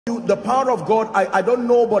The power of God, I don't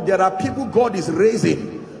know, but there are people God is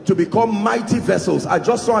raising to become mighty vessels. I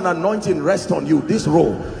just saw an anointing rest on you, this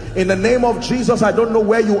role. In the name of Jesus, I don't know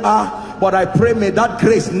where you are, but I pray may that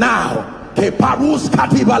grace now, let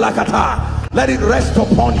it rest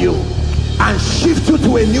upon you and shift you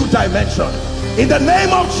to a new dimension. In the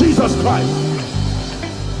name of Jesus Christ.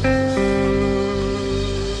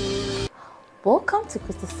 Welcome to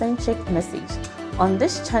Christocentric Message. On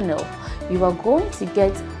this channel, you are going to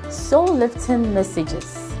get soul-lifting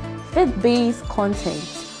messages, faith-based content,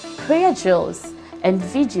 prayer drills, and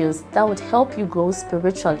videos that would help you grow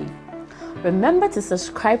spiritually. Remember to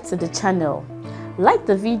subscribe to the channel, like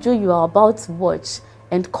the video you are about to watch,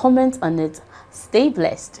 and comment on it. Stay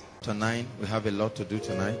blessed. Tonight, we have a lot to do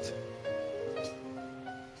tonight.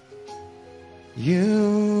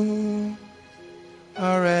 You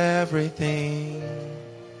are everything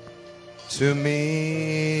to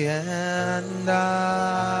me, and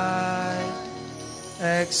I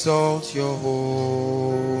exalt your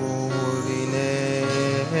holy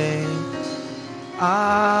name.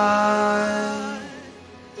 I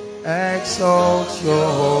exalt your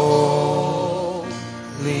holy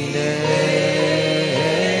name.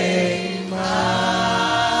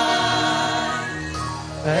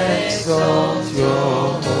 I exalt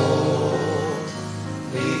your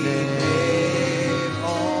holy name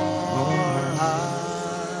on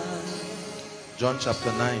high. John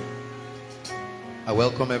chapter 9. I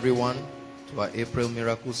welcome everyone to our April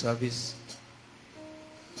miracle service.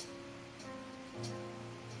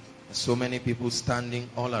 So many people standing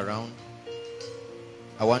all around.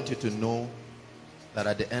 I want you to know that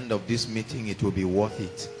at the end of this meeting, it will be worth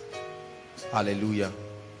it. Hallelujah.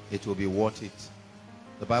 It will be worth it.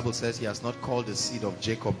 The Bible says he has not called the seed of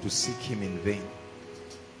Jacob to seek him in vain.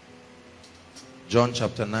 John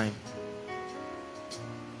chapter 9.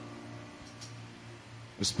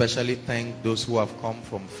 We especially thank those who have come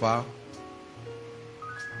from far.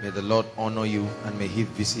 May the Lord honor you and may he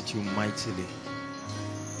visit you mightily.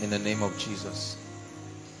 In the name of Jesus.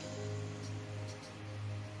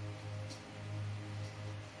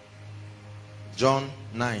 John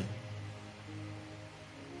 9.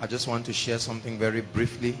 I just want to share something very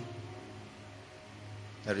briefly.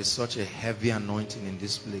 There is such a heavy anointing in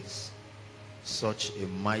this place. Such a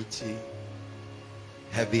mighty,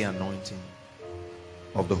 heavy anointing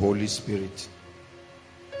of the Holy Spirit.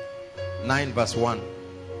 9 verse 1.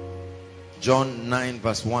 John 9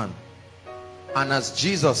 verse 1. And as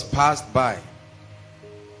Jesus passed by,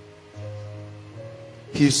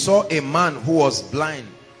 he saw a man who was blind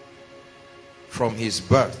from his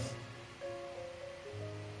birth.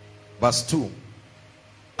 Verse 2.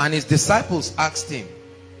 And his disciples asked him,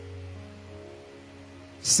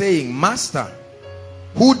 saying, Master,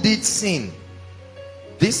 who did sin,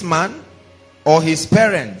 this man or his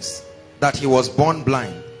parents, that he was born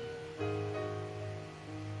blind?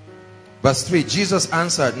 Verse 3. Jesus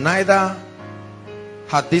answered, neither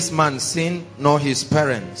had this man sinned nor his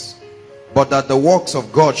parents, but that the works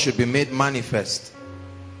of God should be made manifest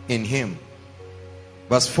in him.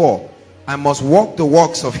 Verse 4. I must walk the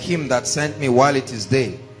works of him that sent me while it is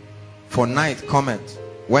day, for night cometh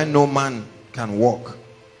when no man can walk.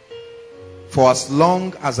 For as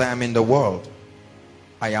long as I am in the world,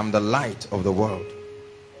 I am the light of the world.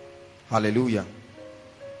 Hallelujah.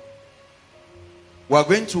 We are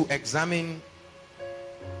going to examine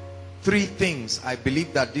 3 things. I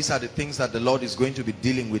believe that these are the things that the Lord is going to be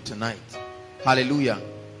dealing with tonight. Hallelujah.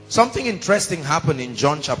 Something interesting happened in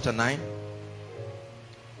John chapter 9.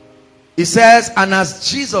 It says, and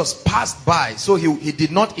as Jesus passed by, so he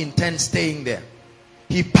did not intend staying there.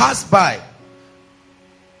 He passed by.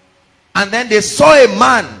 And then they saw a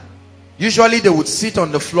man. Usually they would sit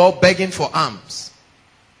on the floor begging for alms.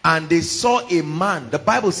 And they saw a man. The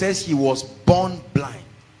Bible says he was born blind.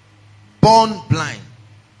 Born blind.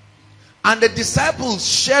 And the disciples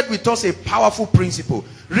shared with us a powerful principle.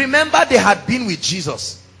 Remember, they had been with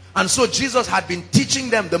Jesus. And so Jesus had been teaching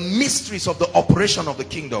them the mysteries of the operation of the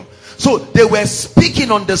kingdom. So they were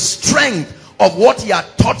speaking on the strength of what he had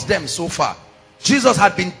taught them so far. Jesus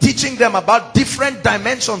had been teaching them about different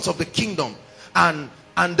dimensions of the kingdom. And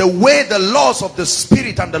the way the laws of the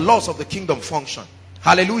spirit and the laws of the kingdom function.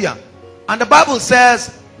 Hallelujah. And the Bible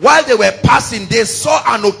says, while they were passing, they saw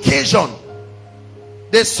an occasion.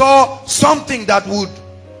 They saw something that would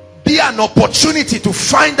be an opportunity to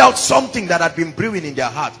find out something that had been brewing in their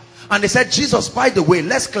heart. And they said, Jesus, by the way,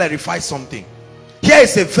 let's clarify something. Here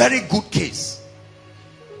is a very good case.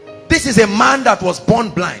 This is a man that was born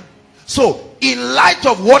blind. So, in light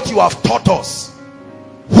of what you have taught us,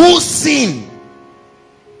 who sinned?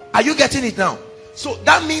 Are you getting it now? So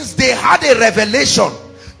that means they had a revelation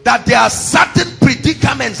that there are certain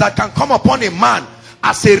predicaments that can come upon a man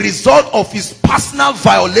as a result of his personal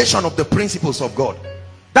violation of the principles of God.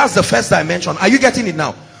 That's the first dimension. Are you getting it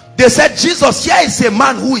now? They said, Jesus, here is a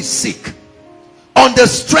man who is sick. On the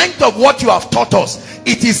strength of what you have taught us,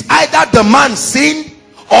 it is either the man sinned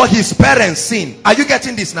or his parents sinned. Are you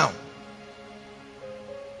getting this now?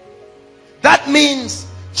 That means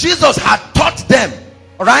Jesus had taught them,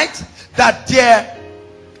 right, that there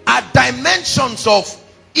are dimensions of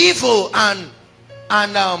evil and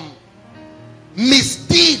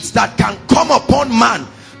misdeeds that can come upon man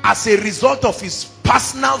as a result of his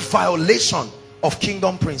personal violation of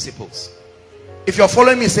kingdom principles. If you're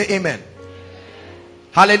following me, say amen.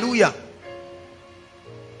 Hallelujah.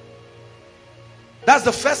 That's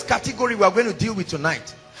the first category we are going to deal with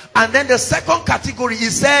tonight. And then the second category, he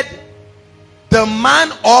said, the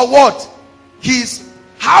man or what?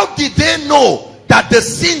 How did they know that the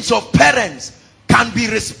sins of parents can be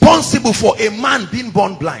responsible for a man being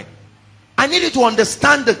born blind? I need you to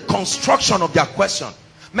understand the construction of their question.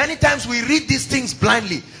 Many times we read these things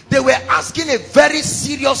blindly. They were asking a very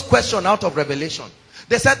serious question out of revelation.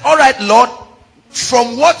 They said, all right, Lord,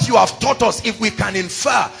 from what you have taught us, if we can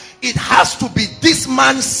infer, it has to be this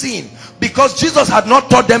man's sin, because Jesus had not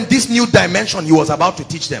taught them this new dimension he was about to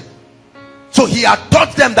teach them. So he had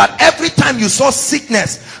taught them that every time you saw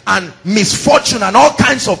sickness and misfortune and all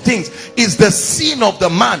kinds of things, is the sin of the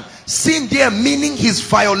man. Sin there meaning his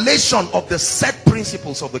violation of the set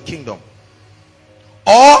principles of the kingdom,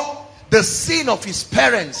 or the sin of his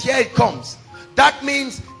parents. Here it comes. That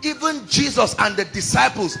means even Jesus and the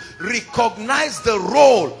disciples recognized the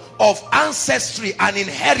role of ancestry and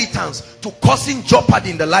inheritance to causing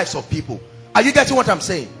jeopardy in the lives of people. Are you getting what I'm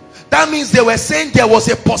saying? That means they were saying there was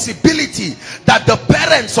a possibility that the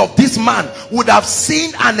parents of this man would have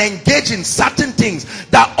sinned and engaged in certain things,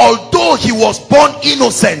 that although he was born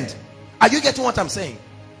innocent. Are you getting what I'm saying?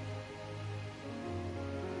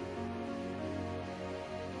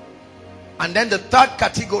 And then the third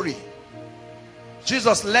category,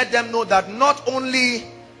 Jesus let them know that not only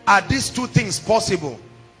are these two things possible,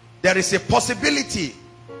 there is a possibility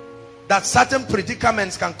that certain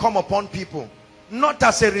predicaments can come upon people, not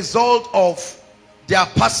as a result of their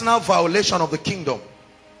personal violation of the kingdom,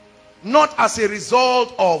 not as a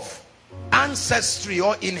result of ancestry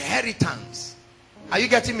or inheritance. Are you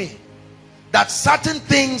getting me? That certain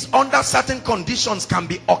things under certain conditions can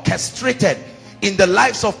be orchestrated in the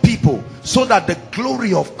lives of people so that the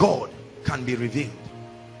glory of God can be revealed.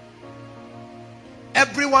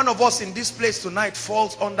 Every one of us in this place tonight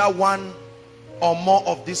falls under one or more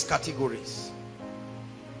of these categories.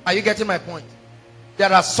 Are you getting my point?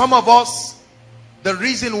 There are some of us, the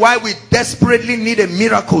reason why we desperately need a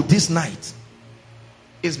miracle this night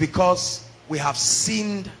is because we have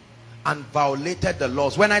sinned and violated the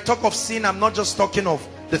laws. When I talk of sin, I'm not just talking of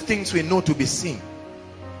the things we know to be sin.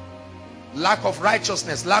 Lack of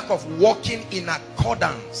righteousness, lack of walking in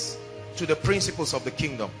accordance to the principles of the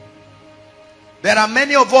kingdom. There are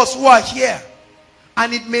many of us who are here,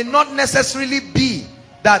 and it may not necessarily be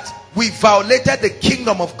that we violated the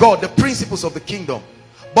kingdom of God, the principles of the kingdom,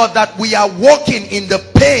 but that we are walking in the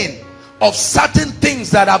pain of certain things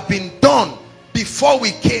that have been done before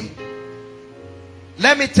we came.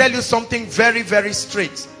 Let me tell you something very, very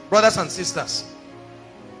straight, brothers and sisters.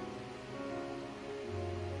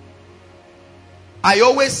 I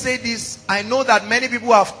always say this. I know that many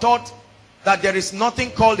people have thought that there is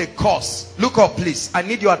nothing called a curse. Look up, please. I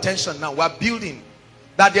need your attention now. We're building.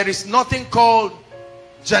 That there is nothing called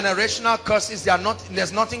generational curses.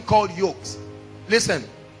 There's nothing called yokes. Listen.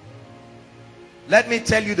 Let me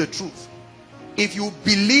tell you the truth. If you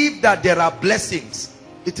believe that there are blessings,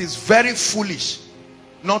 it is very foolish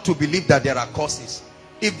not to believe that there are curses.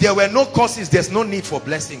 If there were no curses, there's no need for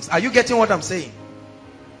blessings. Are you getting what I'm saying?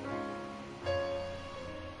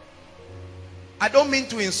 I don't mean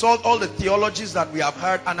to insult all the theologies that we have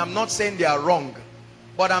heard, and I'm not saying they are wrong,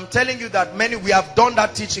 but I'm telling you that we have done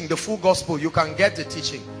that teaching, the full gospel. You can get the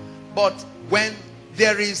teaching. But when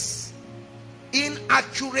there is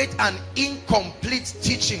inaccurate and incomplete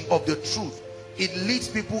teaching of the truth, it leads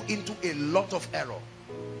people into a lot of error.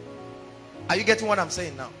 Are you getting what I'm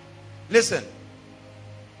saying now? Listen.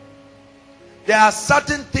 There are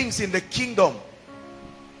certain things in the kingdom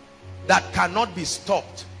that cannot be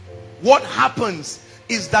stopped. What happens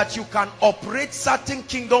is that you can operate certain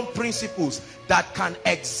kingdom principles that can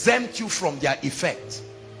exempt you from their effect.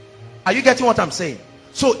 Are you getting what I'm saying?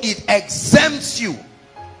 So it exempts you,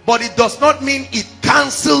 but it does not mean it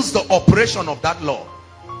cancels the operation of that law.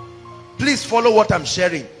 Please follow what I'm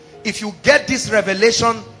sharing. If you get this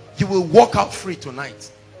revelation, you will walk out free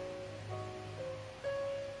tonight.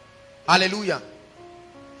 Hallelujah.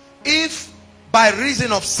 If by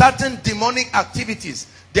reason of certain demonic activities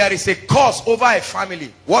there is a curse over a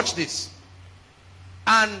family, watch this,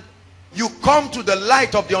 and you come to the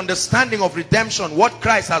light of the understanding of redemption, what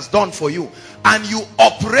Christ has done for you, and you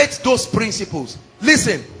operate those principles,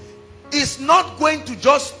 listen, it's not going to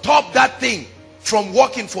just stop that thing from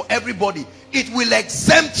working for everybody. It will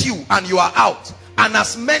exempt you and you are out. And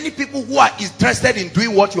as many people who are interested in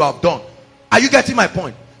doing what you have done. Are you getting my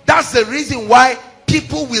point? That's the reason why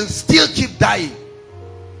people will still keep dying.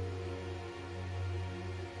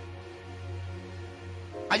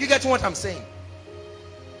 Are you getting what I'm saying?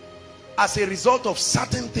 As a result of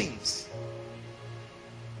certain things.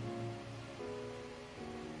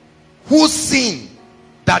 Who sinned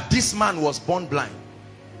that this man was born blind?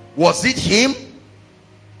 Was it him?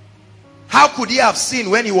 How could he have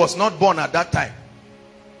sinned when he was not born at that time?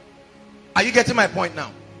 Are you getting my point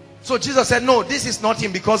now? So Jesus said, no, this is not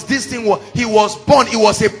him, because this thing was, he was born, it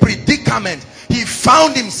was a predicament. He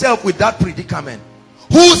found himself with that predicament.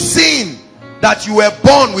 Who sinned that you were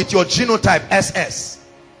born with your genotype SS?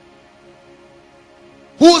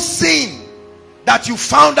 Who sinned that you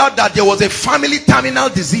found out that there was a family terminal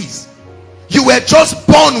disease? You were just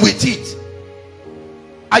born with it.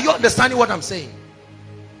 Are you understanding what I'm saying?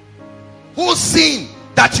 Who sinned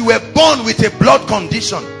that you were born with a blood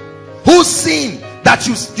condition? Who sinned that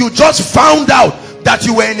you just found out that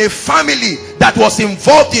you were in a family that was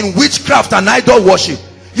involved in witchcraft and idol worship?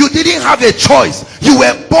 You didn't have a choice. You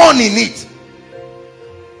were born in it.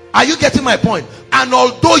 Are you getting my point? And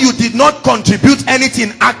although you did not contribute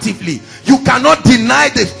anything actively, you cannot deny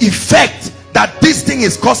the effect that this thing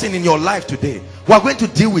is causing in your life today. We are going to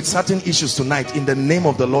deal with certain issues tonight in the name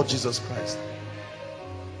of the Lord Jesus Christ.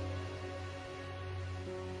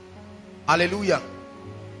 Hallelujah.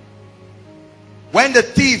 When the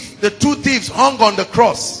two thieves hung on the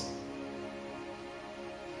cross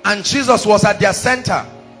and Jesus was at their center,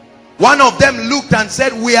 one of them looked and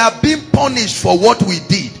said, we are being punished for what we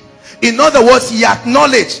did. In other words, he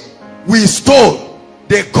acknowledged, we stole,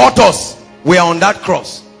 they caught us, we are on that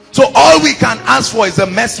cross. So all we can ask for is the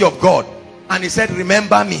mercy of God. And he said,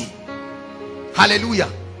 remember me.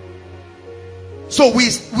 Hallelujah. So we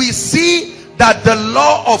see that the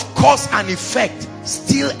law of cause and effect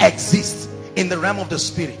still exists in the realm of the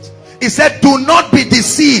spirit. He said, do not be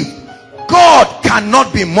deceived. God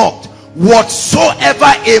cannot be mocked. Whatsoever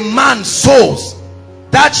a man sows,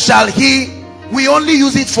 that shall he. We only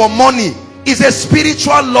use it for money. It's a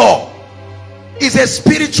spiritual law. It's a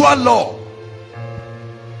spiritual law.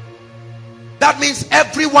 That means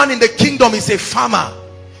everyone in the kingdom is a farmer.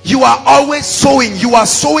 You are always sowing. You are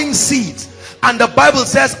sowing seeds. And the Bible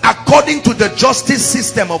says, according to the justice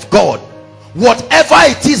system of God, whatever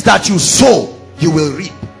it is that you sow, you will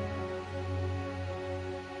reap.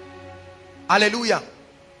 Hallelujah.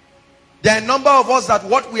 There are a number of us that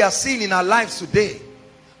what we are seeing in our lives today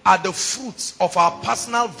are the fruits of our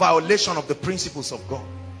personal violation of the principles of God.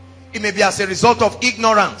 It may be as a result of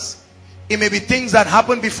ignorance. It may be things that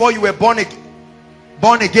happened before you were born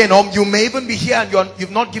again, or you may even be here and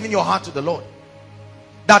you've not given your heart to the Lord.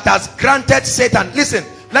 That has granted Satan. Listen,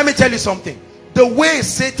 let me tell you something. The way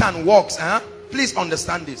Satan works, please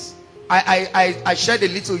understand this. I shared a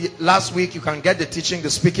little last week. You can get the teaching, the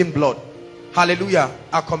speaking blood. Hallelujah.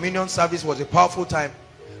 Our communion service was a powerful time.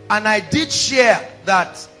 And I did share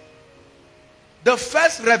that the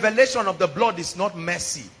first revelation of the blood is not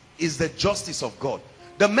mercy, is the justice of God.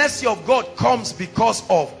 The mercy of God comes because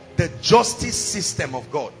of the justice system of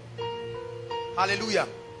God. Hallelujah.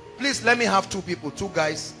 Please let me have two people, two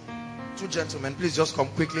guys, two gentlemen. Please just come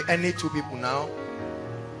quickly. Any two people now.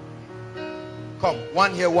 Come,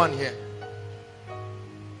 one here, one here.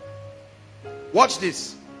 Watch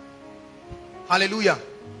this. Hallelujah.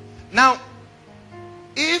 Now,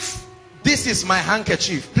 if this is my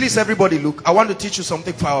handkerchief, please everybody look. I want to teach you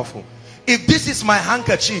something powerful. If this is my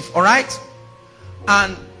handkerchief, all right,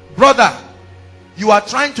 and brother, you are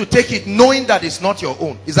trying to take it knowing that it's not your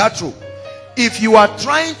own. Is that true? If you are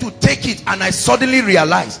trying to take it and I suddenly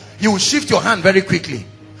realize, you will shift your hand very quickly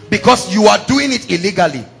because you are doing it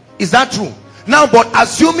illegally. Is that true? Now, but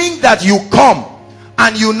assuming that you come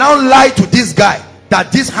and you now lie to this guy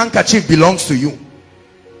that this handkerchief belongs to you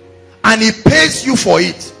and he pays you for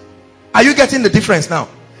it. Are you getting the difference now?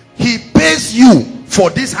 He pays you for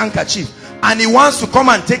this handkerchief and he wants to come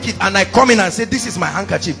and take it, and I come in and say, this is my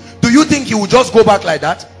handkerchief. Do you think he will just go back like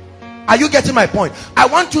that? Are you getting my point? I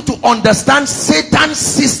want you to understand Satan's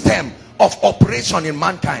system of operation in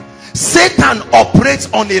mankind. Satan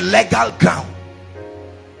operates on a legal ground.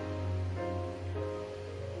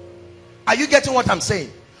 Are you getting what I'm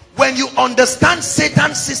saying? When you understand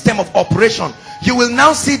Satan's system of operation, you will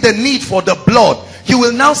now see the need for the blood. You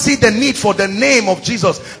will now see the need for the name of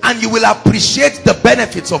Jesus, and you will appreciate the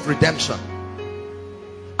benefits of redemption.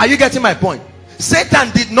 Are you getting my point?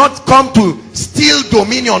 Satan did not come to steal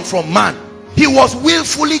dominion from man. He was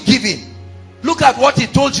willfully given. Look at what he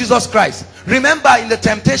told Jesus Christ. Remember in the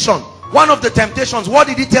temptation, one of the temptations, what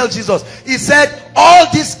did he tell Jesus? He said,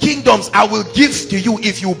 all these kingdoms I will give to you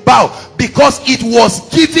if you bow, because it was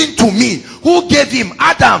given to me. Who gave him?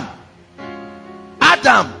 Adam.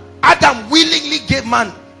 Adam willingly gave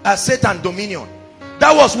man, Satan, dominion.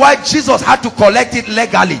 That was why Jesus had to collect it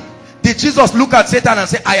legally. Did Jesus look at Satan and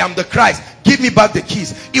say, I am the Christ, give me back the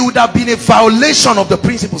keys? It would have been a violation of the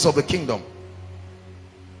principles of the kingdom.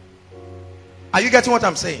 Are you getting what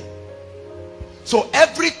I'm saying? So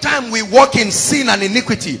every time we walk in sin and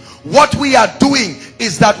iniquity, what we are doing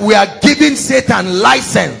is that we are giving Satan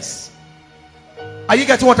license. Are you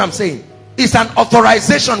getting what I'm saying? It's an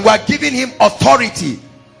authorization. We are giving him authority,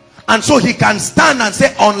 and so he can stand and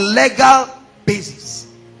say on legal basis.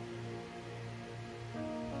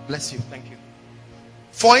 Bless you. Thank you.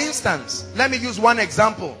 For instance, let me use one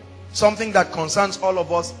example, something that concerns all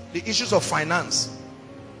of us, the issues of finance.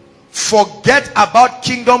 Forget about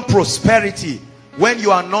kingdom prosperity when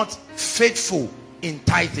you are not faithful in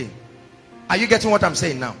tithing. Are you getting what I'm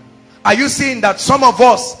saying now? Are you seeing that some of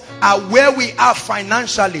us are where we are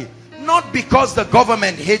financially, not because the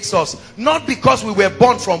government hates us, not because we were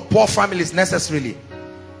born from poor families necessarily?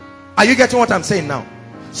 Are you getting what I'm saying now?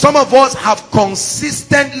 Some of us have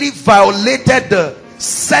consistently violated the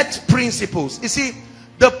set principles. You see,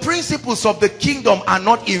 the principles of the kingdom are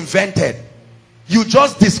not invented. You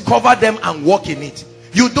just discover them and walk in it.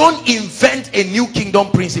 You don't invent a new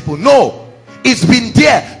kingdom principle. No, it's been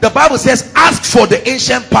there. The Bible says ask for the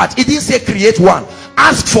ancient part. It didn't say create one.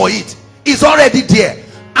 Ask for it. It's already there.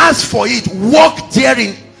 Ask for it, walk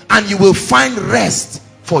therein, and you will find rest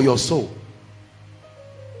for your soul.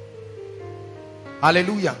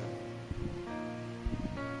 Hallelujah.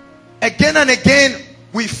 Again and again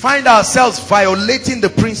we find ourselves violating the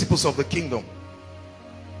principles of the kingdom.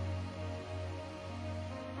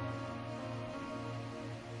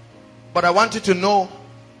 But I want you to know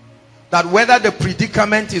that whether the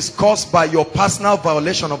predicament is caused by your personal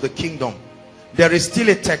violation of the kingdom, there is still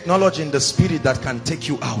a technology in the spirit that can take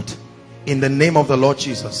you out in the name of the Lord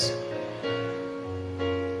Jesus.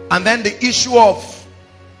 And then the issue of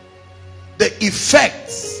the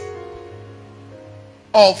effects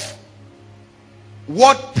of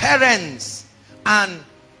what parents and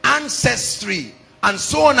ancestry and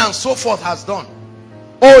so on and so forth has done.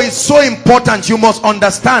 Oh, it's so important. You must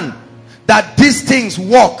understand that these things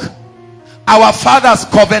work. Our fathers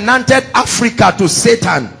covenanted Africa to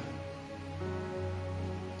Satan.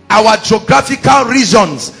 Our geographical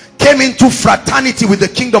regions came into fraternity with the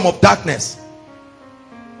kingdom of darkness.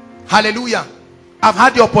 Hallelujah. I've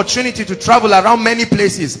had the opportunity to travel around many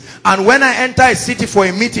places, and when I enter a city for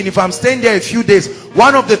a meeting, if I'm staying there a few days,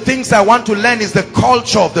 one of the things I want to learn is the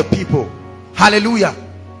culture of the people. Hallelujah.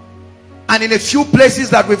 And in a few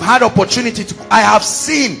places that we've had opportunity to, I have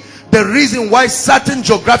seen the reason why certain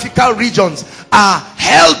geographical regions are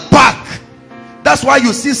held back. That's why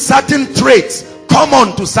you see certain traits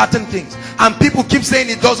common to certain things, and people keep saying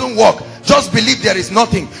it doesn't work. Just believe there is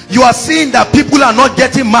nothing. You are seeing that people are not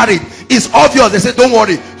getting married. It's obvious. They say don't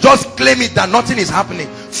worry, just claim it that nothing is happening.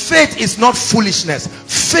 Faith is not foolishness.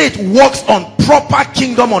 Faith works on proper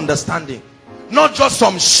kingdom understanding, not just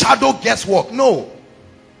some shadow guesswork. No.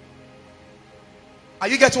 Are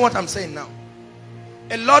you getting what I'm saying now?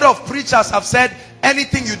 A lot of preachers have said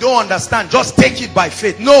anything you don't understand, just take it by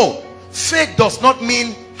faith. No, faith does not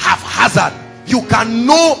mean haphazard. You can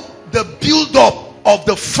know the build-up of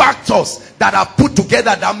the factors that are put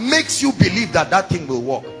together that makes you believe that that thing will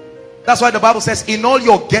work. That's why the Bible says in all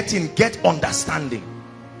your getting, get understanding.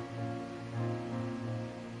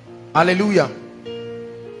 Hallelujah.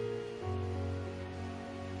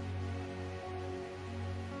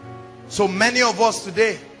 So many of us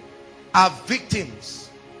today are victims.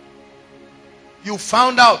 You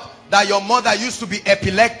found out that your mother used to be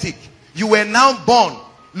epileptic. You were now born,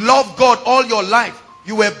 love God all your life.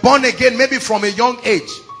 You were born again maybe from a young age,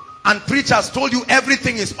 and preachers told you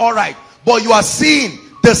everything is all right, but you are seeing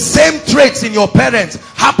the same traits in your parents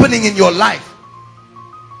happening in your life.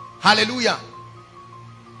 Hallelujah.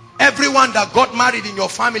 Everyone that got married in your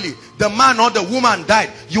family, the man or the woman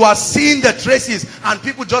died. You are seeing the traces, and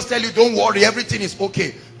people just tell you don't worry, everything is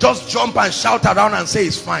okay. Just jump and shout around and say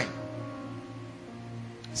it's fine.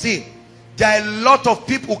 See, there are a lot of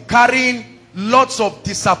people carrying lots of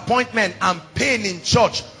disappointment and pain in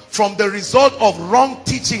church from the result of wrong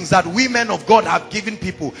teachings that we men of God have given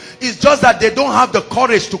people. It's just that they don't have the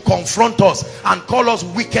courage to confront us and call us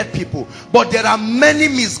wicked people. But there are many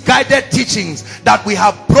misguided teachings that we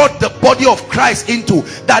have brought the body of Christ into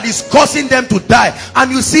that is causing them to die.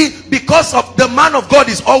 And you see, because of the man of God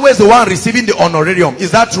is always the one receiving the honorarium.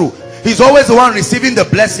 Is that true? He's always the one receiving the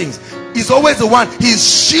blessings. He's always the one.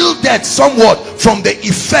 He's shielded somewhat from the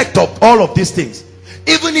effect of all of these things.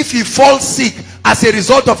 Even if he falls sick as a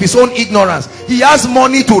result of his own ignorance, he has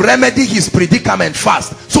money to remedy his predicament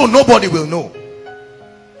fast, so nobody will know.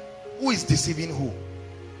 Who is deceiving who?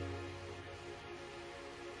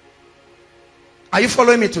 Are you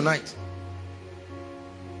following me tonight?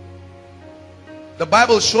 The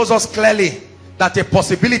Bible shows us clearly that a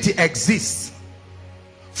possibility exists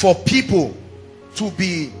for people to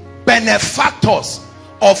be benefactors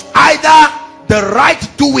of either the right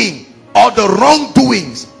doing or the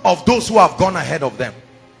wrongdoings of those who have gone ahead of them.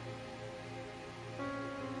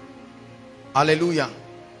 Hallelujah.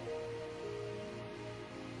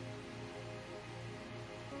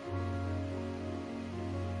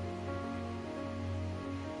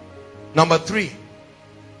 Number 3,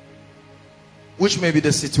 which may be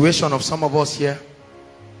the situation of some of us here.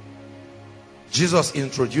 Jesus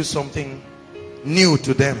introduced something new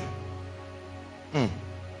to them.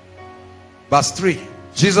 Verse 3,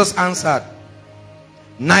 Jesus answered,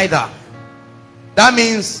 neither. That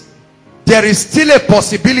means there is still a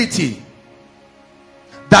possibility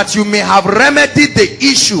that you may have remedied the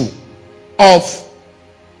issue of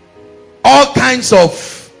all kinds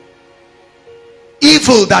of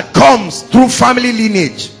evil that comes through family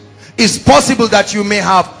lineage. It's possible that you may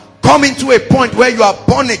have come into a point where you are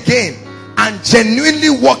born again and genuinely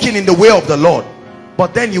walking in the way of the Lord,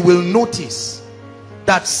 but then you will notice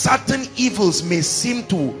that certain evils may seem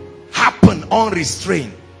to happen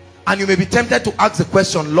unrestrained, and you may be tempted to ask the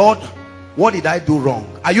question, Lord, what did I do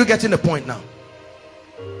wrong? Are you getting the point now?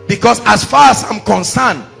 Because as far as I'm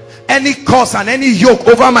concerned, any curse and any yoke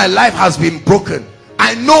over my life has been broken.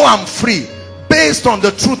 I know I'm free based on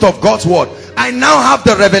the truth of God's word. I now have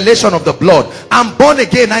the revelation of the blood. I'm born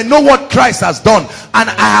again. I know what Christ has done, and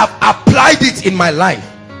I have applied it in my life.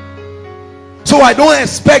 So I don't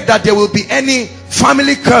expect that there will be any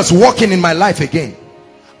family curse walking in my life again.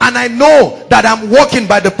 And I know that I'm walking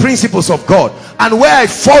by the principles of God, and where I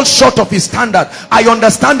fall short of his standard, I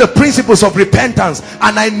understand the principles of repentance,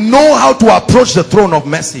 and I know how to approach the throne of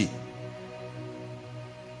mercy.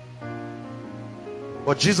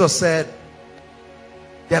 But Jesus said,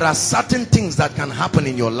 there are certain things that can happen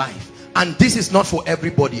in your life, and this is not for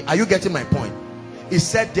everybody. Are you getting my point? He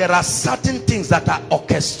said there are certain things that are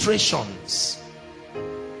orchestrations,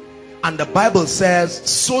 and the Bible says,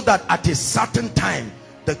 so that at a certain time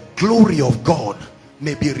the glory of God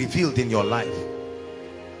may be revealed in your life.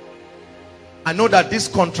 I know that this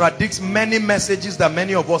contradicts many messages that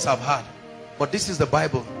many of us have had, but this is the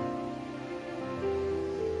Bible.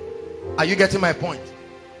 Are you getting my point?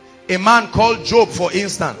 A man called Job, for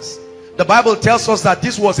instance, the Bible tells us that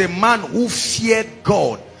this was a man who feared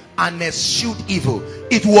God and eschewed evil.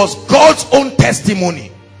 It was God's own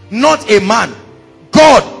testimony, not a man.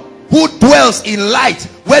 God, who dwells in light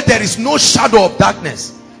where there is no shadow of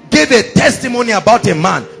darkness, gave a testimony about a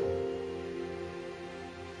man.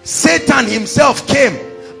 Satan himself came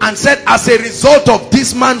and said, as a result of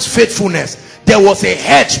this man's faithfulness, there was a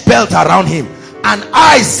hedge built around him, and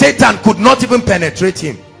I, Satan, could not even penetrate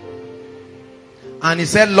him. And he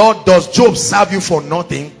said, Lord, does Job serve you for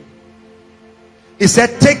nothing? He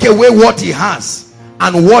said, take away what he has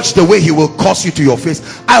and watch the way he will curse you to your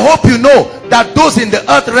face. I hope you know that those in the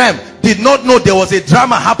earth realm did not know there was a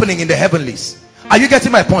drama happening in the heavenlies. Are you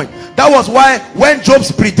getting my point? That was why when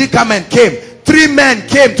Job's predicament came, 3 men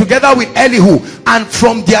came together with Elihu, and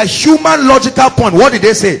from their human logical point, what did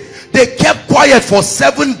they say? They kept quiet for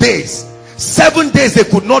 7 days. 7 days they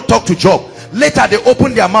could not talk to Job. Later they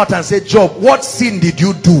opened their mouth and said, Job, what sin did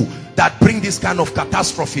you do that bring this kind of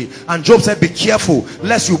catastrophe? And Job said, be careful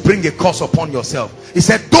lest you bring a curse upon yourself. He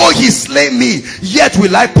said, though he slay me, yet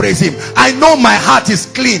will I praise him. I know my heart is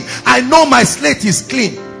clean. I know my slate is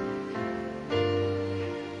clean.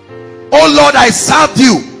 Oh Lord, I served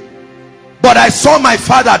you, but I saw my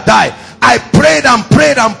father die. I prayed and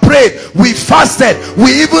prayed and prayed. We fasted.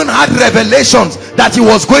 We even had revelations that he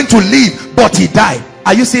was going to live, but he died.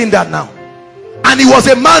 Are you seeing that now? And he was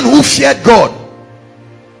a man who feared God.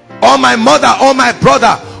 Oh my mother, oh my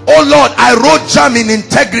brother, oh Lord, I wrote jam in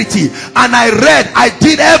integrity, and I read, I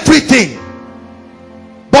did everything,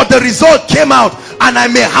 but the result came out, and I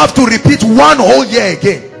may have to repeat 1 whole year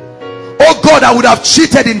again. Oh God, I would have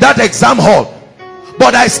cheated in that exam hall,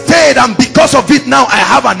 but I stayed, and because of it now I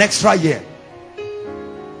have an extra year.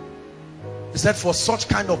 He said, for such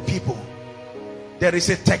kind of people, there is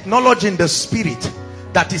a technology in the spirit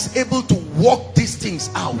that is able to work these things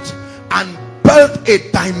out and birth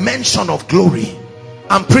a dimension of glory.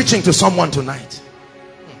 I'm preaching to someone tonight.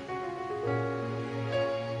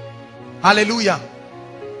 Hallelujah.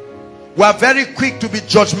 We are very quick to be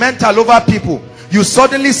judgmental over people. You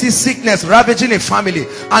suddenly see sickness ravaging a family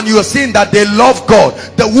and you are seeing that they love God.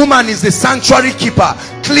 The woman is the sanctuary keeper,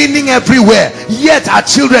 cleaning everywhere, yet her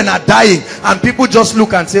children are dying, and people just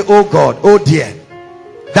look and say, oh God, oh dear.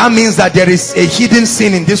 That means that there is a hidden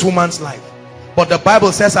sin in this woman's life. But the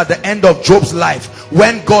Bible says at the end of Job's life,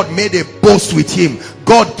 when God made a boast with him,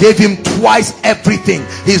 God gave him twice everything.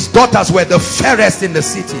 His daughters were the fairest in the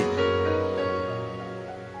city.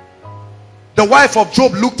 The wife of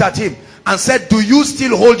Job looked at him and said, do you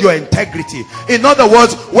still hold your integrity? In other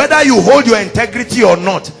words, whether you hold your integrity or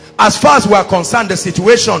not, as far as we are concerned, the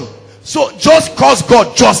situation, so just cause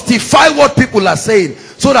God, justify what people are saying,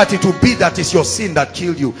 so that it will be that is your sin that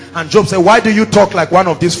killed you. And Job said, why do you talk like one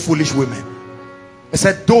of these foolish women? He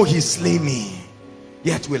said, though he slay me,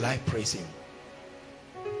 yet will I praise him.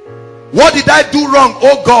 What did I do wrong,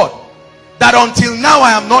 oh God, that until now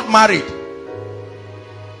I am not married?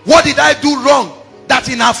 What did I do wrong that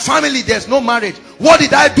in our family there's no marriage? What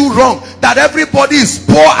did I do wrong that everybody is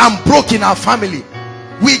poor and broke in our family?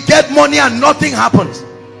 We get money and nothing happens.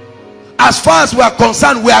 As far as we are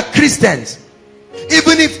concerned, we are Christians.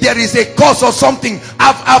 Even if there is a cause or something,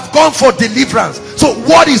 I've gone for deliverance. So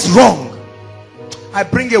what is wrong? I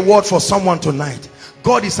bring a word for someone tonight.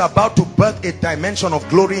 God is about to birth a dimension of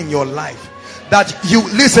glory in your life. That you,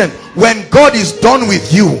 listen, when God is done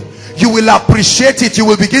with you, you will appreciate it. You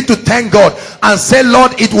will begin to thank God and say,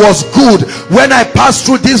 Lord, it was good when I passed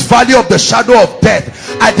through this valley of the shadow of death.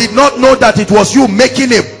 I did not know that it was you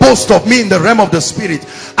making a boast of me in the realm of the spirit.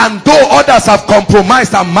 And though others have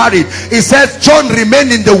compromised and married, it says John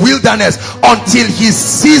remained in the wilderness until his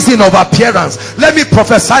season of appearance. Let me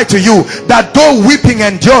prophesy to you that though weeping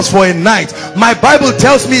endures for a night, my Bible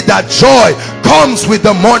tells me that joy comes with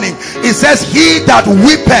the morning. It says, he that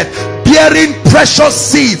weepeth bearing precious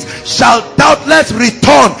seeds shall doubtless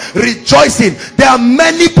return rejoicing. There are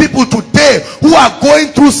many people today who are going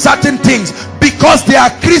through certain things because they are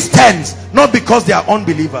Christians, not because they are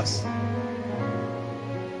unbelievers.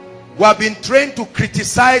 We have been trained to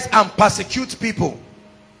criticize and persecute people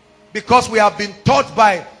because we have been taught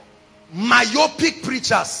by myopic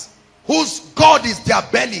preachers whose God is their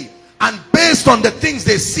belly, and based on the things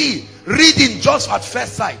they see, reading just at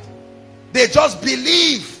first sight, they just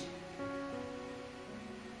believe.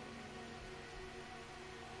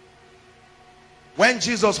 When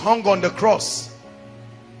Jesus hung on the cross,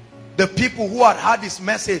 the people who had heard his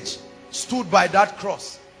message stood by that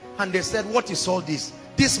cross and they said, what is all this?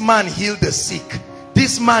 This man healed the sick.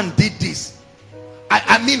 This man did this.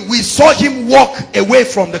 I mean, we saw him walk away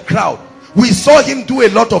from the crowd. We saw him do a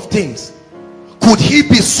lot of things. Could he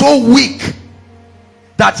be so weak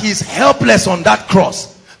that he is helpless on that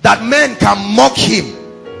cross, that men can mock him?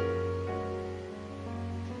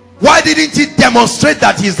 Why didn't he demonstrate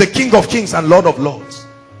that he is the King of Kings and Lord of Lords?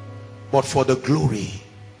 But for the glory.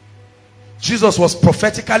 Jesus was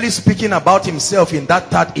prophetically speaking about himself in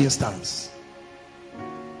that third instance.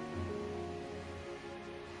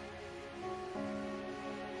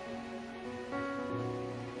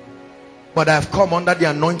 But I have come under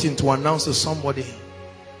the anointing to announce to somebody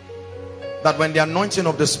that when the anointing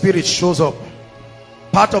of the Spirit shows up,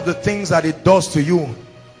 part of the things that it does to you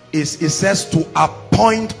is, it says, to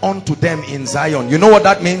appoint unto them in Zion. You know what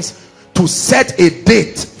that means? To set a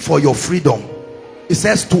date for your freedom. It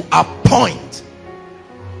says to appoint.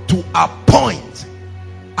 To appoint.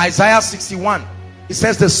 Isaiah 61, it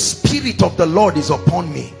says, the Spirit of the Lord is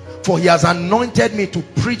upon me, for he has anointed me to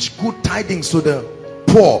preach good tidings to the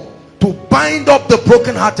poor, to bind up the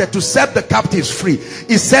brokenhearted, to set the captives free.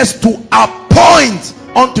 It says to appoint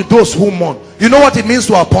unto those who mourn. You know what it means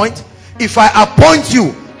to appoint? If I appoint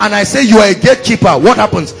you and I say you are a gatekeeper, what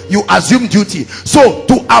happens? You assume duty. So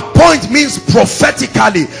to appoint means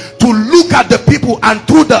prophetically to look at the people and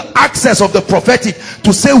through the access of the prophetic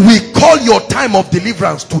to say, we call your time of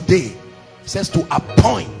deliverance today. It says to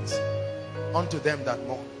appoint unto them that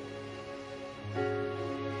mourn.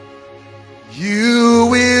 You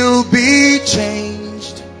will be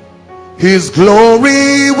changed. His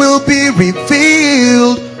glory will be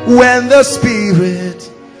revealed when the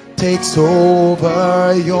Spirit takes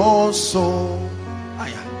over your soul.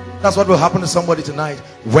 That's what will happen to somebody tonight.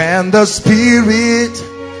 When the Spirit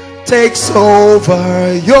takes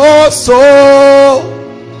over your soul,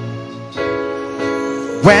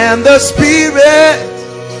 When the Spirit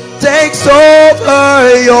takes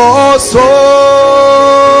over your soul,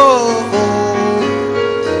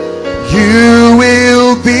 you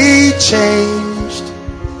will be changed.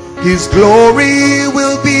 His glory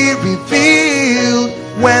will be revealed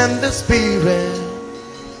when the Spirit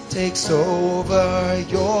takes over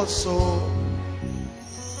your soul.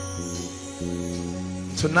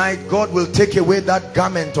 Tonight, God will take away that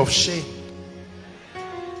garment of shame.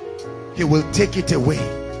 He will take it away.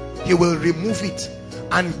 He will remove it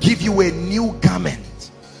and give you a new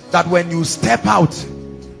garment, that when you step out,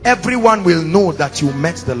 everyone will know that you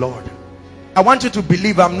met the Lord. I want you to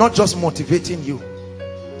believe I'm not just motivating you.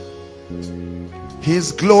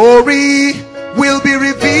 His glory will be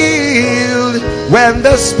revealed when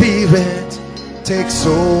the Spirit takes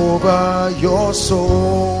over your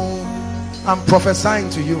soul. I'm prophesying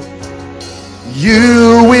to you.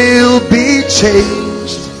 You will be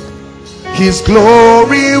changed. His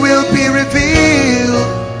glory will be revealed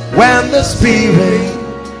when the Spirit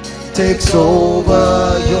takes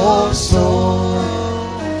over your soul.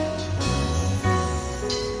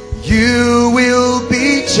 You will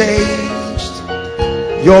be changed.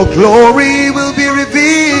 Your glory will be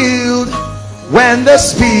revealed when the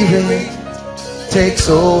Spirit takes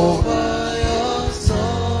over.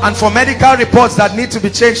 And for medical reports that need to be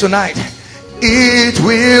changed tonight, it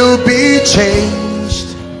will be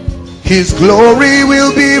changed. His glory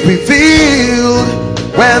will be revealed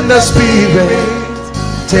when the Spirit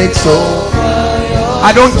takes over.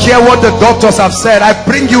 I don't care what the doctors have said. I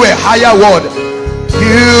bring you a higher word.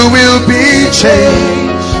 You will be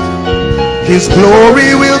changed. His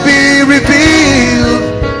glory will be revealed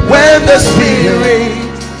when the Spirit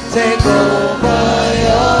takes over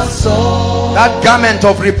your soul. That garment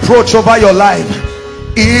of reproach over your life,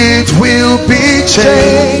 it will be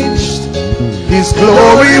changed. His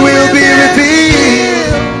glory will be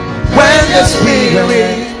revealed when the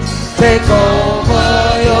Spirit takes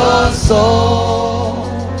over your soul.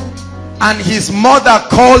 And his mother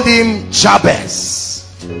called him Jabez.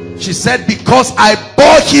 She said, because I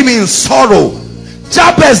bore him in sorrow.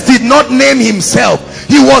 Jabez did not name himself.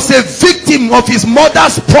 He was a victim of his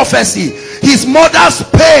mother's prophecy. His mother's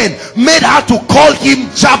pain made her to call him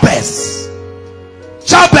Jabez.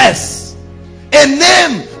 Jabez, a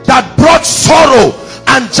name that brought sorrow.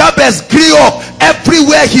 And Jabez grew up.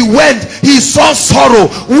 Everywhere he went, he saw sorrow.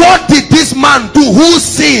 What did this man do? Who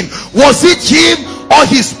sinned? Was it him or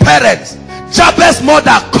his parents? Jabez's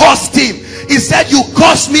mother cursed him. He said, you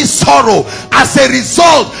caused me sorrow. As a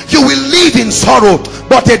result, you will live in sorrow.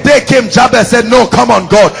 But a day came, Jabez said, no, come on,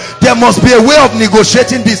 God. There must be a way of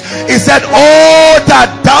negotiating this. He said, oh,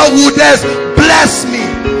 that thou wouldest bless me.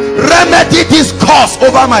 Remedy this curse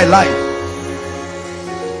over my life.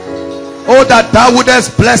 Oh, that thou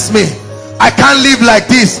wouldest bless me. I can't live like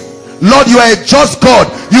this. Lord, you are a just God.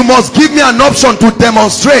 You must give me an option to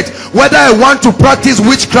demonstrate whether I want to practice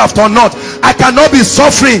witchcraft or not. I cannot be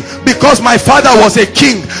suffering because my father was a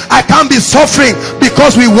king. I can't be suffering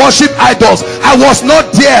because we worship idols. I was not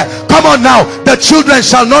there. Come on now. The children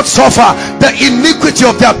shall not suffer the iniquity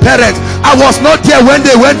of their parents. I was not there when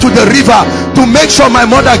they went to the river to make sure my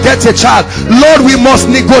mother gets a child. Lord, we must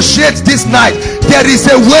negotiate this night. There is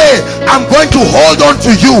a way. I'm going to hold on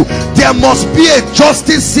to you. There must be a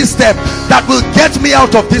justice system that will get me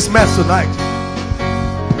out of this mess tonight.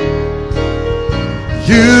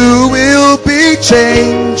 You will be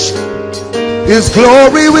changed. His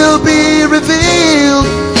glory will be revealed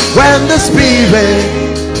when the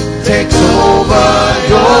Spirit takes over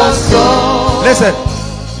your soul. Listen,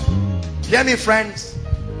 hear me, friends.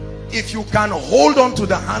 If you can hold on to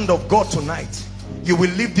the hand of God tonight, you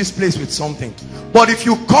will leave this place with something. But if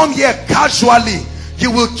you come here casually,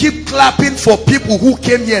 you will keep clapping for people who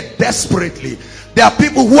came here desperately. There are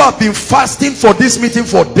people who have been fasting for this meeting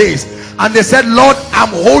for days, and they said, Lord, I'm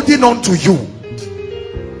holding on to you.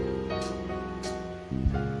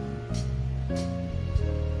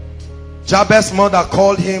 Jabez's mother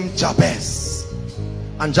called him Jabez,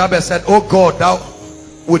 and Jabez said, oh God, thou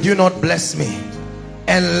would you not bless me,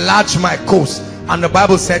 enlarge my coast? And the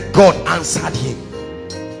Bible said God answered him.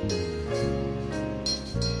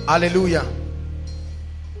 Hallelujah.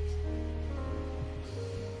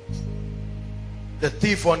 The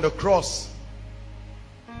thief on the cross,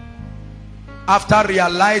 after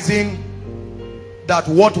realizing that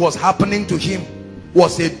what was happening to him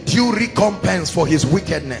was a due recompense for his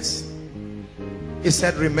wickedness, he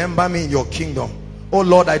said, remember me in your kingdom. Oh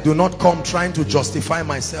Lord, I do not come trying to justify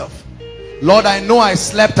myself. Lord, I know I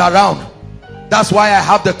slept around. That's why I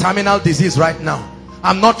have the terminal disease right now.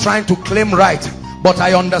 I'm not trying to claim right, but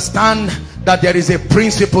I understand that there is a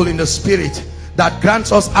principle in the spirit that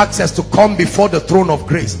grants us access to come before the throne of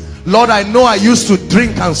grace. Lord, I know I used to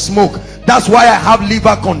drink and smoke. That's why I have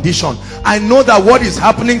liver condition. I know that what is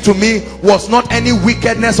happening to me was not any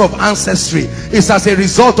wickedness of ancestry. It's as a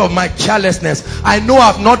result of my carelessness. I know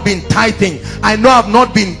I've not been tithing. I know I've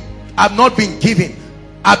not been giving.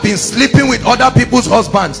 I've been sleeping with other people's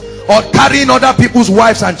husbands or carrying other people's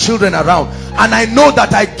wives and children around. And I know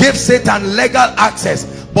that I gave Satan legal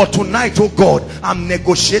access. But tonight, oh God, I'm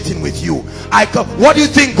negotiating with you. What do you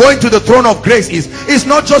think going to the throne of grace is? It's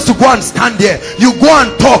not just to go and stand there. You go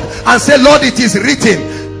and talk and say, Lord, it is written.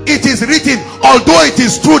 It is written, although it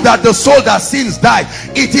is true that the soul that sins die,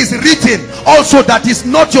 it is written also that it's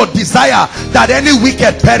not your desire that any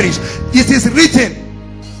wicked perish. It is written.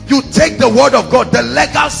 You take the word of God, the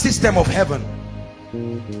legal system of heaven.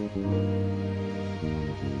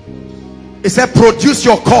 It said, produce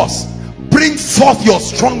your cause. Bring forth your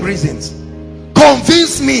strong reasons.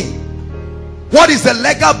 Convince me. What is the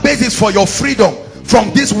legal basis for your freedom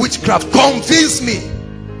from this witchcraft? Convince me.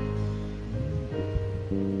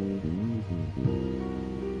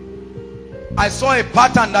 I saw a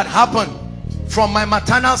pattern that happened from my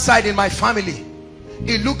maternal side in my family.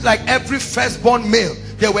 It looked like every firstborn male,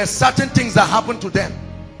 there were certain things that happened to them.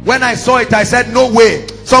 When I saw it, I said, no way.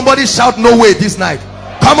 Somebody shout no way this night.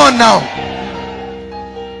 Come on now.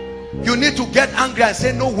 You need to get angry and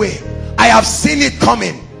say, no way. I have seen it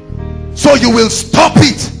coming. So you will stop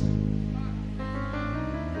it.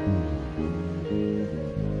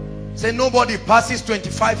 Say, nobody passes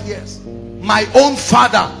 25 years. My own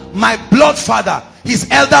father, my blood father, his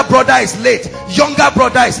elder brother is late, younger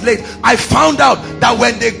brother is late. I found out that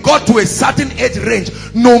when they got to a certain age range,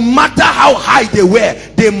 no matter how high they were,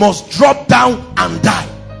 they must drop down and die.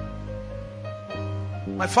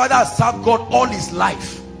 My father has served God all his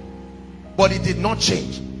life, but it did not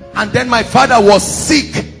change. And then my father was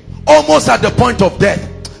sick, almost at the point of death.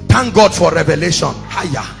 Thank God for revelation.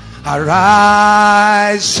 Hiya.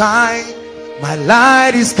 Arise, shine, my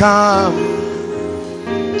light is come,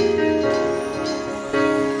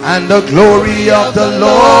 and the glory of the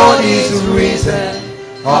Lord is risen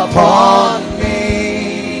upon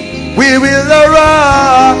me. We will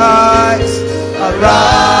arise, arise,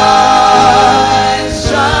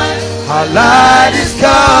 shine, our light is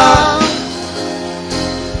come,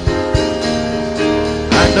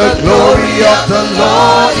 and the glory of the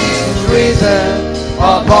Lord is risen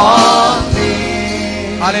upon me.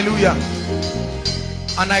 Hallelujah.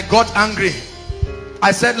 And I got angry.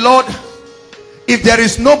 I said, Lord, if there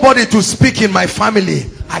is nobody to speak in my family,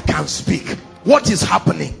 I can't speak. What is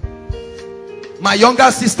happening? My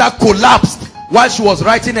younger sister collapsed while she was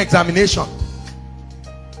writing examination.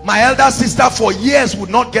 My elder sister for years would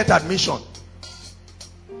not get admission.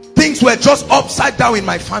 Things were just upside down in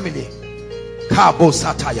my family.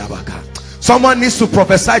 Someone needs to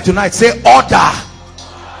prophesy tonight. Say order.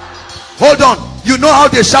 Hold on. You know how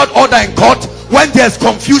they shout order in court? When there's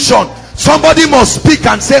confusion, somebody must speak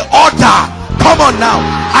and say order. Come on now.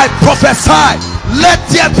 I prophesy, let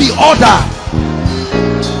there be order.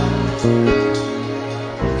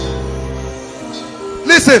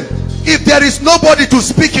 Listen, if there is nobody to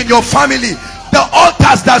speak in your family, the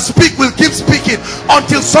altars that speak will keep speaking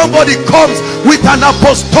until somebody comes with an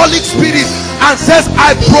apostolic spirit and says,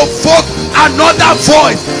 I provoke another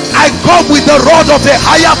voice. I come with the rod of a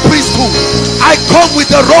higher priesthood. I come with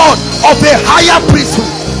the rod of a higher priesthood.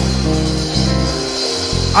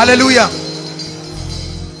 Hallelujah.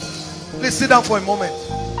 Please sit down for a moment.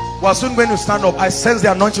 We're soon going to stand up. I sense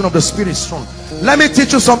the anointing of the Spirit strong. Let me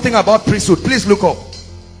teach you something about priesthood. Please look up.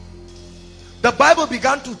 The Bible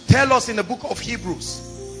began to tell us in the book of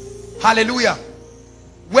Hebrews. Hallelujah.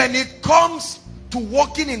 When it comes to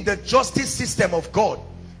walking in the justice system of God,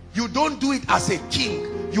 you don't do it as a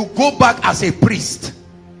king. You go back as a priest.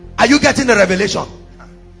 Are you getting the revelation?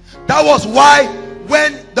 That was why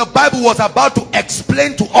when the Bible was about to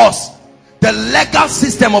explain to us the legal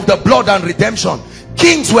system of the blood and redemption,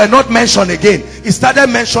 kings were not mentioned again. It started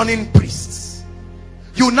mentioning priests.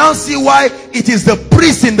 You now see why it is the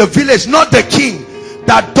priest in the village, not the king,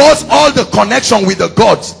 that does all the connection with the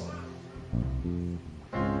gods.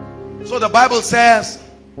 So the Bible says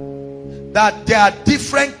that there are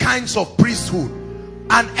different kinds of priesthood,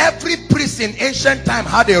 and every priest in ancient time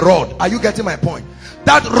had a rod. Are you getting my point?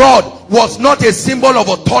 That rod was not a symbol of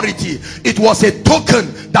authority. It was a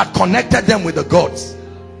token that connected them with the gods.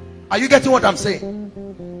 Are you getting what I'm saying?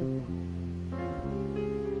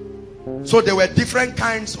 So there were different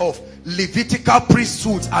kinds of Levitical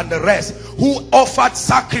priesthoods and the rest who offered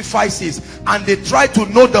sacrifices, and they tried to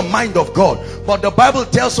know the mind of God. But the Bible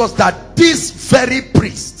tells us that this very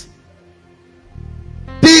priest,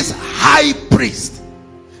 this high priest, priest.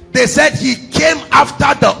 They said he came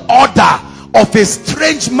after the order of a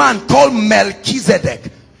strange man called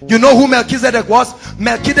Melchizedek. You know who Melchizedek was?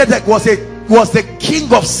 Melchizedek was the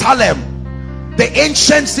king of Salem, the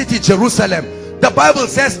ancient city Jerusalem. The Bible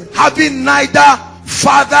says having neither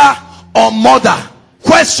father or mother.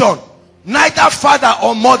 Question: neither father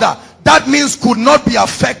or mother, that means could not be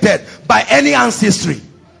affected by any ancestry.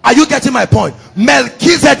 Are you getting my point?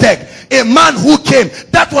 Melchizedek, a man who came,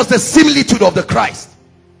 that was the similitude of the Christ.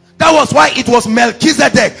 That was why it was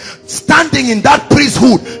Melchizedek standing in that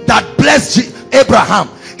priesthood that blessed Abraham.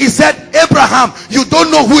 He said, Abraham, you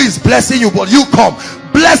don't know who is blessing you, but you come.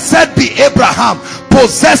 Blessed be Abraham,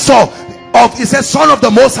 possessor of, he says, son of the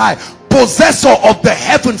Most High, possessor of the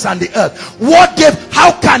heavens and the earth. What gave?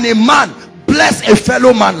 How can a man bless a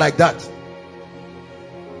fellow man like that?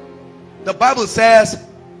 The Bible says,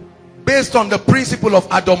 based on the principle of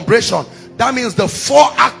adumbration, that means the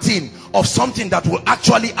foreacting of something that will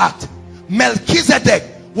actually act. Melchizedek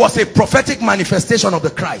was a prophetic manifestation of the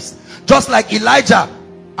Christ, just like Elijah.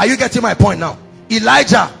 Are you getting my point now?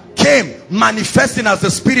 Elijah came manifesting as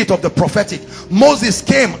the spirit of the prophetic. Moses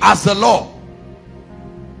came as the law.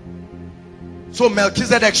 So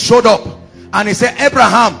Melchizedek showed up and he said,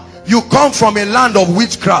 Abraham, you come from a land of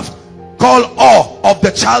witchcraft called Ur of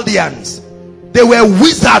the Chaldeans. They were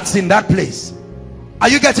wizards in that place. Are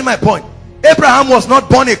you getting my point? Abraham was not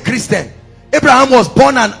born a Christian. Abraham was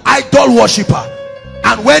born an idol worshiper.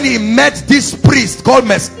 And when he met this priest called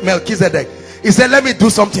Melchizedek, he said, let me do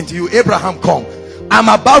something to you. Abraham, come. I'm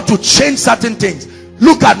about to change certain things.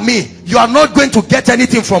 Look at me. You are not going to get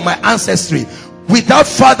anything from my ancestry. Without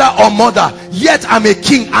father or mother, yet I'm a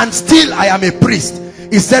king and still I am a priest.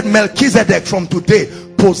 He said, Melchizedek, from today,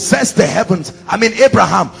 possess the heavens.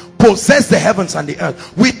 Abraham possessed the heavens and the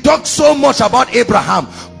earth. We talk so much about Abraham,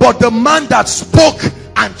 but the man that spoke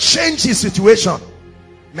and changed his situation,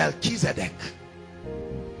 Melchizedek.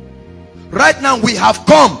 Right now we have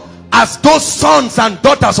come as those sons and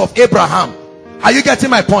daughters of Abraham. Are you getting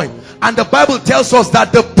my point? And the Bible tells us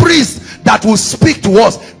that the priest that will speak to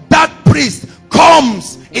us, that priest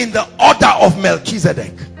comes in the order of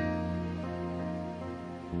Melchizedek.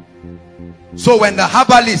 So when the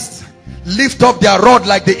herbalists lift up their rod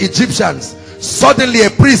like the Egyptians, suddenly a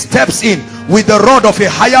priest steps in with the rod of a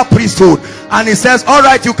higher priesthood and he says, all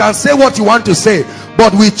right, you can say what you want to say,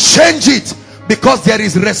 but we change it because there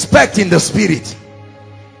is respect in the spirit.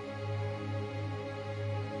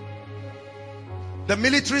 The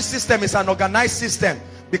military system is an organized system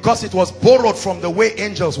because it was borrowed from the way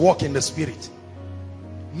angels walk in the spirit.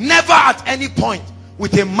 Never at any point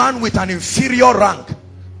with a man with an inferior rank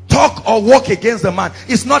talk or walk against the man.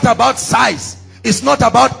 It's not about size, it's not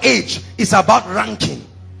about age, it's about ranking.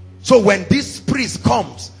 So when this priest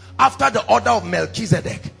comes after the order of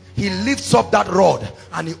Melchizedek, he lifts up that rod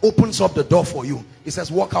and he opens up the door for you. He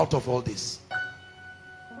says, walk out of all this.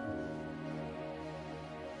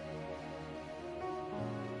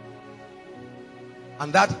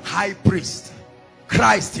 And that high priest,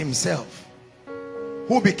 Christ himself,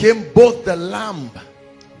 who became both the lamb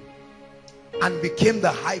and became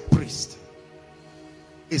the high priest,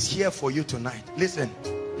 is here for you tonight. Listen,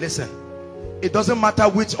 listen. It doesn't matter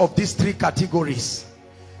which of these three categories.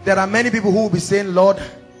 There are many people who will be saying, Lord,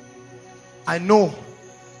 I know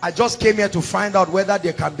I just came here to find out whether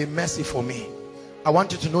there can be mercy for me. I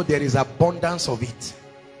want you to know there is abundance of it.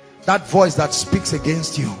 That voice that speaks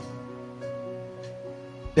against you,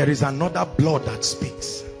 there is another blood that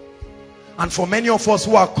speaks. And for many of us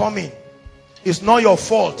who are coming, it's not your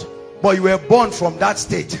fault, but you were born from that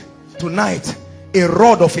state. Tonight, a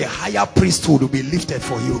rod of a higher priesthood will be lifted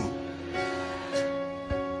for you.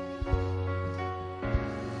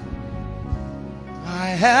 I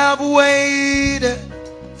have waited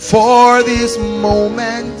for this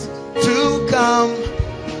moment to come.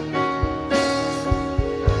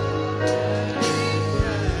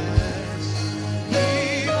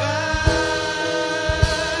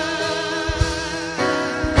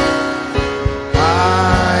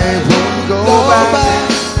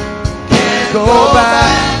 Go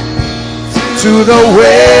back to the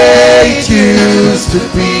way it used to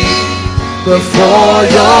be before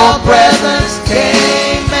your presence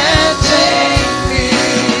came and changed me.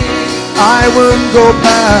 I won't go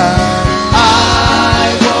back.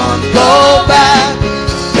 I won't go back.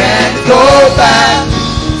 Can't go back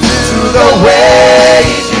to the way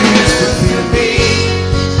it used to be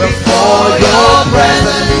before your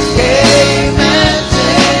presence came and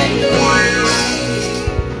changed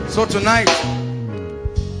me. So tonight,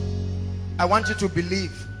 I want you to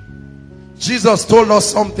believe. Jesus told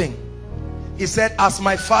us something. He said, as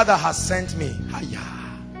my Father has sent me,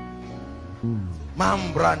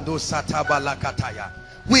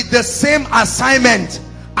 With the same assignment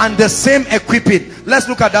and the same equipping. Let's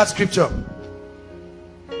look at that scripture.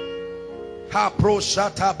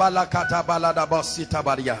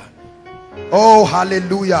 Oh,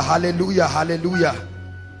 hallelujah, hallelujah, hallelujah.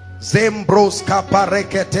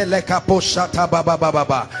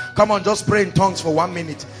 Come on, just pray in tongues for 1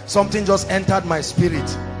 minute. Something just entered my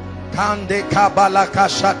spirit. As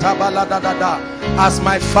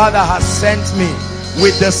my Father has sent me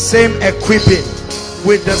with the same equipping,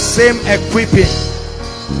 with the same equipping.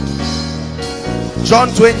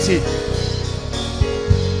 John 20.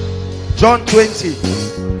 John 20.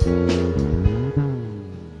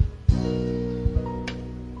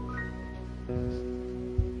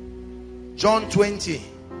 John 20.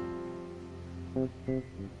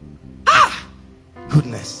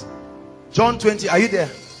 Goodness. John 20, are you there?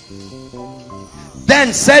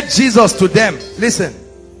 Then said Jesus to them, listen,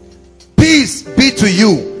 peace be to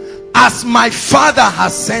you, as my Father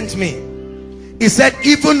has sent me. He said,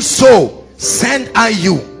 even so send I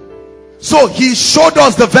you. So he showed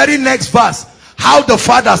us the very next verse, how the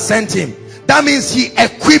Father sent him. That means he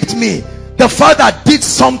equipped me. The Father did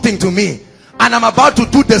something to me, and I'm about to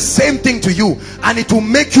do the same thing to you, and it will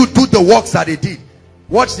make you do the works that he did.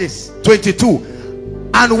 Watch this. 22.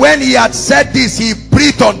 And when he had said this, he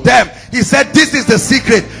breathed on them. He said, this is the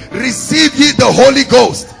secret. Receive ye the Holy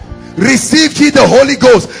Ghost. Receive ye the Holy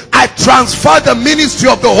Ghost. I transfer the ministry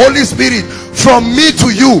of the Holy Spirit from me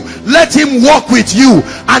to you. Let him walk with you,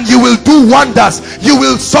 and you will do wonders. You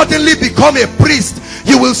will suddenly become a priest.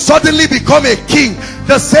 You will suddenly become a king.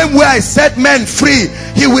 The same way I set men free,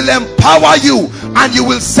 he will empower you and you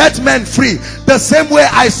will set men free. The same way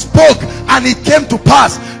I spoke and it came to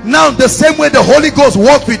pass. Now the same way the Holy Ghost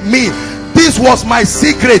worked with me. This was my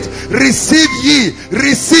secret. Receive ye.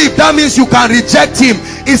 Receive. That means you can reject him.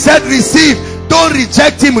 He said receive. Don't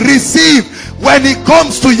reject him. Receive. When he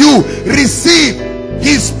comes to you, receive.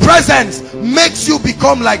 His presence makes you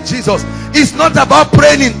become like Jesus. It's not about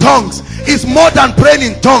praying in tongues. It's more than praying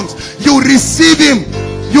in tongues. You receive him.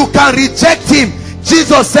 You can reject him.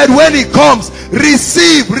 Jesus said when he comes,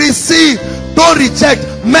 receive, receive. Don't reject.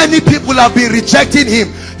 Many people have been rejecting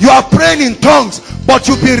him. You are praying in tongues, but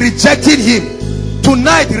you've been rejecting him.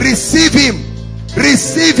 Tonight, receive him.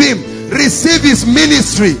 Receive him. Receive his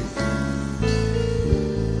ministry.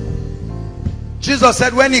 Jesus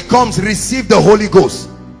said when he comes, receive the Holy Ghost.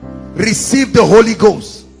 Receive the Holy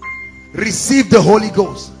Ghost. Receive the Holy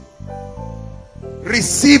Ghost.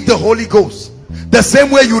 Receive the Holy Ghost. The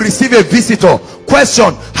same way you receive a visitor.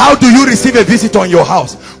 Question, how do you receive a visitor in your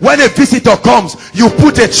house? When a visitor comes, you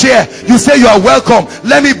put a chair, you say you are welcome,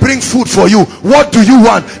 let me bring food for you. What do you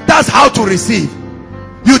want? That's how to receive.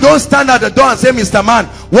 You don't stand at the door and say, Mr. Man,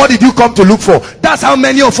 what did you come to look for? That's how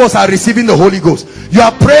many of us are receiving the Holy Ghost. You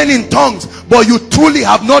are praying in tongues, but you truly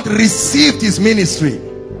have not received his ministry.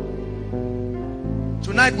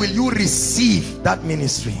 Tonight, will you receive that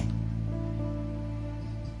ministry?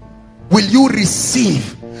 Will you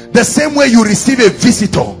receive? The same way you receive a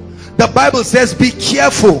visitor. The Bible says, be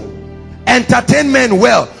careful. Entertain men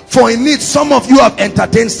well. For indeed, some of you have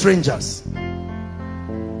entertained strangers.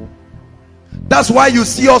 That's why you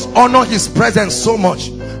see us honor his presence so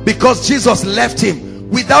much. Because Jesus left him.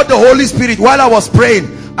 Without the Holy Spirit, while I was praying,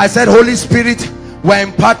 I said, Holy Spirit, we're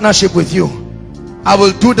in partnership with you. I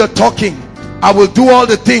will do the talking. I will do all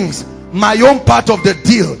the things. My own part of the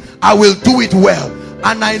deal, I will do it well.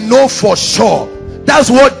 And I know for sure. That's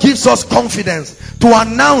what gives us confidence to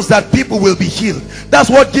announce that people will be healed. That's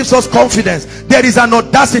what gives us confidence. There is an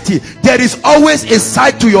audacity. There is always a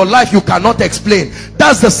side to your life you cannot explain.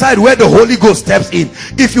 That's the side where the Holy Ghost steps in.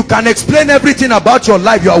 If you can explain everything about your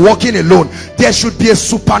life, you are walking alone. There should be a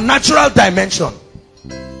supernatural dimension.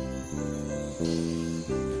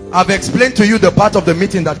 I've explained to you the part of the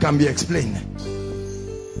meeting that can be explained.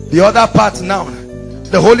 The other part now,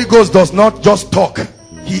 the Holy Ghost does not just talk.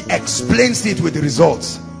 He explains it with the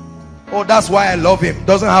results. Oh, that's why I love him.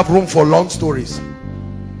 Doesn't have room for long stories.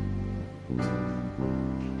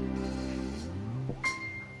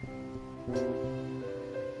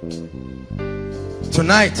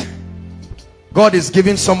 Tonight, God is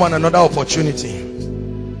giving someone another opportunity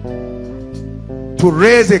to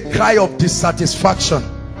raise a cry of dissatisfaction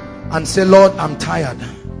and say, Lord, I'm tired.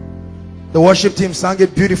 The worship team sang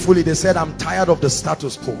it beautifully. They said, I'm tired of the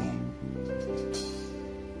status quo.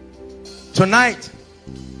 Tonight,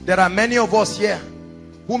 there are many of us here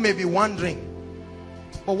who may be wondering,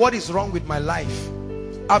 but what is wrong with my life?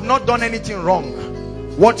 I've not done anything wrong.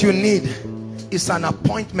 What you need is an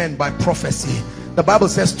appointment by prophecy. The Bible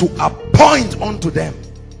says to appoint unto them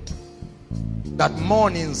that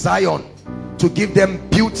mourn in Zion, to give them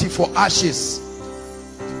beauty for ashes,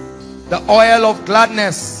 the oil of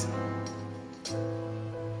gladness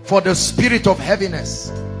for the spirit of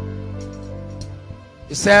heaviness.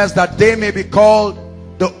 It says that they may be called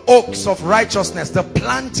the oaks of righteousness, the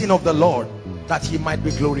planting of the Lord, that he might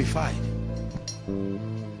be glorified.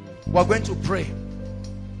 We're going to pray.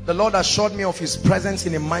 The Lord assured me of his presence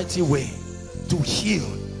in a mighty way to heal,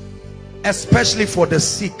 especially for the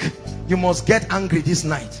sick. You must get angry this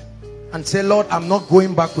night and say, Lord, I'm not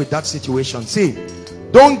going back with that situation. See,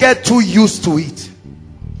 don't get too used to it.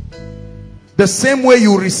 The same way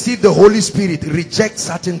you receive the Holy Spirit, reject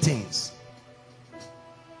certain things.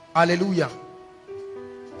 Hallelujah.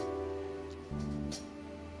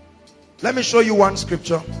 Let me show you one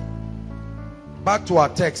scripture. Back to our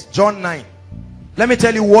text, John 9. Let me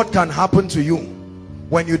tell you what can happen to you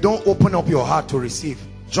when you don't open up your heart to receive.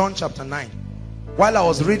 John chapter 9. While I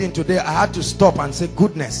was reading today, I had to stop and say,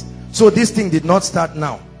 goodness. So this thing did not start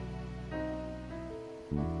now.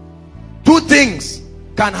 Two things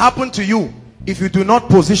can happen to you if you do not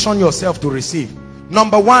position yourself to receive.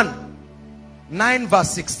 Number one, 9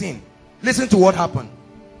 verse 16. Listen to what happened.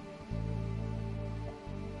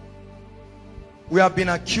 We have been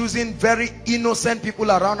accusing very innocent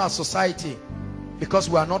people around our society because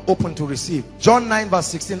we are not open to receive. John 9 verse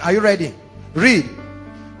 16. Are you ready? Read.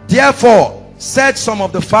 Therefore said some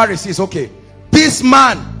of the Pharisees, okay, this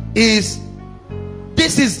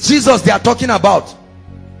is Jesus they are talking about.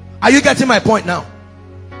 Are you getting my point now?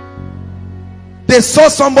 They saw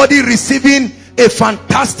somebody receiving a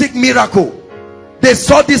fantastic miracle. They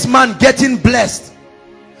saw this man getting blessed,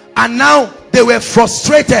 and now they were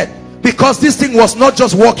frustrated because this thing was not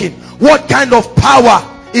just working. What kind of power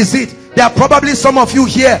is it? There are probably some of you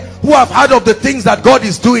here who have heard of the things that God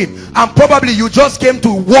is doing, and probably you just came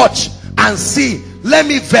to watch and see. Let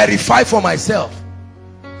me verify for myself.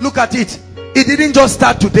 Look at it. It didn't just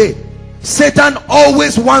start today. Satan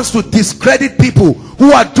always wants to discredit people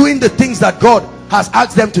who are doing the things that God has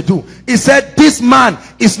asked them to do. He said, this man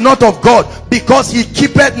is not of God because he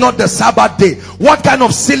keepeth not the Sabbath day. What kind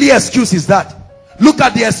of silly excuse is that? Look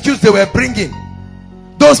at the excuse they were bringing.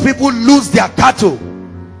 Those people lose their cattle.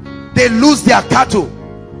 They lose their cattle.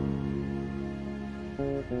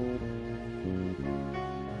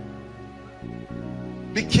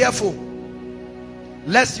 Be careful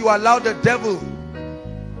lest you allow the devil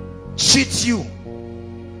cheat you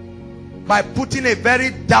by putting a very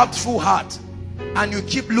doubtful heart, and you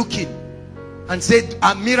keep looking and say,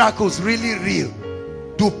 are miracles really real?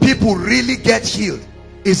 Do people really get healed?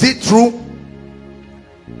 Is it true?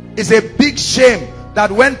 It's a big shame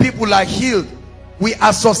that when people are healed, we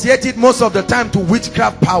associate it most of the time to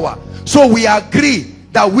witchcraft power. So we agree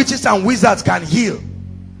that witches and wizards can heal,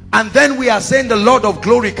 and then we are saying the Lord of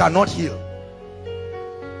glory cannot heal.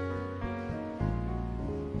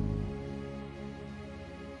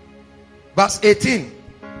 Verse 18.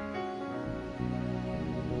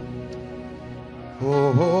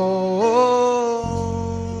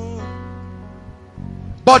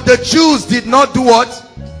 But the Jews did not do what?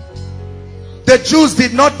 The Jews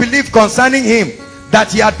did not believe concerning him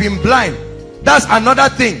that he had been blind. That's another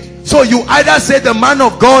thing. So you either say the man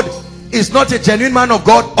of God is not a genuine man of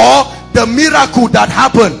God, or the miracle that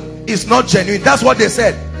happened is not genuine. That's what they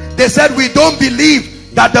said. They said, we don't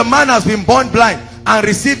believe that the man has been born blind and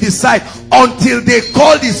received his sight until they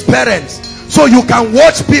called his parents. So you can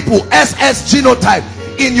watch people SS genotype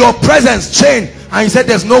in your presence change, and you said,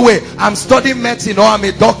 there's no way, I'm studying medicine or I'm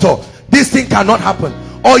a doctor, this thing cannot happen.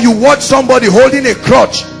 Or you watch somebody holding a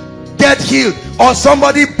crutch get healed, or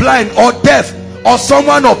somebody blind or deaf, or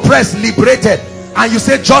someone oppressed liberated, and you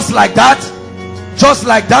say, just like that,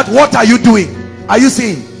 what are you doing? Are you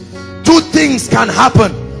seeing? Two things can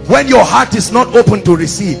happen when your heart is not open to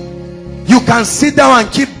receive. You can sit down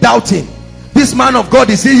and keep doubting. This man of God,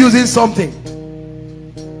 is he using something?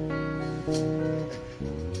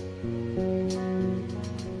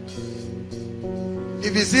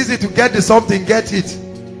 If it's easy to get the something, get it.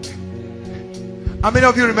 How many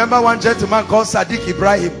of you remember one gentleman called Sadiq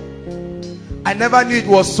Ibrahim? I never knew it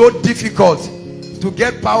was so difficult to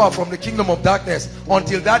get power from the kingdom of darkness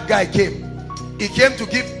until that guy came. He came to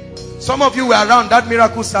give. Some of you were around that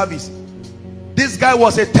miracle service. This guy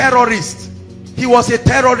was a terrorist. He was a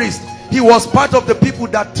terrorist. He was part of the people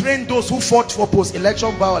that trained those who fought for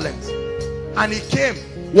post-election violence. And he came,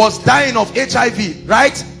 was dying of HIV,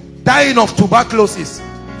 right? Dying of tuberculosis.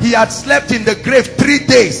 He had slept in the grave 3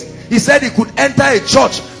 days. He said he could enter a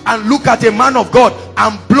church and look at a man of God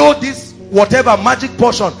and blow this whatever magic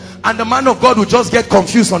portion, and the man of God would just get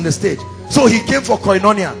confused on the stage. So he came for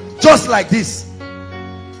koinonia, just like this.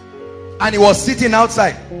 And he was sitting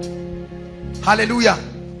outside. Hallelujah.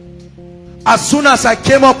 As soon as I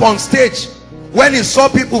came up on stage, when he saw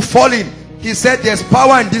people falling, he said, there's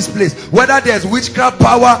power in this place. Whether there's witchcraft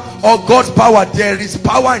power or God's power, there is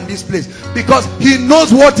power in this place. Because he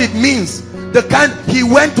knows what it means. The kind, he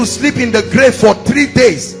went to sleep in the grave for 3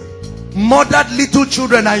 days, murdered little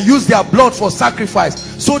children and used their blood for sacrifice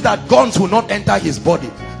so that guns will not enter his body.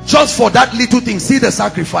 Just for that little thing. See the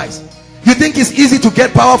sacrifice. You think it's easy to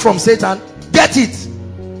get power from Satan? Get it.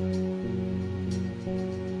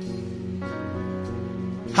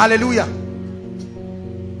 Hallelujah.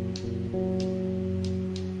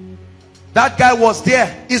 That guy was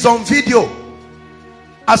there. He's on video.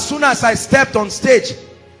 As soon as I stepped on stage,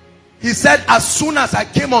 he said, as soon as I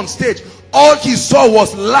came on stage, all he saw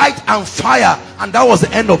was light and fire, and that was the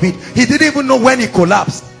end of it. He didn't even know when he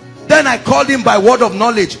collapsed. Then I called him by word of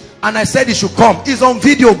knowledge and I said he should come. He's on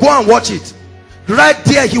video. Go and watch it. Right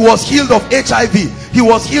there, he was healed of HIV. He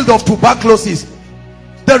was healed of tuberculosis.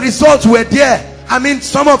 The results were there. I mean,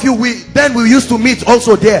 some of you, we used to meet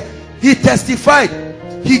also there. He testified.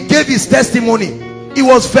 He gave his testimony. It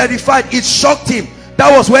was verified. It shocked him.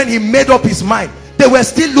 That was when he made up his mind. They were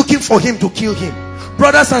still looking for him to kill him.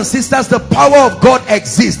 Brothers and sisters, the power of God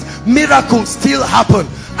exists. Miracles still happen.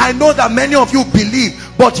 I know that many of you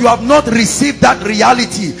believe, but you have not received that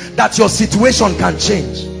reality that your situation can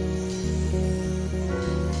change.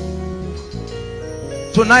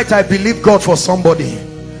 Tonight I believe God for somebody.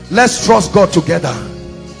 Let's trust God together.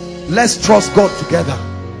 Let's trust God together.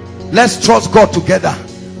 Let's trust God together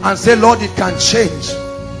and say, Lord, it can change.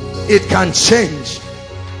 It can change.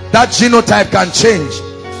 That genotype can change.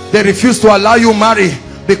 They refuse to allow you marry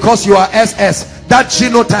because you are SS. That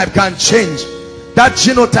genotype can change. That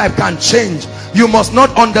genotype can change. You must not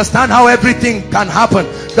understand how everything can happen.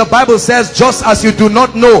 The Bible says, just as you do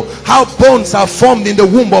not know how bones are formed in the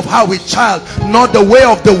womb of how a child, not the way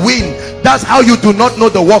of the wind, that's how you do not know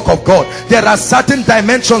the work of God. There are certain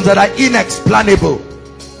dimensions that are inexplainable.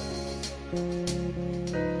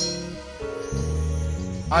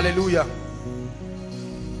 Hallelujah.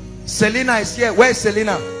 Selena is here. Where is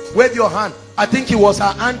Selena? Wave your hand. I think it was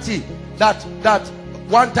her auntie that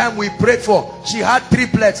one time we prayed for. She had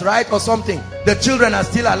triplets, right, or something. The children are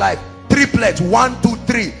still alive. Triplets, 1, 2,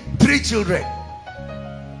 3. 3 children.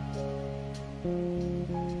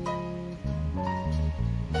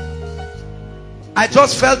 I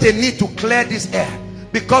just felt a need to clear this air,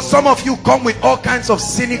 because some of you come with all kinds of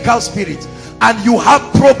cynical spirits and you have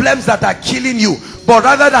problems that are killing you, but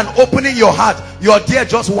rather than opening your heart, you're there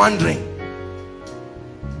just wondering,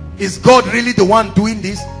 is God really the one doing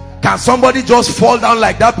this? Can somebody just fall down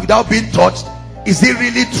like that without being touched? Is it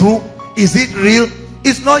really true? Is it real?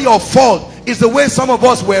 It's not your fault. It's the way some of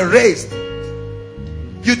us were raised.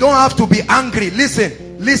 You don't have to be angry.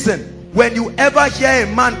 Listen, listen. When you ever hear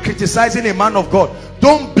a man criticizing a man of God,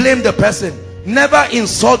 don't blame the person. Never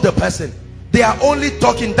insult the person. They are only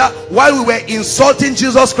talking that while we were insulting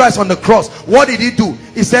Jesus Christ on the cross, what did he do?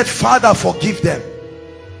 He said, Father, forgive them.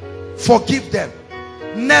 Forgive them.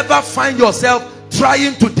 Never find yourself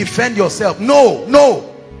trying to defend yourself. No,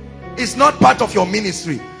 no. It's not part of your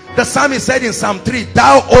ministry. The psalmist said in Psalm 3,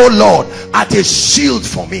 thou, O Lord, art a shield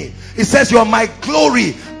for me. He says, you are my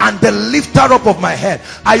glory and the lifter up of my head.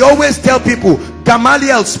 I always tell people,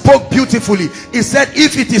 Gamaliel spoke beautifully. He said,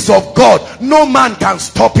 if it is of God, no man can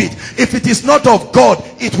stop it. If it is not of God,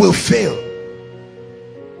 it will fail.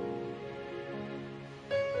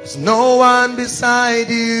 There's no one beside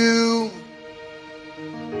you.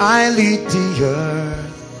 I lead the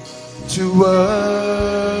earth to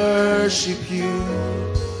worship you.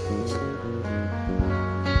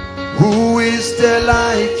 Who is there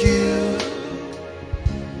like you?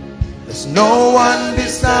 There's no one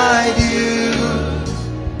beside you.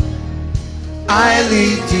 I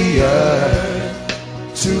lead the earth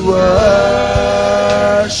to worship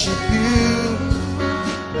you.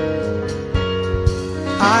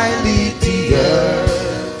 I lead the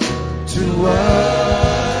earth to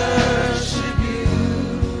worship you.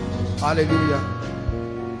 Hallelujah.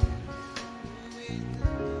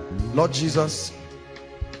 Lord Jesus,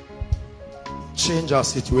 change our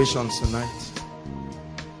situations tonight.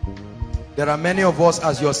 There are many of us,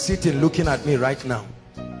 as you're sitting looking at me right now,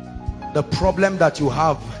 the problem that you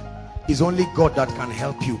have is only God that can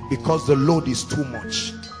help you, because the load is too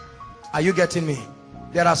much. Are you getting me?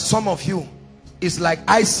 There are some of you, it's like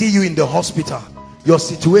I see you in the hospital. Your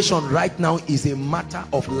situation right now is a matter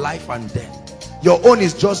of life and death. Your own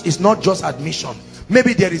is just, it's not just admission.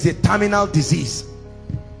 Maybe there is a terminal disease.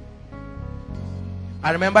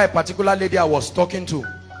 I remember a particular lady I was talking to.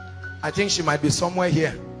 I think she might be somewhere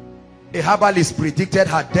here. A herbalist predicted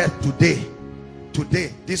her death today,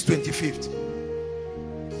 this 25th.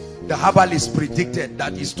 The herbalist predicted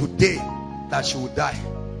that it's today that she would die.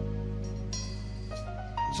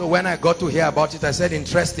 So when I got to hear about it, I said,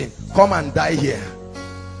 interesting, come and die here.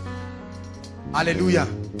 Hallelujah.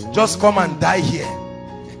 Just come and die here.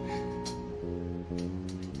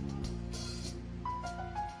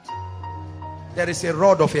 There is a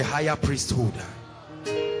rod of a higher priesthood.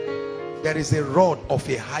 There is a rod of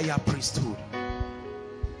a higher priesthood.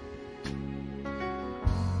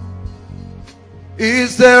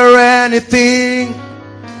 Is there anything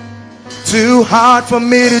too hard for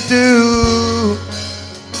me to do?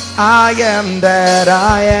 I am that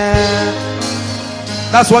I am.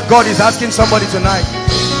 That's what God is asking somebody tonight.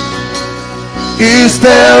 Is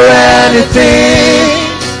there anything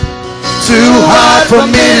too hard for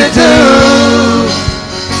me to do?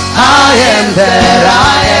 I am that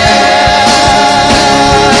I am.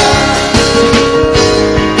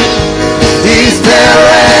 Is there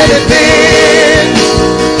anything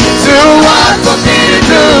too hard for me to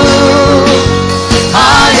do?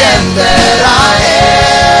 I am that I am.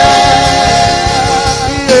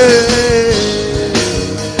 Yeah.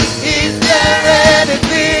 Is there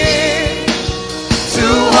anything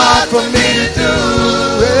too hard for me to do?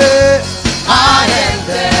 I am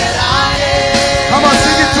that I am. Come on,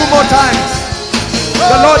 sing it 2 more times.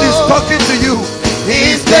 The Lord is talking to you.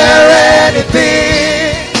 Is there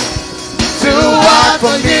anything too hard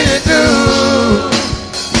for me to do?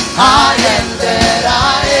 I am that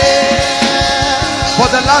I am. For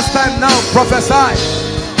the last time now, prophesy.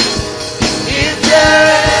 Is there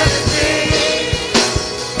anything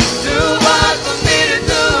too hard for me to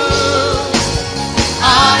do? I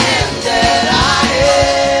am that I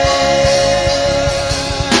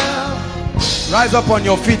am. Rise up on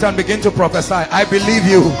your feet and begin to prophesy. I believe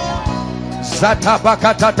you.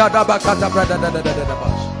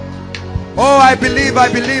 Oh, I believe, I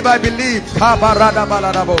believe, I believe. I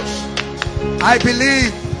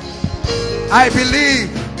believe. I believe.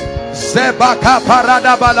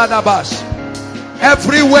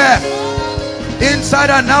 Everywhere, inside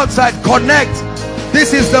and outside, connect.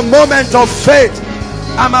 This is the moment of faith.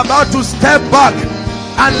 I'm about to step back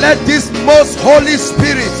and let this most Holy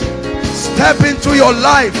Spirit step into your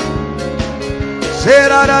life.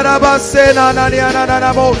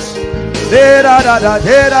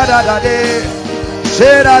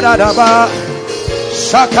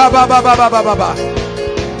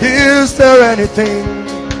 Is there anything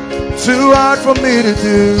too hard for me to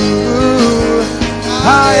do?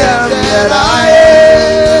 I am that I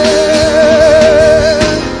am.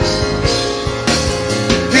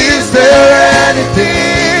 Is there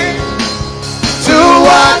anything too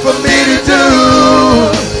hard for me to do?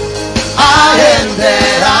 I am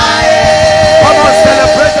that I am. Come on,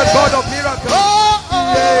 celebrate the God of miracles.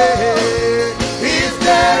 Is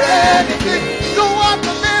there anything too hard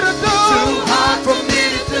for me to do? Too hard for me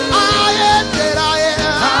to do. I am that I am.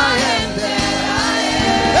 I am that I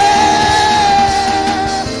am.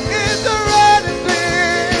 Is there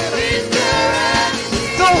anything? Is there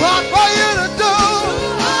anything too hard for you to do? Too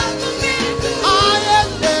hard for me to do. I am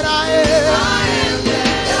that I am. I am that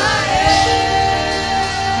I am.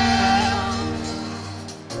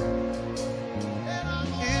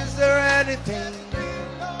 Is there anything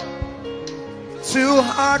too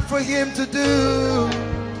hard for him to do?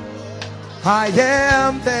 I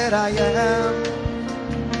am that I am.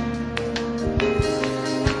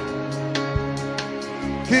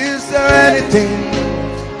 Is there anything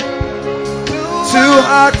too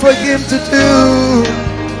hard for him to do?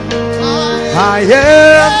 I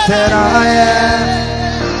am that I am.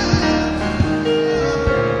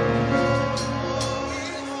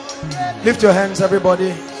 Lift your hands,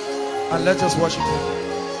 everybody, and let's just worship him.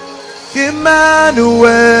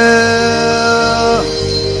 Emmanuel,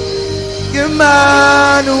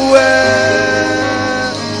 Emmanuel,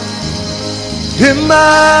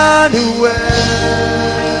 Emmanuel,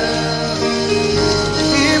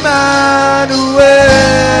 Emmanuel.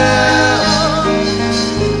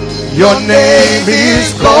 Your name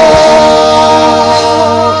is God.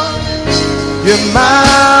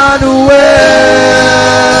 Emmanuel.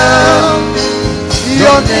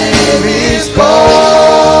 Your name is God.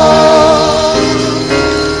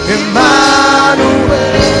 Emmanuel.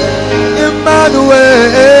 Emmanuel.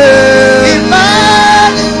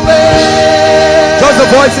 Emmanuel. Just the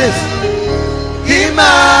voices.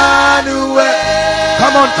 Emmanuel.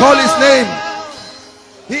 Come on, call his name.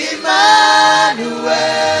 Emmanuel.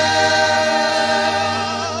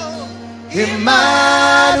 Emmanuel.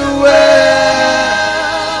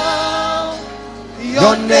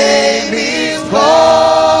 Your name is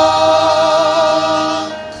God.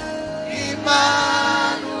 Emmanuel.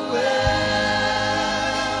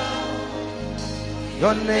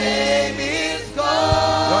 Your name is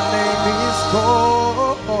God. Your name is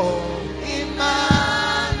God.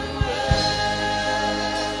 Emmanuel.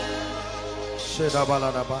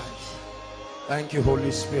 Thank you,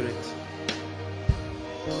 Holy Spirit.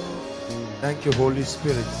 Thank you, Holy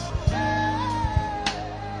Spirit.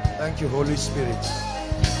 Thank you, Holy Spirit.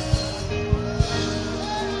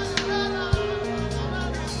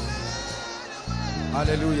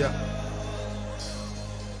 Hallelujah.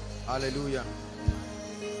 Hallelujah.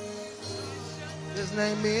 His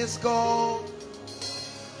name is God.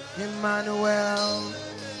 Emmanuel.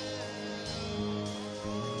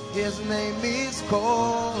 His name is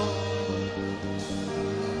God.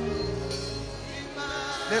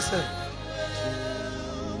 Listen.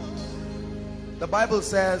 The Bible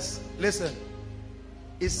says, listen,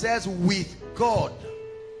 it says with God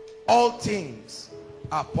all things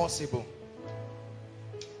are possible.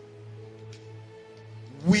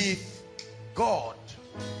 With God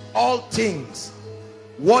all things.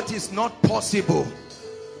 What is not possible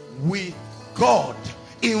with God?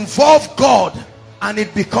 Involve God and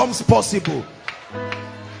it becomes possible.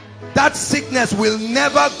 That sickness will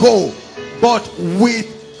never go, but with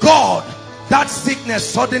God that sickness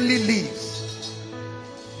suddenly leaves.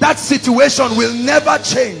 That situation will never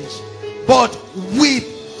change, but with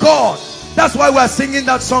God. That's why we're singing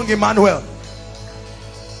that song, Emmanuel.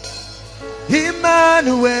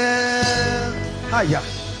 Emmanuel. Hiya.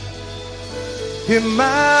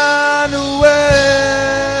 Emmanuel.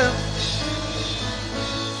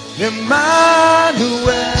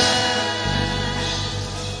 Emmanuel.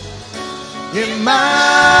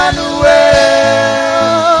 Emmanuel.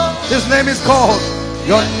 His name is called.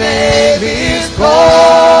 Your name is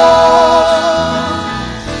called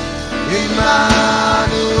Emmanuel.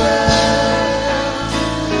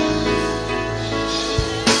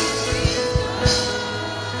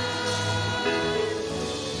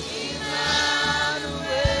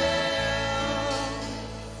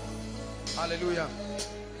 Hallelujah.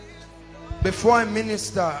 Before I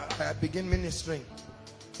minister, I begin ministering.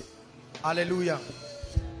 Hallelujah.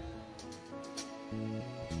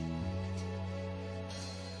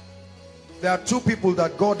 There are two people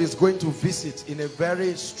that God is going to visit in a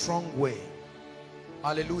very strong way.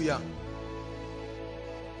 Hallelujah.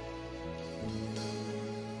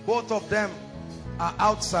 Both of them are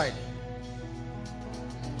outside.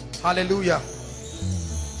 Hallelujah.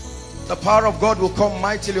 The power of God will come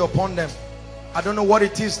mightily upon them. I don't know what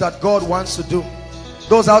it is that God wants to do.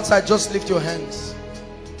 Those outside, just lift your hands.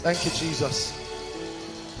 Thank you, Jesus.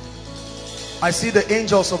 I see the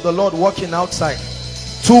angels of the Lord walking outside.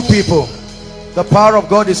 Two people. The power of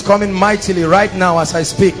God is coming mightily right now as I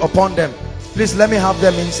speak upon them. Please let me have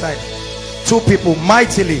them inside. Two people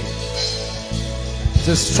mightily. It's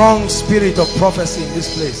a strong spirit of prophecy in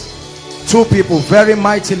this place. Two people very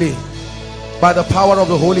mightily by the power of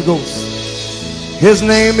the Holy Ghost. His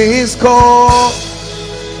name is called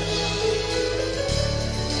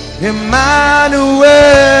Emmanuel.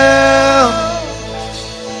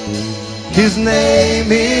 His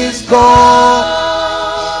name is called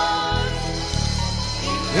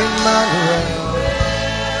Emmanuel.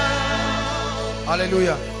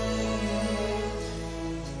 Hallelujah.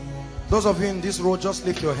 Those of you in this row, just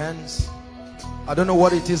lift your hands. I don't know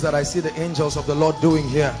what it is that I see the angels of the Lord doing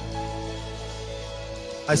here.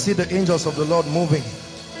 I see the angels of the Lord moving.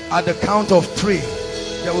 At the count of 3,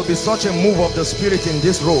 there will be such a move of the Spirit in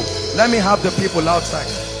this row. Let me have the people outside.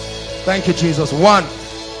 Thank you, Jesus. 1,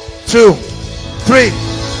 2, 3.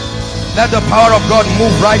 Let the power of God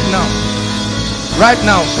move right now. Right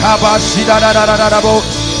now.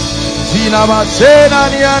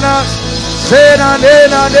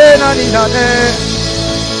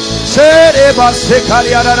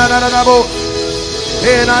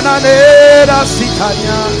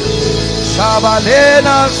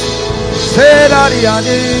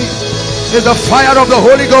 Is the fire of the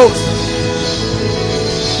Holy Ghost.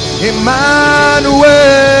 Emmanuel.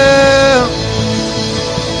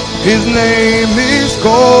 His name is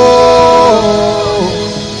called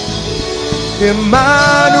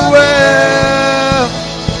Emmanuel.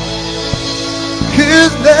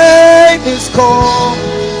 His name is called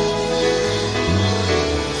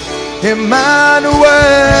Emmanuel.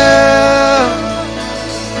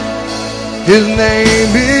 His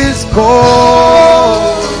name is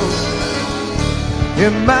called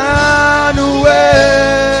Emmanuel.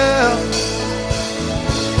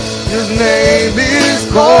 His name is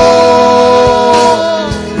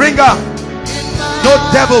called. Bring her. No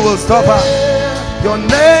devil will stop her. Your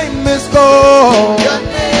name is called. Your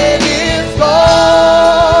name is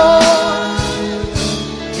called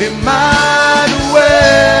Emmanuel.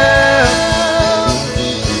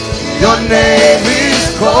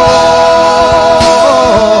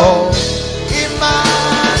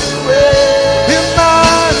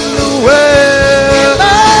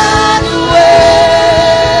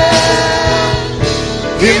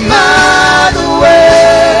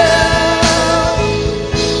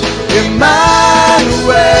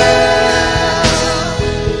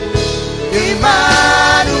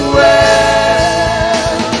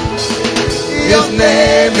 His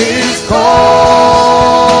name is called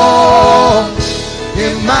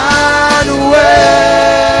Emmanuel.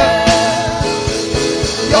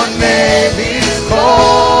 Your name is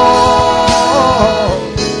called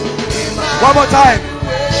Emmanuel. One more time.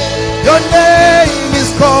 Your name is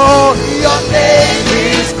called. Your name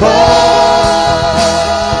is called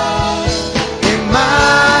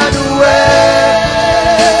Emmanuel.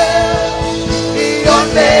 Your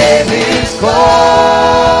name is called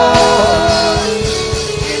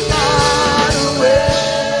Emmanuel.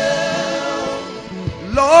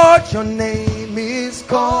 Lord, your name is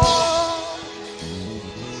called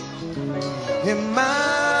Emmanuel.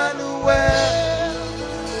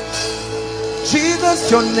 Jesus,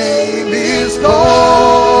 your name is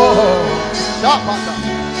called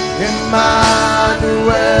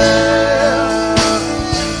Emmanuel.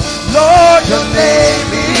 Lord, your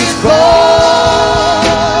name is called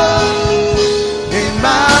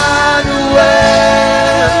Emmanuel.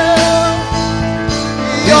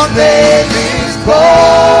 Your name is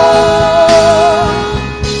called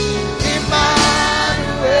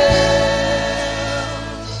Emmanuel.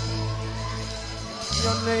 Your name is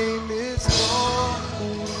called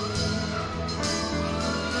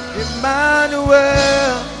Emmanuel.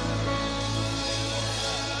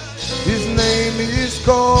 His name is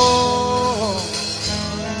called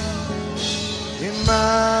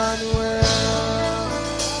Emmanuel.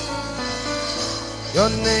 Your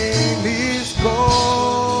name is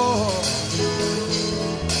called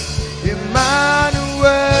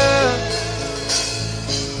Emmanuel.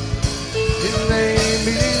 His name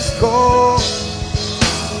is called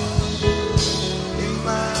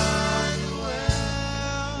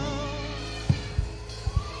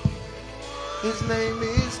His name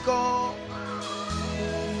is called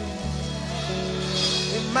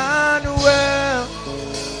Emmanuel.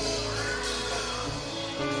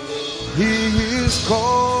 He is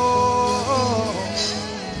called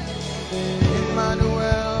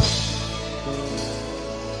Emmanuel.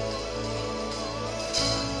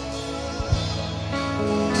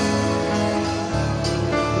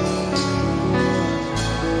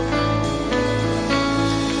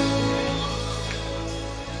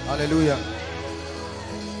 Hallelujah.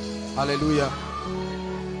 Hallelujah.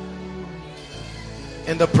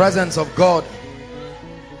 In the presence of God,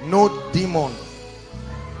 no demon,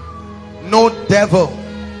 no devil,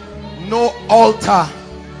 no altar.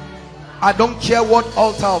 I don't care what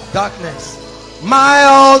altar of darkness. My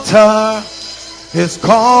altar is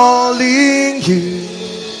calling you,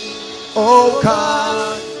 oh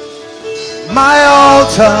God. My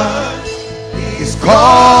altar is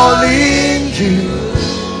calling you,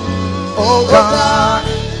 oh God.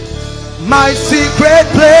 My secret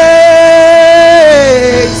place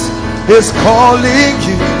is calling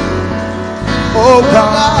you, oh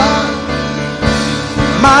God.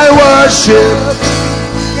 My worship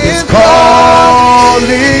is calling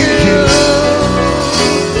you,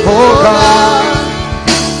 oh God.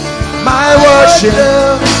 My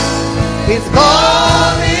worship is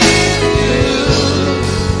calling you,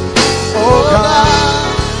 oh God.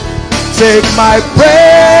 Take my praise,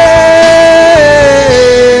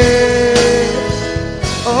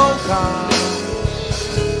 oh God.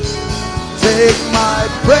 Take my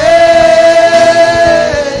praise.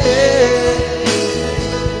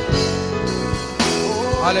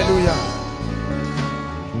 Hallelujah.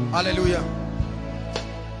 Hallelujah.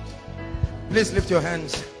 Please lift your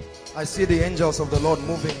hands. I see the angels of the Lord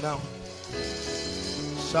moving now.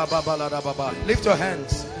 Lift your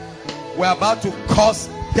hands. We're about to curse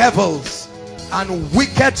devils and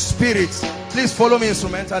wicked spirits. Please follow me,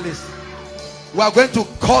 instrumentalists. We are going to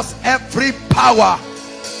curse every power.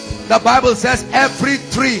 The Bible says every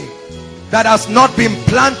tree that has not been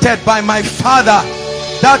planted by my Father,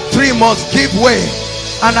 that tree must give way.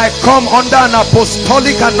 And I come under an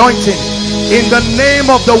apostolic anointing in the name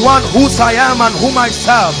of the one whose I am and whom I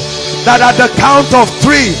serve, that at the count of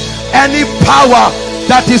 3, any power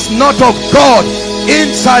that is not of God,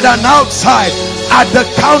 inside and outside, at the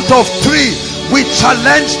count of 3, we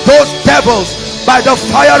challenge those devils by the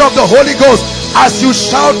fire of the Holy Ghost. As you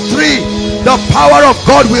shout 3, the power of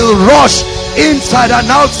God will rush inside and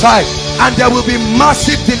outside, and there will be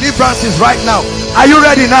massive deliverances right now. Are you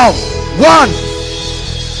ready now? 1,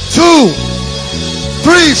 2,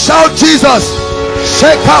 3. Shout Jesus.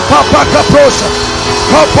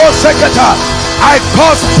 I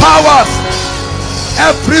cause powers,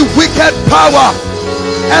 every wicked power,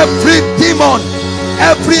 every demon,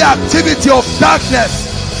 every activity of darkness,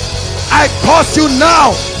 I cause you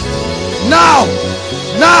now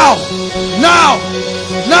Now, now,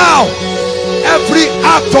 now, every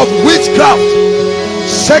act of witchcraft,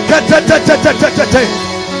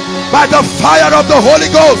 by the fire of the Holy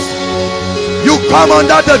Ghost, you come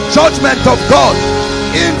under the judgment of God,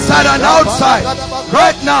 inside and outside.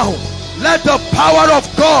 Right now, let the power of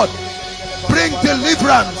God bring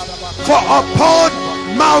deliverance. For upon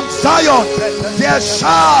Mount Zion there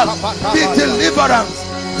shall be deliverance,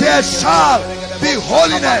 there shall be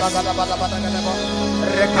holiness,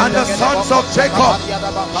 and the sons of Jacob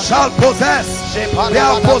shall possess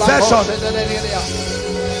their possession.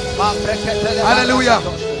 Hallelujah.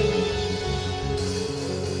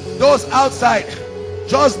 Those outside,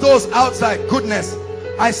 just those outside, goodness,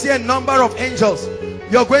 I see a number of angels.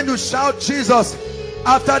 You're going to shout Jesus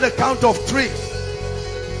after the count of 3.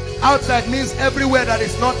 Outside means everywhere that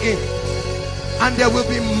is not in, and there will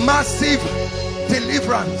be massive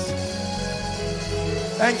deliverance.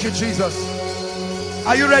 Thank you, Jesus.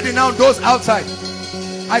 Are you ready now? Those outside,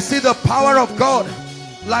 I see the power of God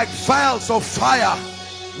like vials of fire.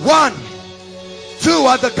 1, 2,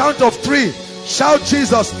 at the count of 3, shout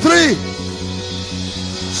Jesus. 3.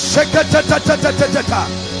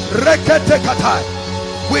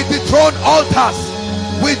 We dethrone altars,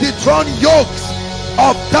 we dethrone yokes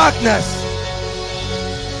of darkness.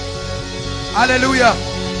 Hallelujah.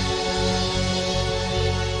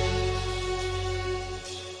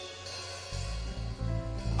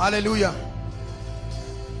 Hallelujah.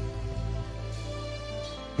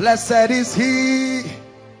 Blessed is he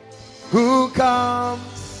who comes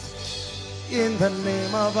in the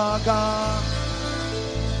name of our God.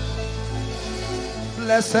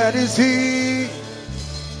 Blessed is he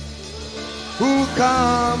who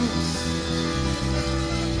comes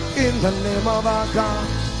in the name of our God.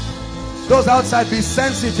 Those outside, be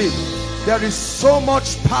sensitive. There is so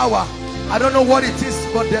much power. I don't know what it is,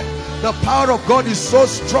 but the power of God is so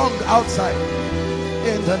strong outside.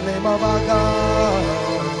 In the name of our God.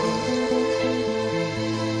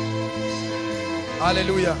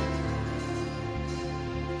 Hallelujah.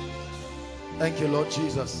 Thank you, Lord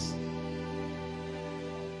Jesus.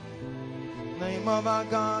 Name of our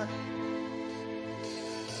God.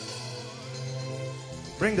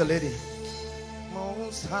 Bring the lady.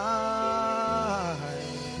 Most high,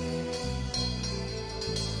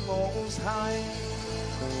 most high.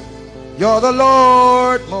 You're the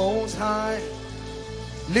Lord most high.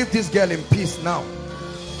 Leave this girl in peace now.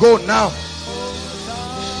 Go now.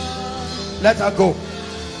 Let her go.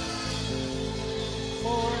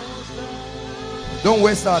 Don't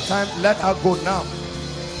waste our time. Let her go now.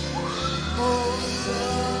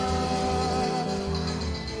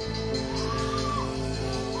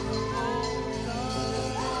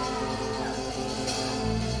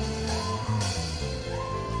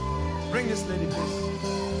 Bring this lady, please.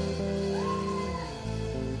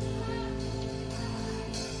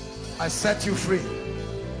 I set you free.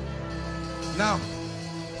 Now,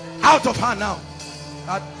 out of her now,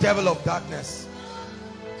 that devil of darkness.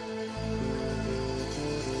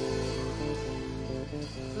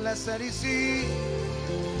 Blessed is he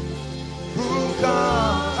who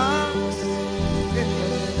comes in the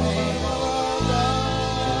name of God.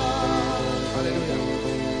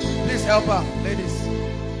 Hallelujah. Please help her, ladies.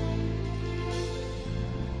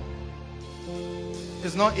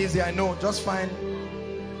 It's not easy, I know. Just fine.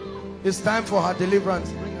 It's time for her deliverance.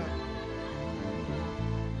 Bring her.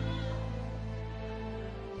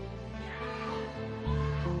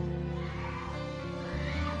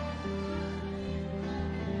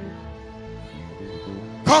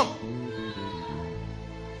 Come.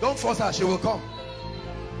 Don't force her, she will come.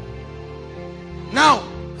 Now,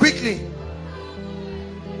 quickly.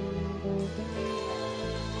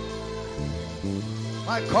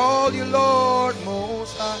 I call you Lord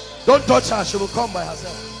Most High. Don't touch her, she will come by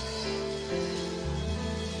herself.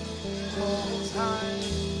 Most High.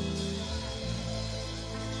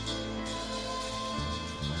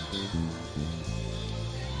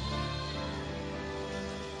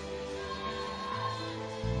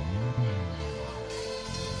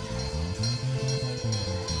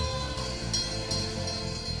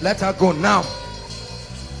 Let her go now.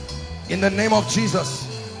 In the name of Jesus.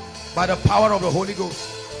 By the power of the Holy Ghost.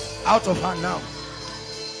 Out of her now.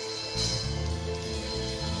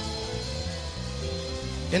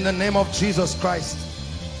 In the name of Jesus Christ.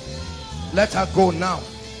 Let her go now.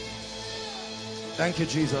 Thank you,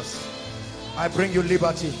 Jesus. I bring you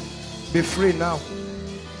liberty. Be free now.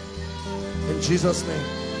 In Jesus' name.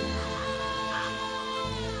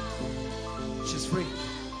 She's free.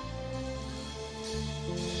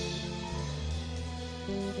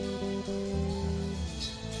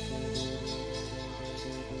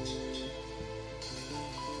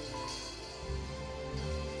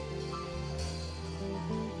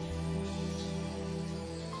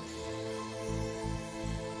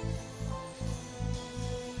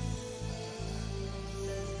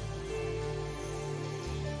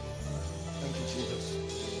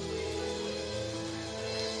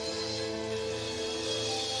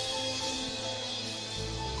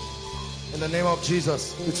 the name of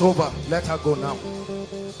Jesus. It's over. Let her go now.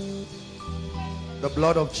 The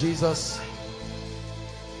blood of Jesus.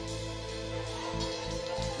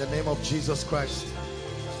 The name of Jesus Christ.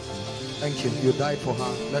 Thank you. You died for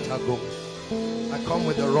her. Let her go. I come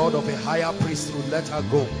with the rod of a higher priesthood. Let her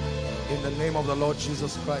go. In the name of the Lord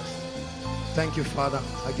Jesus Christ. Thank you, Father.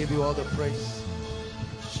 I give you all the praise.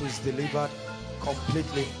 She's delivered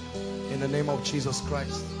completely. In the name of Jesus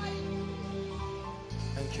Christ.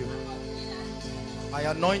 Thank you. I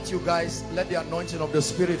anoint you guys. Let the anointing of the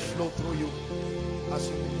Spirit flow through you as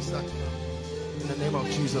you minister to her. In the name of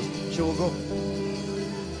Jesus. She will go.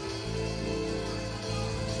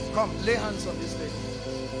 Come, lay hands on this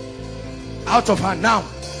lady. Out of her now,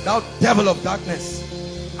 thou devil of darkness.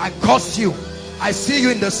 I curse you. I see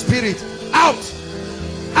you in the spirit. Out!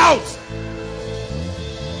 Out!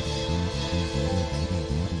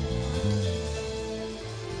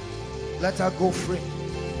 Let her go free.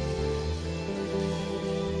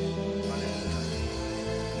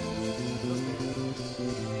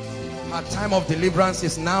 Her time of deliverance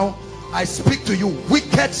is now. I speak to you,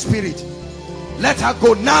 wicked spirit. Let her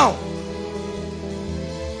go now.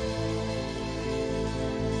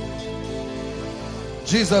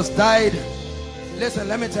 Jesus died. Listen,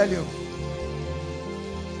 let me tell you.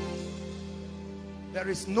 There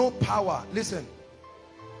is no power. Listen.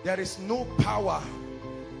 There is no power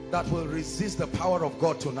that will resist the power of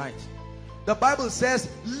God tonight. The Bible says,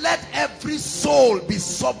 let every soul be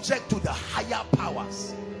subject to the higher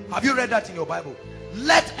powers. Have you read that in your Bible?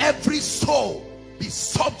 Let every soul be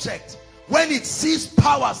subject. When it sees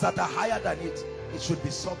powers that are higher than it, it should be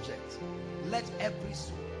subject. Let every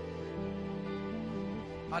soul.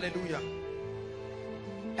 Hallelujah.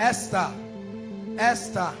 Esther.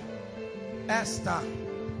 Esther. Esther.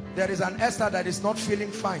 There is an Esther that is not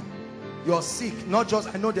feeling fine. You're sick. Not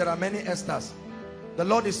just, I know there are many Esthers. The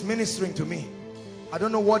Lord is ministering to me. I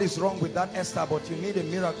don't know what is wrong with that Esther, but you need a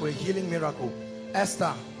miracle, a healing miracle.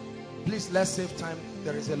 Esther, please, let's save time.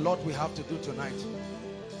 There is a lot we have to do tonight.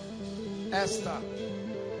 Esther.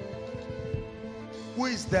 Who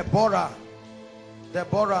is Deborah?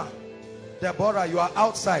 Deborah. Deborah, you are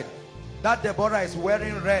outside. That Deborah is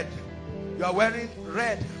wearing red. You are wearing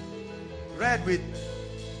red. Red with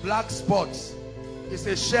black spots. It's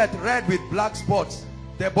a shirt, red with black spots.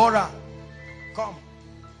 Deborah, come.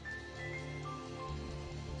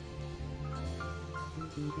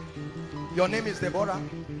 Your name is Deborah.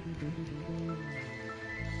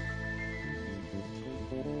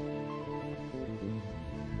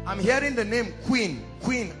 I'm hearing the name Queen.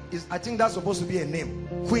 Queen is, I think that's supposed to be a name.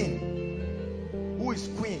 Queen. Who is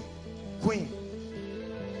Queen? Queen.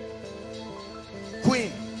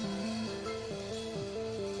 Queen.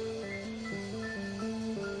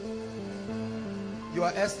 You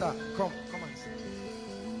are Esther. Come and sit.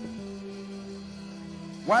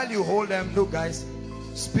 While you hold them, look guys,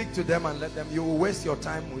 speak to them and let them. You will waste your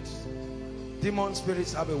time with demon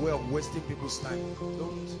spirits. Have a way of wasting people's time.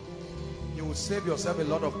 Don't. You will save yourself a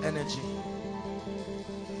lot of energy.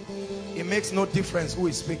 It makes no difference who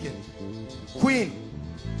is speaking. Queen.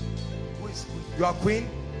 Who is, you are Queen?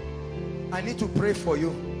 I need to pray for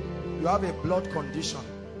you. You have a blood condition.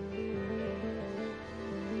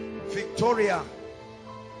 Victoria.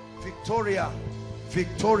 Victoria.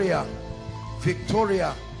 Victoria.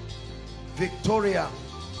 Victoria. Victoria.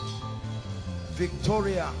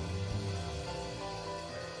 Victoria.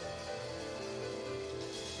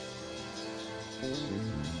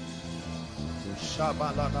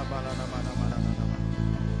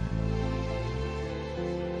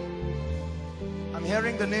 I'm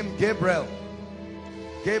hearing the name Gabriel.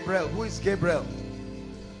 Gabriel. Who is Gabriel?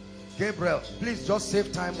 Gabriel. Please just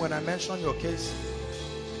save time when I mention your case.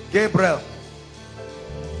 Gabriel.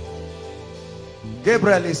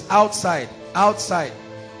 Gabriel is outside. Outside.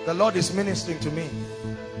 The Lord is ministering to me.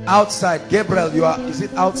 Outside. Gabriel, you are, is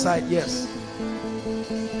it outside? Yes.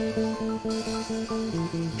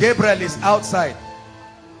 Gabriel is outside.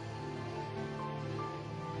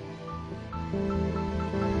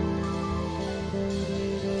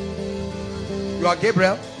 You are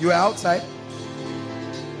Gabriel. You are outside.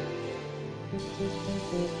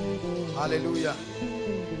 Hallelujah.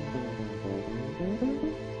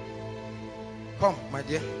 Come, my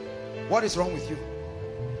dear. What is wrong with you?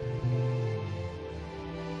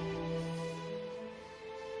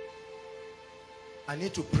 I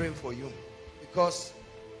need to pray for you because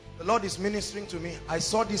the Lord is ministering to me. I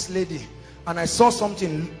saw this lady and I saw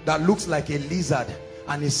something that looks like a lizard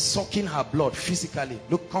and is sucking her blood physically.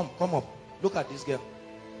 Look, come up. Look at this girl.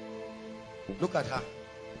 Look at her.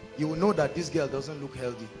 You will know that this girl doesn't look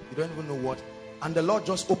healthy. You don't even know what. And the Lord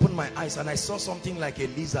just opened my eyes and I saw something like a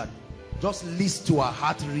lizard just leads to her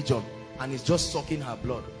heart region and is just sucking her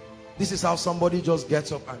blood. This is how somebody just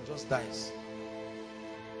gets up and just dies.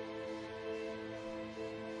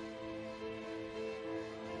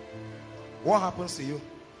 What happens to you?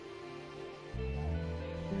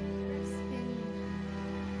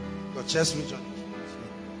 Your chest region.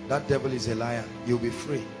 That devil is a liar. You'll be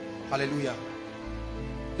free. Hallelujah.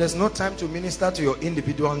 There's no time to minister to your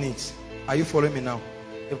individual needs. Are you following me now?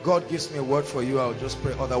 If God gives me a word for you, I'll just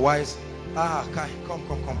pray. Otherwise, Kai, come.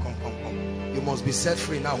 You must be set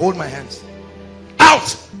free now. Hold my hands.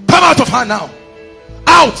 Out! Come out of her now.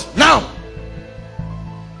 Out now.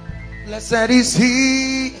 Blessed is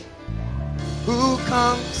he who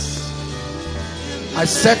comes. I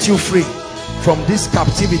set you free from this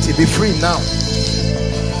captivity. Be free now.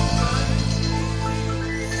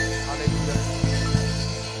 Hallelujah.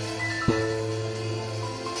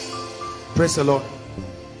 Praise the Lord.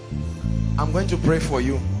 I'm going to pray for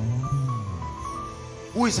you.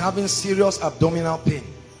 Who is having serious abdominal pain?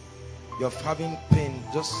 You're having pain,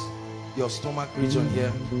 just your stomach region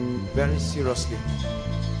here, very seriously.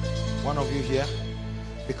 One of you here,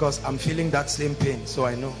 because I'm feeling that same pain, so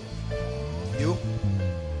I know. You?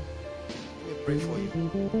 Let me pray for you.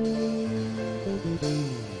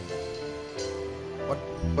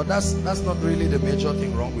 But that's not really the major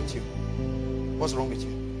thing wrong with you. What's wrong with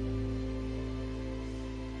you?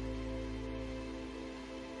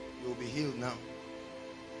 You'll be healed now.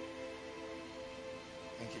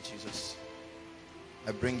 Thank you, Jesus.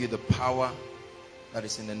 I bring you the power that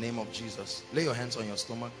is in the name of Jesus. Lay your hands on your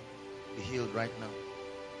stomach. Be healed right now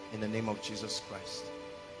in the name of Jesus Christ.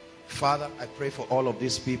 Father, I pray for all of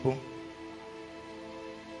these people.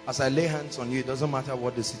 As I lay hands on you, it doesn't matter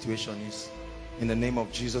what the situation is. In the name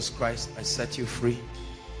of Jesus Christ, I set you free.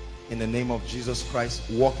 In the name of Jesus Christ,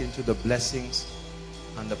 walk into the blessings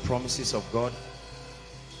and the promises of God.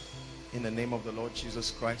 In the name of the Lord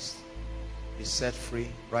Jesus Christ, be set free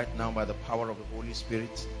right now by the power of the Holy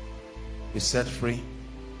Spirit. Be set free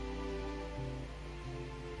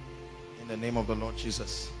in the name of the Lord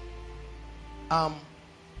Jesus.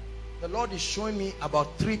 The Lord is showing me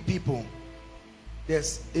about 3 people.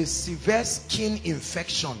 There's a severe skin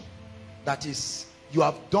infection that is, you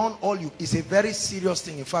have done all you, it's a very serious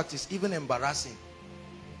thing. In fact, it's even embarrassing.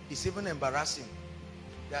 It's even embarrassing.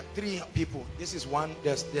 There are 3 people. This is one.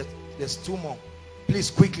 There's 2 more. Please,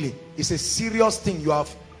 quickly. It's a serious thing. You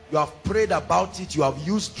have prayed about it. You have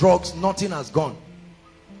used drugs. Nothing has gone.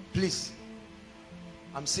 Please.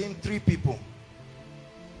 I'm saying 3 people.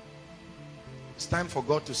 It's time for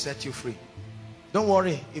God to set you free. Don't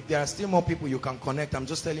worry. If there are still more people, you can connect. I'm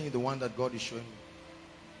just telling you the one that God is showing me.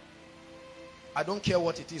 I don't care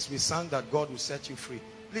what it is. We sang that God will set you free.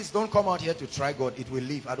 Please don't come out here to try God. It will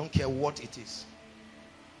leave. I don't care what it is.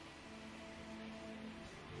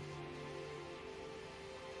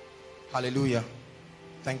 Hallelujah.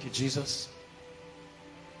 Thank you, Jesus.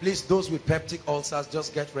 Please, those with peptic ulcers,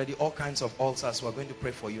 just get ready. All kinds of ulcers. We're going to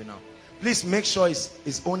pray for you now. Please make sure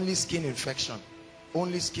it's only skin infection.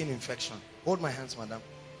 Only skin infection. Hold my hands, madam.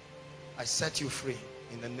 I set you free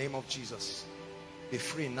in the name of Jesus. Be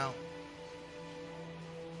free now.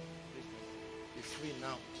 Be free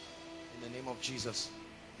now in the name of Jesus.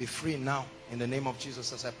 Be free now in the name of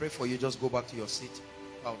Jesus. As I pray for you, just go back to your seat.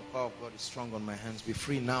 Wow, the power of God is strong on my hands. Be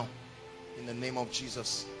free now in the name of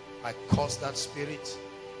Jesus. I curse that spirit.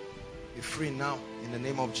 Be free now in the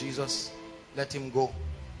name of Jesus. Let him go.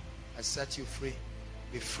 I set you free.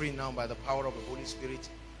 Be free now by the power of the Holy Spirit.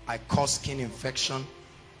 I cause skin infection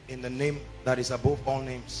in the name that is above all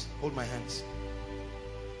names. Hold my hands.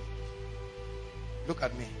 Look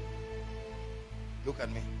at me. Look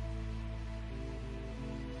at me.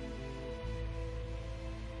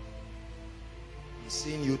 I'm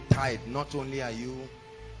seeing you tied. Not only are you,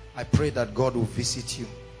 I pray that God will visit you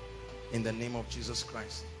in the name of Jesus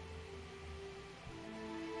Christ.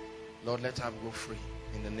 Lord, let her go free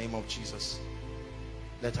in the name of Jesus.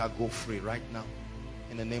 Let her go free right now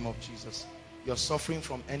in the name of Jesus. You're suffering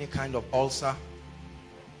from any kind of ulcer.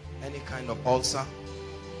 Any kind of ulcer.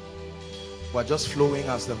 We're just flowing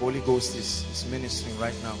as the Holy Ghost is ministering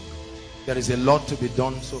right now. There is a lot to be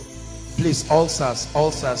done. So please,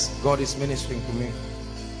 ulcers, God is ministering to me.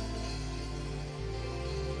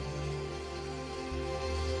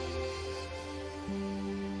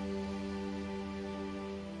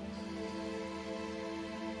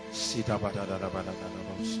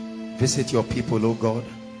 Visit your people, oh God.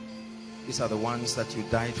 These are the ones that you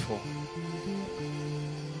died for.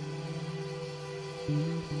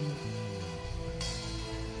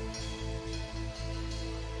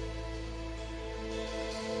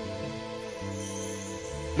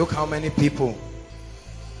 Look how many people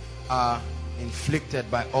are inflicted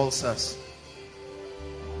by ulcers.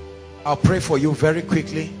 I'll pray for you very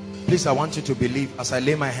quickly. Please, I want you to believe as I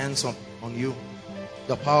lay my hands on you,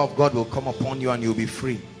 the power of God will come upon you and you'll be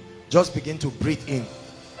free. Just begin to breathe in.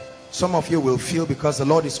 Some of you will feel, because the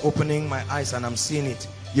Lord is opening my eyes and I'm seeing it,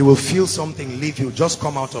 you will feel something leave you, just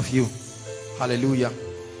come out of you. Hallelujah.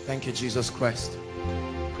 Thank you, Jesus Christ.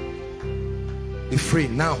 Be free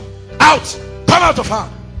now. Out! Come out of her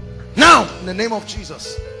now, in the name of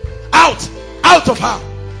Jesus. Out! Out of her.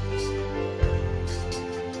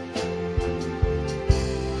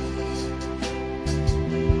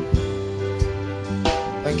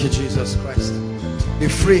 Thank you, Jesus Christ. Be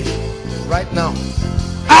free right now.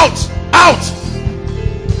 Out! Out!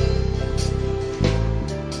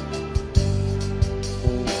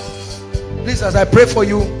 Please, as I pray for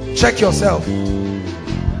you, check yourself.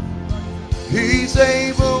 He's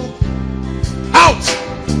able. Out!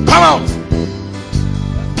 Come out!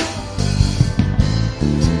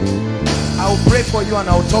 I'll pray for you and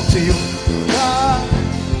I'll talk to you.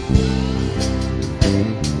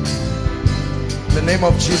 In the name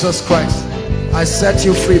of Jesus Christ, I set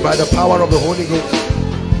you free by the power of the Holy Ghost.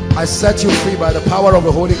 I set you free by the power of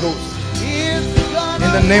the Holy Ghost.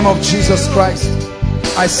 In the name of Jesus Christ,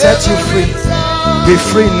 I set you free. Be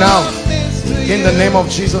free now. In the name of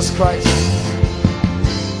Jesus Christ.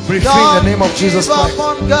 Be free in the name of Jesus Christ.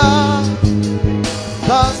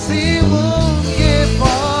 Cause He won't give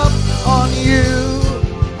up on you.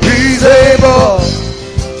 He's able.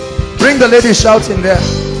 Bring the lady shouting there.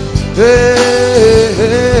 Hey,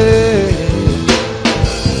 hey.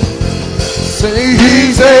 Say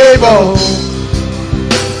He's able.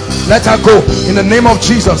 Let her go in the name of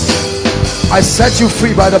Jesus. I set you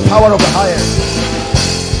free by the power of the highest.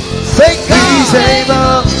 Say He's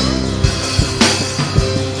able.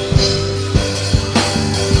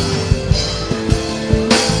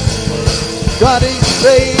 God is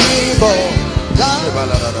able.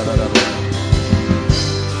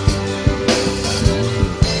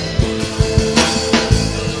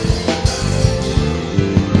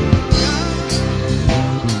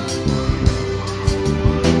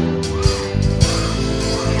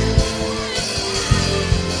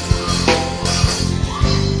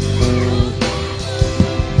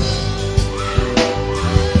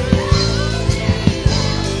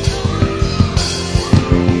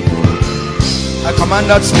 I command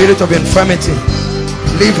that spirit of infirmity,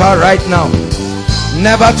 leave her right now,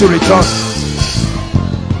 never to return.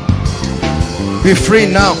 Be free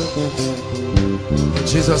now, in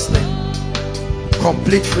Jesus' name.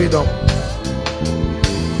 Complete freedom.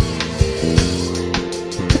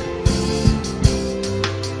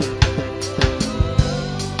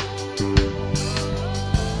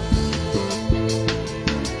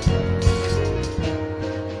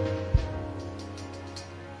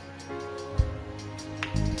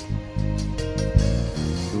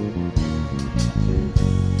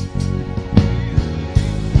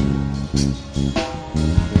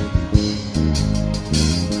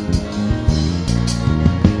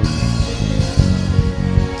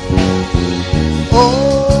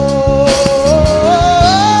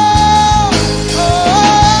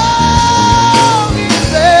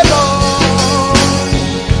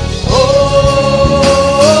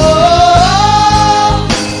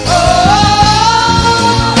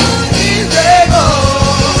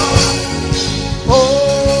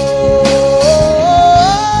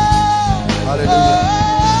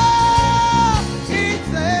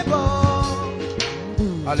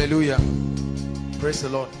 Hallelujah. Praise the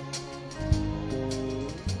Lord.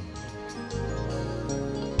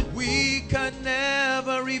 We can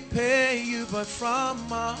never repay you, but from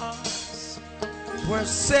us we're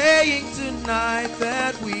saying tonight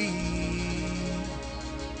that we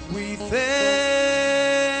thank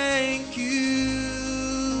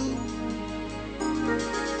you.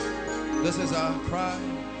 This is our cry,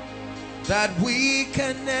 that we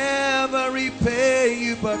can never repay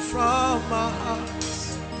you, but from our hearts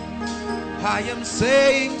I am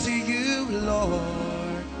saying to you, Lord,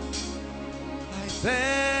 I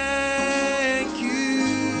thank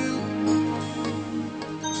you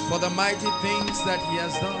for the mighty things that He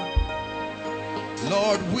has done.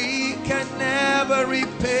 Lord, we can never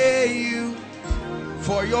repay you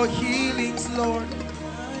for your healings, Lord,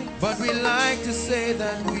 but we like to say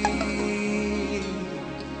that we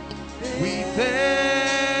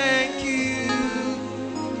thank you.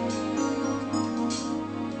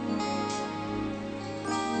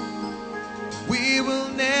 We will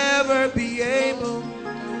never be able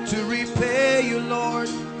to repay you, Lord,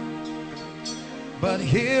 but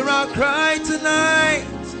hear our cry tonight,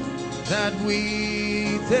 that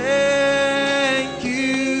we thank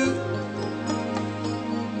you.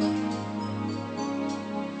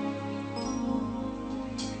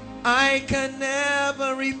 I can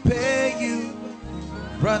never repay you,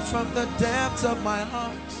 but from the depths of my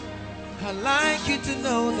heart, I'd like you to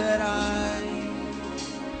know that I'm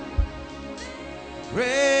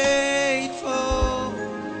grateful.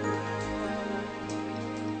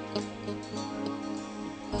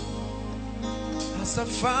 As a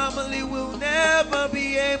family, we'll never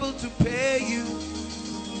be able to pay you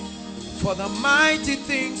for the mighty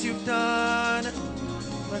things you've done,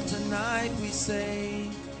 but tonight we say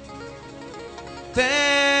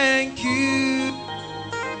thank you.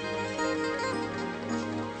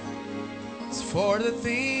 It's for the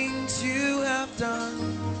things you have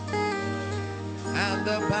done and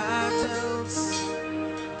the battles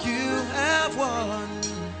you have won.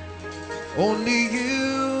 Only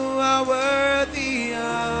you are worthy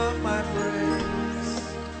of my praise.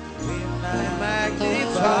 We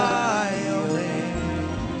magnify your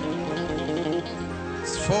name.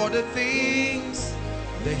 It's for the things,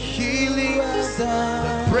 the healings,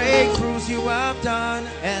 the breakthroughs you have done,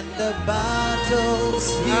 and the battles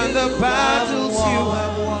you have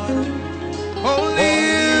won.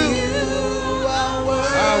 Only you are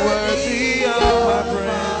worthy of my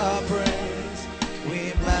praise.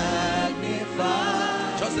 We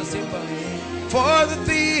magnify. Just a simple. For the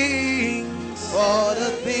things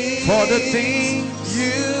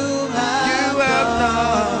you have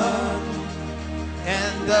done,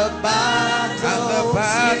 and the battles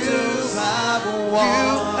you have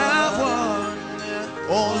won.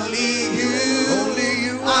 Only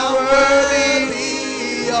you are worthy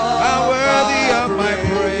of my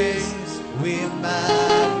praise. We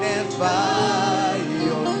magnify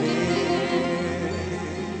your name.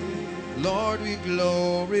 Lord, we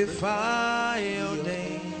glorify your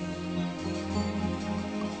name.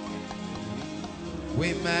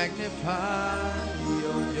 We magnify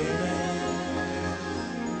your name.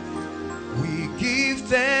 We give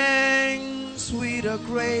thanks with a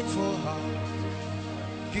grateful heart.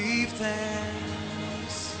 Give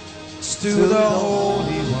thanks to the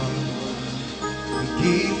Holy One. We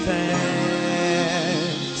give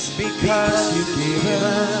thanks because you've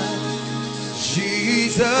given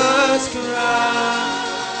Jesus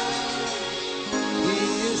Christ,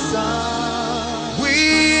 His Son. We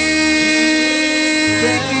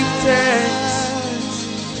give thanks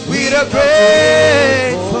with a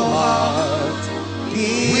grateful heart. We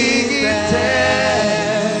give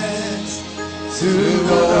thanks to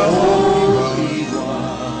the Holy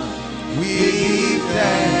One. We give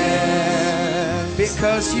thanks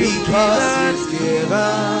because you've given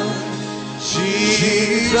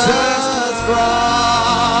Jesus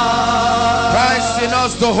Christ in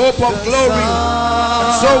us, the hope of glory.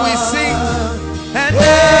 And so we sing. And now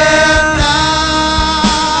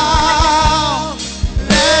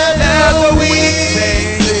let the weak say,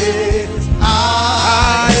 I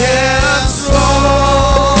am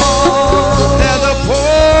strong. Let the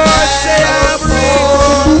poor say, I'm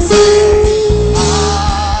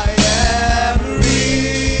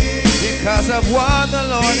rich. Because of what the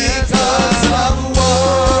Lord has done.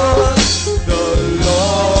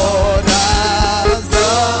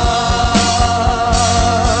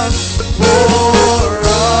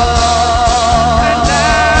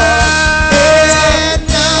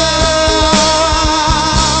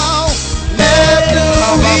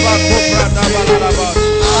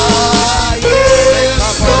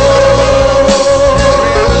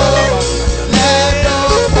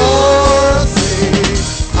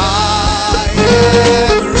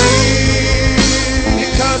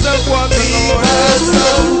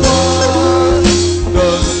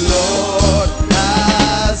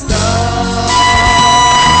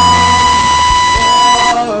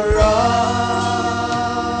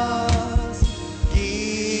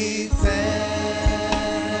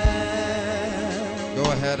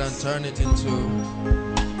 Turn it into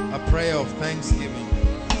a prayer of thanksgiving.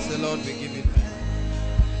 Say, Lord, we give you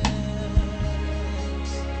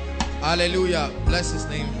thanks. Hallelujah. Bless his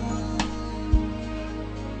name.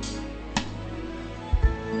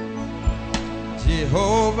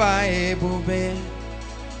 Jehovah Ebube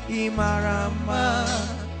Imarama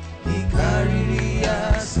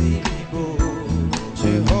Ikariria Sinibo.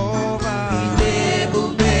 Jehovah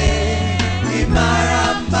Ebube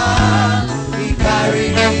Imarama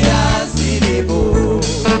Ikariria Sinibo.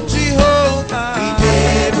 Jehovah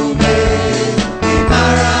Ebube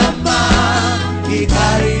Imarama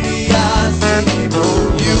Ikariria Sinibo.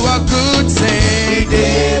 You are good, say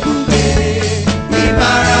Ebube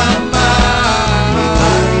Imarama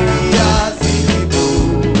Ikariria Sinibo.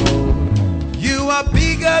 You are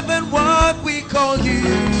bigger than what we call you.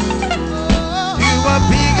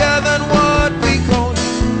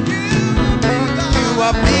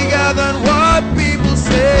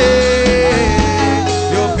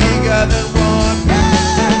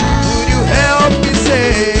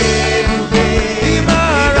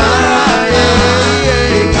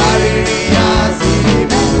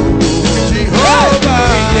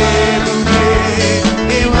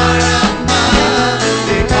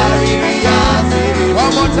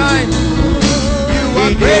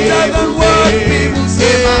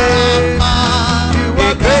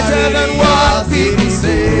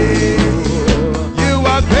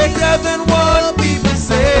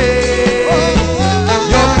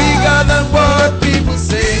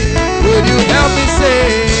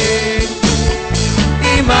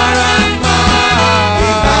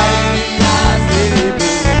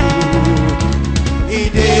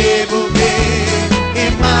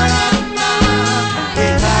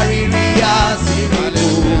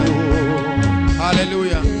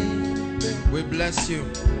 bless you.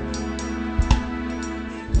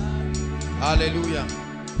 Hallelujah.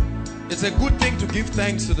 It's a good thing to give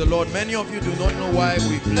thanks to the Lord. Many of you do not know why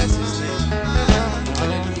we bless his name.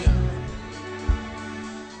 Hallelujah.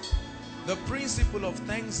 The principle of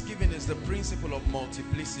thanksgiving is the principle of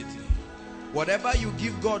multiplicity. Whatever you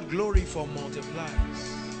give God glory for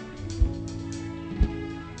multiplies.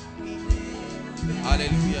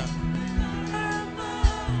 Hallelujah.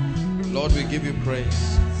 Lord, we give you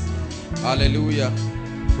praise. Hallelujah.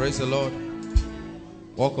 Praise the Lord.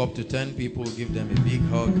 Walk up to 10 people, give them a big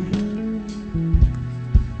hug.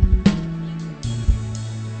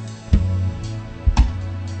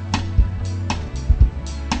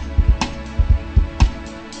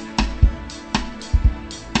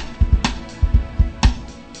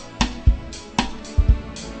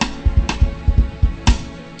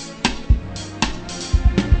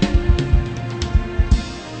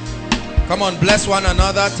 Come on, bless one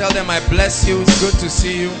another. Tell them I bless you. It's good to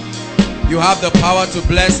see you. You have the power to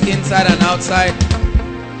bless inside and outside.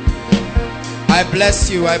 I bless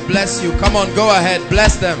you. I bless you. Come on, go ahead.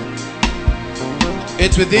 Bless them.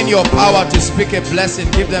 It's within your power to speak a blessing.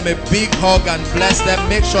 Give them a big hug and bless them.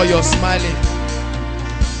 Make sure you're smiling.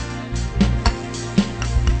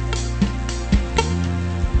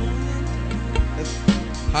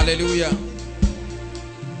 Hallelujah.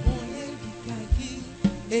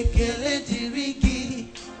 Ekele dịrị gị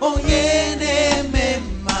onye na-eme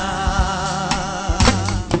mma,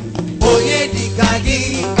 onye dịka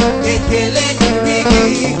gị. Ekele dịrị gị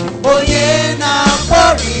onye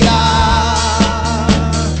na-akpọrọ ya,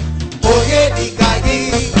 onye dịka gị.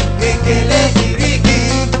 Ekele dịrị gị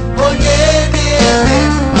onye na-eme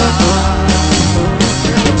mma,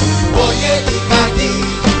 onye dịka gị.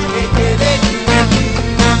 Ekele dịrị gị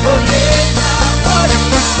onye na-akpọrọ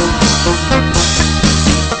ya.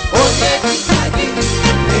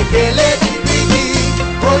 Ekele dịrị gị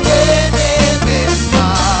onye na-eme mma,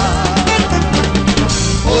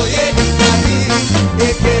 onye dịka gị.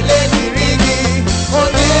 Ekele dịrị gị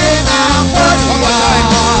onye na-akpọrọ ya,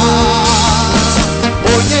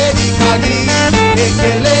 onye dịka gị.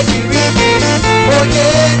 Ekele dịrị gị onye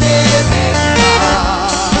na-eme mma,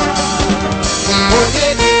 onye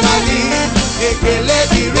dịka gị. Ekele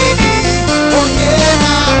dịrị gị onye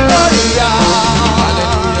na-akpọrọ ya.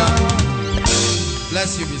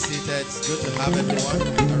 Bless you, be seated. It's good to have everyone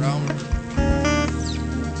around.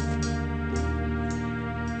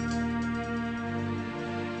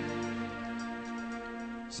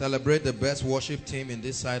 Celebrate the best worship team in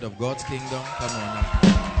this side of God's kingdom. Come on now.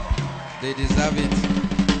 They deserve it.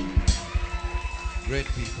 Great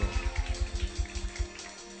people.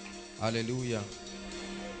 Hallelujah.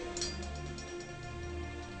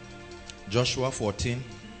 Joshua 14.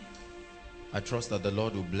 I trust that the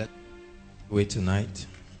Lord will bless you tonight.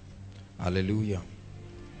 Hallelujah.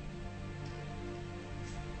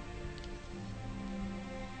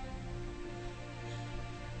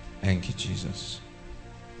 Thank you, Jesus.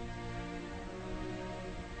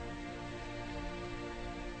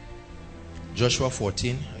 Joshua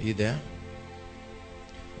 14, are you there?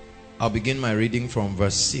 I'll begin my reading from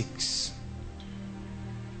verse 6.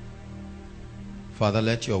 Father,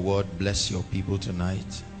 let your word bless your people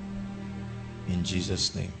tonight. In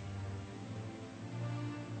Jesus' name.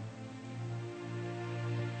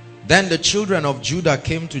 Then the children of Judah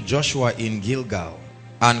came to Joshua in Gilgal,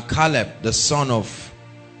 and Caleb, the son of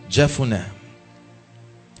Jephunneh,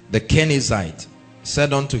 the Kenizzite,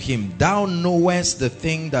 said unto him, Thou knowest the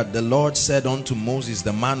thing that the Lord said unto Moses,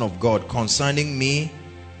 the man of God, concerning me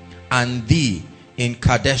and thee in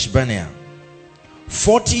Kadesh Barnea.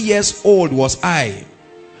 40 years old was I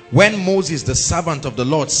when Moses, the servant of the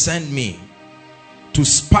Lord, sent me to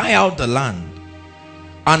spy out the land.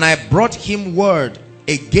 And I brought him word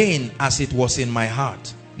again as it was in my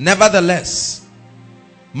heart. Nevertheless,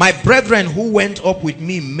 my brethren who went up with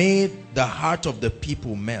me made the heart of the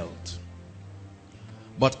people melt.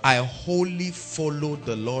 But I wholly followed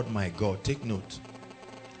the Lord my God. Take note.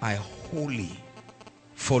 I wholly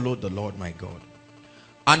followed the Lord my God.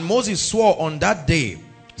 And Moses swore on that day,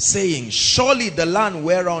 saying, Surely the land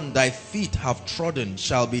whereon thy feet have trodden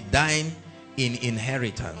shall be thine in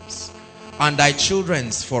inheritance, and thy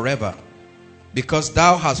children's forever, because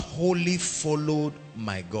thou hast wholly followed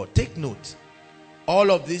my God. Take note.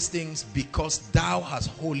 All of these things because thou hast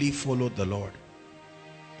wholly followed the Lord.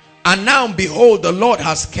 And now behold, the Lord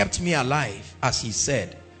has kept me alive, as he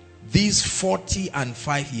said, these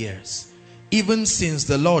 45 years, even since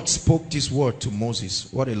the Lord spoke this word to Moses.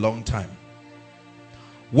 What a long time.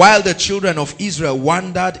 While the children of Israel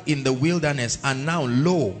wandered in the wilderness, and now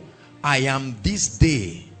lo, I am this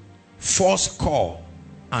day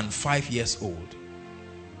 85 years old.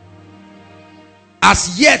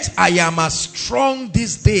 As yet I am as strong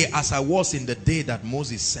this day as I was in the day that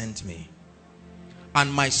Moses sent me.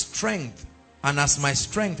 And my strength, and as my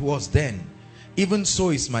strength was then, even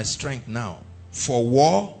so is my strength now, for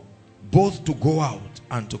war, both to go out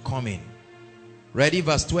and to come in. Ready?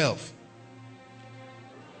 Verse 12.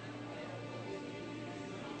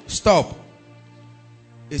 Stop.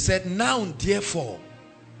 He said, now therefore,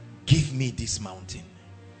 give me this mountain.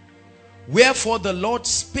 Wherefore the Lord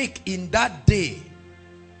spake in that day,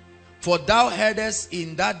 for thou heardest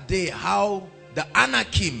in that day how the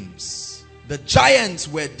Anakims, the giants,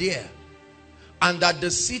 were there, and that the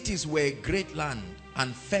cities were a great land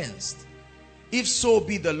and fenced. If so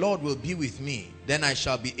be the Lord will be with me, then I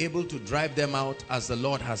shall be able to drive them out as the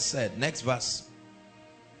Lord has said. Next verse.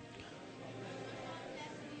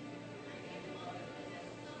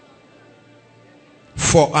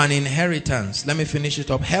 For an inheritance. Let me finish it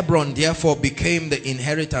up. Hebron therefore became the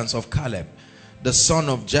inheritance of Caleb, the son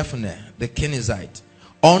of Jephunneh, the Kenizzite,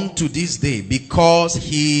 unto this day, because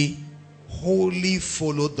he wholly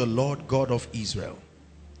followed the Lord God of Israel.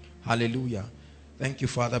 Hallelujah. Thank you,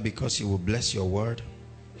 Father, because you will bless your word.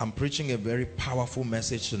 I'm preaching a very powerful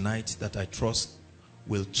message tonight that I trust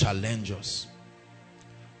will challenge us.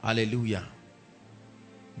 Hallelujah.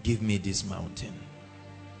 Give me this mountain.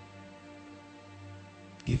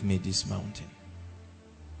 Give me this mountain.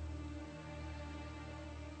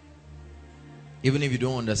 Even if you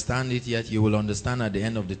don't understand it yet, you will understand at the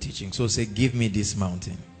end of the teaching. So say, give me this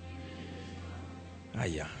mountain.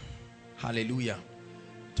 Yeah. Hallelujah.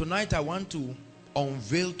 Tonight I want to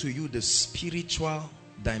unveil to you the spiritual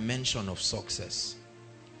dimension of success.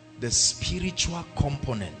 The spiritual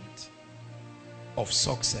component of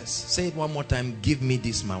success. Say it one more time. Give me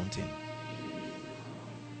this mountain.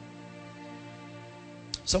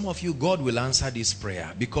 Some of you, God will answer this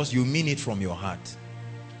prayer because you mean it from your heart.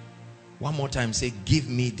 One more time, say, give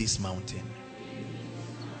me this mountain.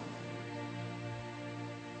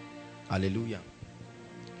 Hallelujah.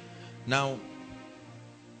 Now,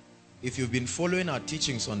 if you've been following our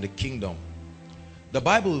teachings on the kingdom, the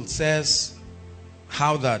Bible says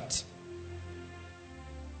how that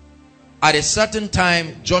at a certain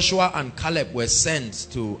time Joshua and Caleb were sent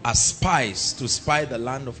as spies to spy the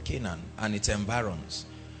land of Canaan and its environs.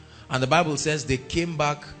 And the Bible says they came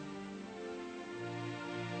back.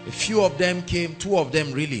 A few of them came, 2 of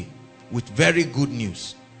them really, with very good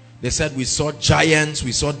news. They said, we saw giants,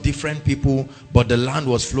 we saw different people, but the land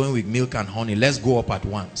was flowing with milk and honey. Let's go up at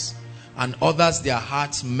once. And others, their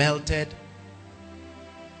hearts melted.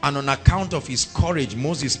 And on account of his courage,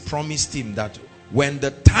 Moses promised him that when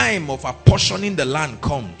the time of apportioning the land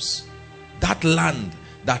comes, that land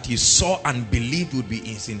that he saw and believed would be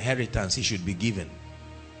his inheritance, he should be given.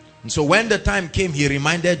 And so when the time came, he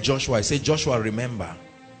reminded Joshua. He said, Joshua, remember,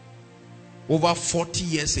 over 40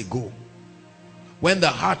 years ago, when the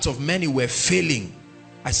hearts of many were failing,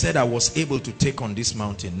 I said I was able to take on this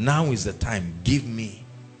mountain. Now is the time. Give me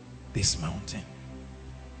this mountain.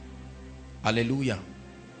 Hallelujah.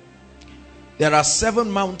 There are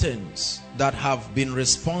 7 mountains that have been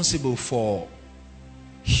responsible for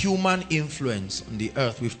human influence on the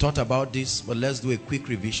earth. We've taught about this, but let's do a quick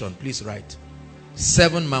revision. Please write.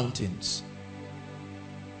 7 mountains.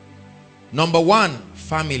 Number 1,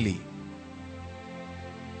 family.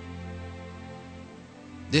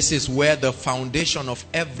 This is where the foundation of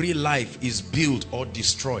every life is built or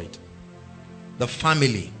destroyed. The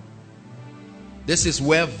family. This is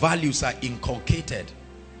where values are inculcated.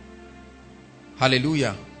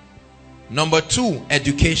 Hallelujah. Number 2,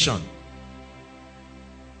 education.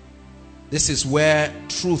 This is where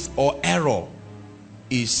truth or error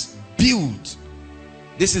is built.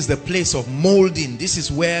 This is the place of molding. This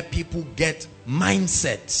is where people get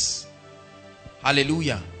mindsets.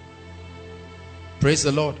 Hallelujah. Praise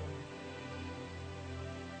the Lord.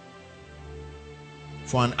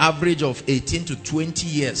 For an average of 18 to 20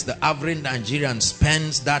 years, the average Nigerian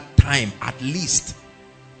spends that time at least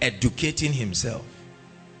educating himself.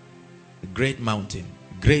 A great mountain,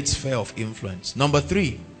 great sphere of influence. Number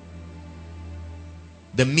 3,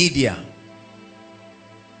 the media.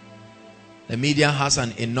 The media has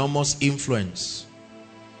an enormous influence.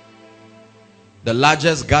 The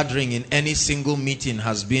largest gathering in any single meeting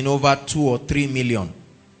has been over 2 or 3 million.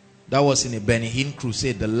 That was in a Benny Hinn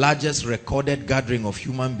crusade, the largest recorded gathering of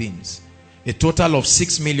human beings. A total of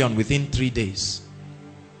 6 million within 3 days.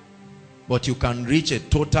 But you can reach a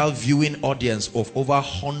total viewing audience of over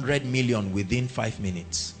 100 million within 5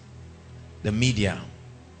 minutes. The media,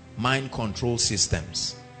 mind control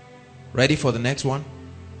systems. Ready for the next one?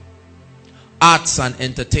 Arts and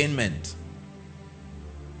entertainment.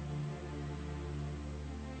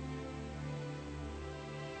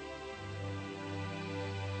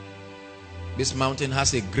 This mountain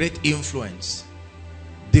has a great influence.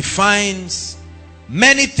 Defines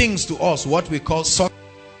many things to us, what we call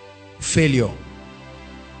failure.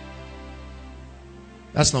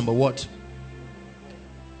 That's number what?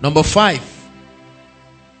 Number 5.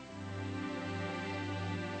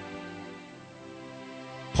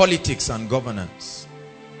 Politics and governance.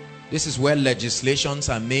 This is where legislations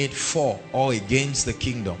are made for or against the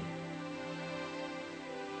kingdom.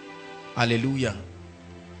 Hallelujah.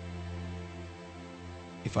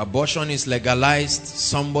 If abortion is legalized,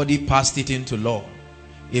 somebody passed it into law.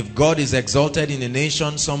 If God is exalted in a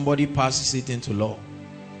nation, somebody passes it into law.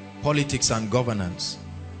 Politics and governance.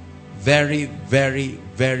 Very, very,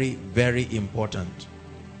 very, very important.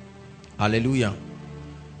 Hallelujah.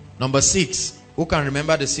 Number 6. Who can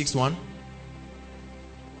remember the 6th one?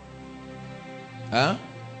 Huh?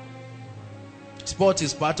 Sport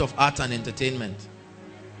is part of art and entertainment.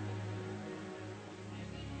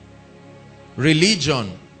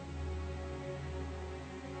 Religion.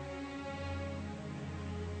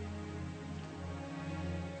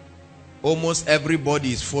 Almost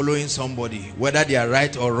everybody is following somebody. Whether they are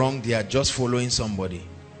right or wrong, they are just following somebody.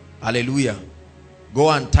 Hallelujah. Go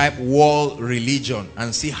and type world religion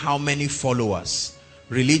and see how many followers.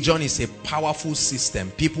 Religion is a powerful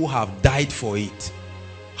system. People have died for it.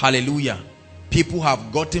 Hallelujah. People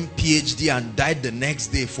have gotten PhD and died the next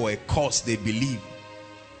day for a cause they believe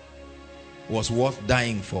was worth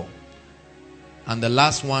dying for. And the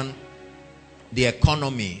last one, the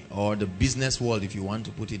economy or the business world, if you want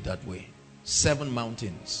to put it that way. 7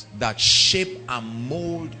 mountains that shape and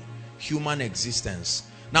mold human existence.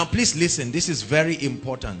 Now please listen, this is very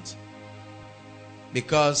important,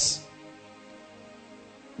 because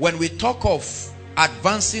when we talk of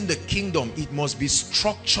advancing the kingdom, it must be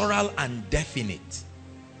structural and definite.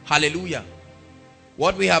 Hallelujah.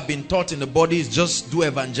 What we have been taught in the body is just do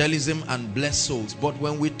evangelism and bless souls. But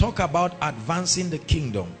when we talk about advancing the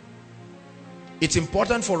kingdom, it's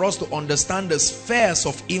important for us to understand the spheres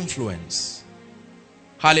of influence.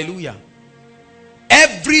 Hallelujah.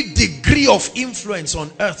 Every degree of influence on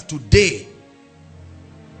earth today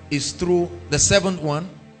is through the 7th one,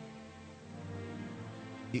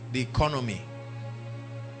 the economy.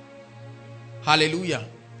 Hallelujah.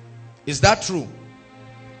 Is that true?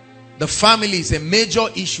 The family is a major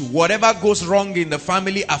issue. Whatever goes wrong in the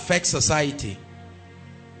family affects society.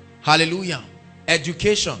 Hallelujah.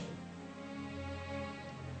 Education.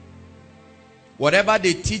 Whatever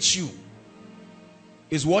they teach you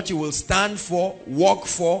is what you will stand for, work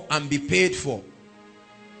for, and be paid for.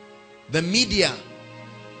 The media.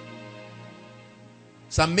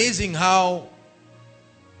 It's amazing how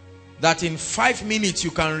that in 5 minutes you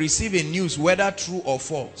can receive a news, whether true or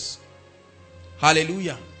false.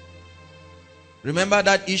 Hallelujah. Remember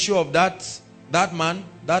that issue of that man,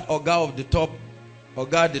 that Oga of the top,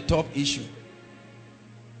 Oga at the top issue.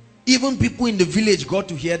 Even people in the village got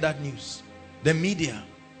to hear that news. The media.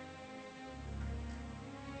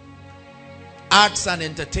 Arts and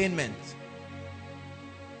entertainment.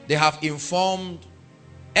 They have informed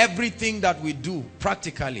everything that we do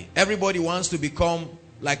practically. Everybody wants to become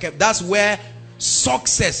like, that's where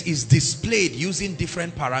success is displayed using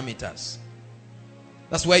different parameters.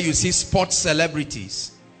 That's where you see sports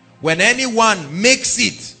celebrities. When anyone makes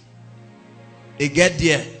it, they get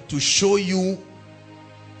there to show you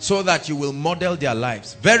so that you will model their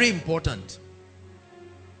lives. Very important.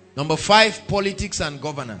 Number 5, politics and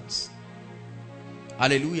governance.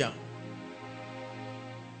 Hallelujah.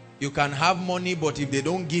 You can have money, but if they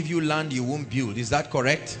don't give you land, you won't build. Is that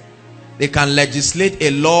correct? They can legislate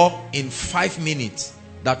a law in 5 minutes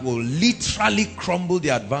that will literally crumble the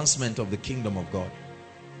advancement of the kingdom of God.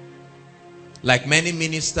 Like many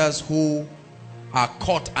ministers who are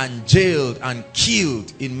caught and jailed and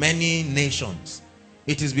killed in many nations.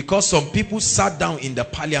 It is because some people sat down in the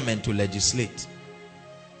parliament to legislate.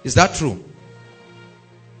 Is that true?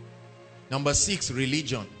 Number 6,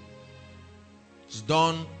 religion. It's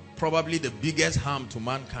done probably the biggest harm to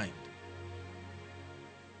mankind.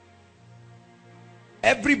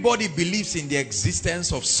 Everybody believes in the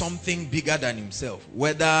existence of something bigger than himself,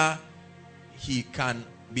 whether he can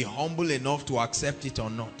be humble enough to accept it or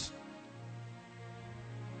not.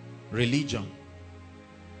 Religion.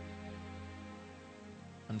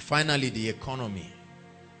 And finally, the economy.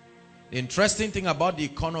 The interesting thing about the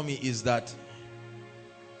economy is that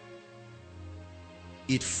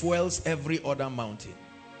it fuels every other mountain.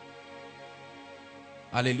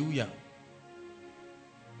 Hallelujah.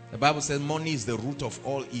 The Bible says money is the root of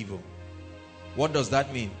all evil. What does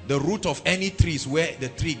that mean? The root of any tree is where the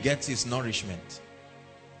tree gets its nourishment.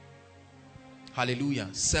 Hallelujah.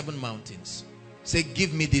 7 mountains. Say,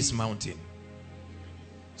 give me this mountain.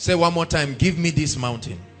 Say one more time, give me this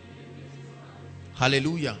mountain.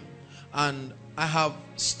 Hallelujah. And I have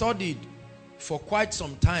studied for quite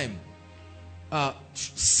some time,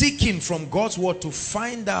 seeking from God's word to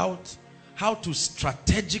find out how to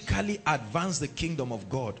strategically advance the kingdom of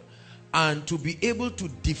God and to be able to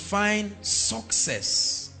define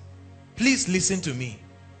success. Please listen to me.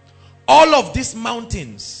 All of these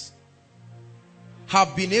mountains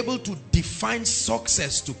have been able to define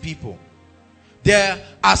success to people. There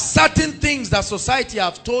are certain things that society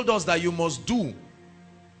have told us that you must do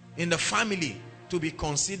in the family to be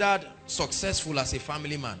considered successful as a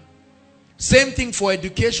family man. Same thing for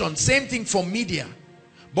education, same thing for media.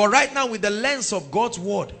 But right now, with the lens of God's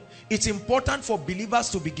word, it's important for believers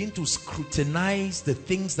to begin to scrutinize the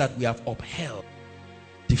things that we have upheld,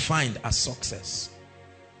 defined as success.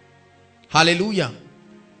 Hallelujah.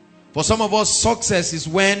 For some of us, success is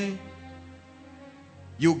when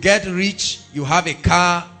you get rich, you have a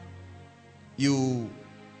car, you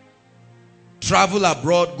travel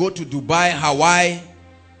abroad, go to Dubai, Hawaii,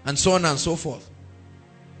 and so on and so forth.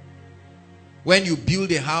 When you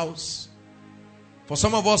build a house. For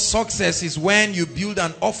some of us, success is when you build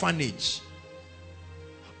an orphanage.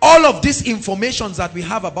 All of these informations that we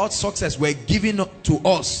have about success were given to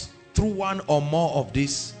us through one or more of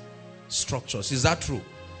these structures. Is that true?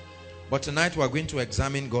 But tonight we are going to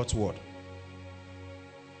examine God's word.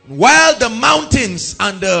 While the mountains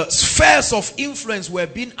and the spheres of influence were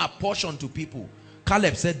being apportioned to people,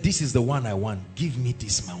 Caleb said, this is the one I want. Give me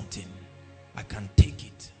this mountain. I can take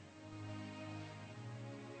it.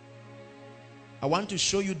 I want to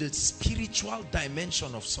show you the spiritual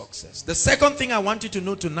dimension of success. The second thing I want you to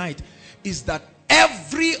know tonight is that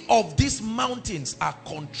every of these mountains are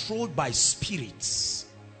controlled by spirits.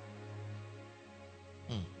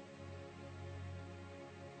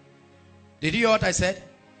 Did you hear what I said?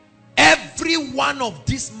 Every one of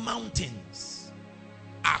these mountains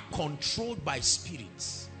are controlled by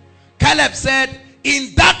spirits. Caleb said,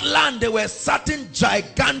 in that land there were certain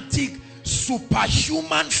gigantic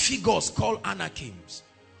superhuman figures called Anakims,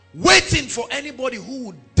 waiting for anybody who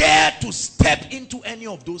would dare to step into any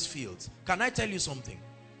of those fields. Can I tell you something?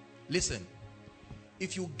 Listen,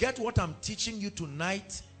 if you get what I'm teaching you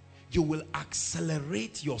tonight, you will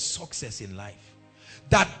accelerate your success in life.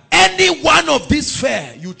 That any one of these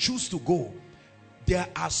fair you choose to go, there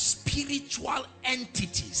are spiritual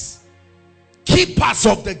entities, keepers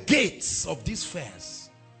of the gates of these fairs.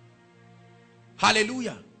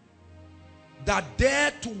 Hallelujah. That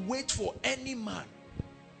dare to wait for any man.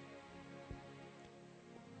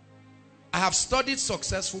 I have studied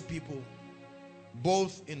successful people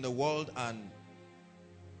both in the world and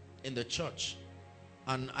in the church.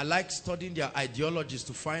 And I like studying their ideologies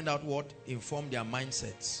to find out what informed their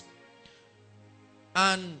mindsets.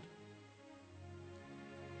 And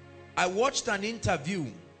I watched an interview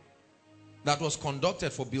that was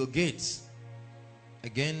conducted for Bill Gates.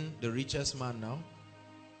 Again, the richest man now.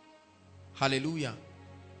 Hallelujah.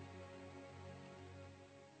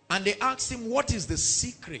 And they asked him, what is the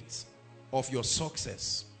secret of your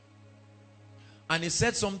success? And he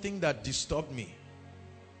said something that disturbed me.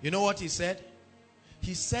 You know what he said?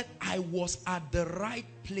 He said, I was at the right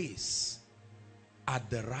place at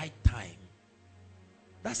the right time.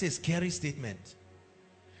 That's a scary statement.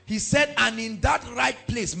 He said, and in that right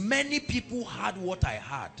place, many people had what I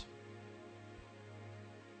had.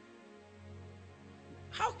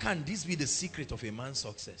 How can this be the secret of a man's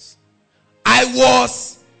success? I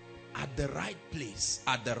was at the right place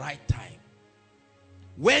at the right time.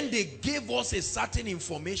 When they gave us a certain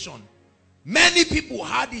information, many people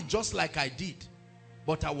had it just like I did.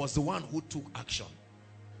 But I was the one who took action.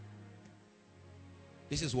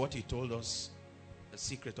 This is what he told us the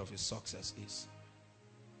secret of his success is.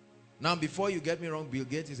 Now, before you get me wrong, Bill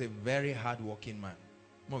Gates is a very hard-working man.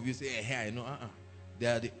 Some of you say, hey, I know, They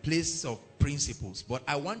are the places of principles. But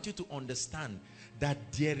I want you to understand that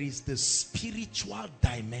there is the spiritual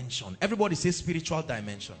dimension. Everybody say spiritual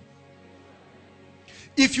dimension.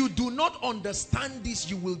 If you do not understand this,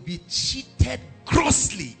 you will be cheated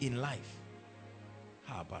grossly in life.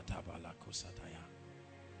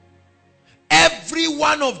 Every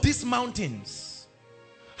one of these mountains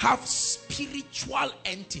have spiritual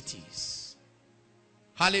entities.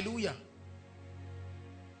 Hallelujah.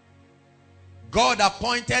 God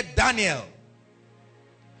appointed Daniel,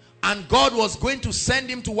 and God was going to send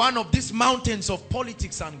him to one of these mountains of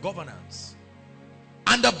politics and governance.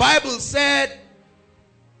 And the Bible said,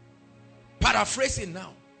 paraphrasing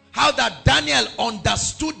now, how that Daniel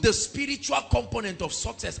understood the spiritual component of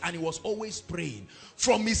success, and he was always praying.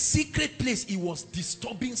 From his secret place, he was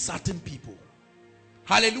disturbing certain people.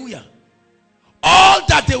 Hallelujah. All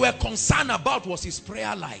that they were concerned about was his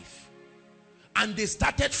prayer life. And they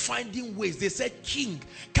started finding ways. They said, king,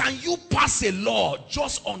 can you pass a law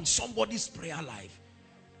just on somebody's prayer life?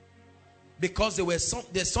 Because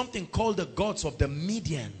there's something called the gods of the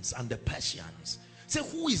Medians and the Persians. Say,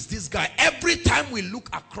 who is this guy? Every time we look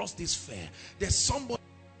across this fair, there's somebody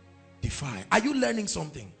defy. Are you learning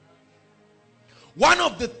something? One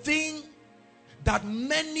of the things that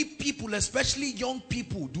many people, especially young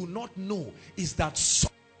people, do not know is that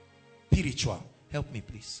spiritual. Help me,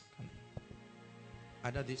 please.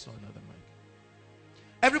 Either this or another mic.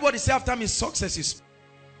 Everybody say after me, success is.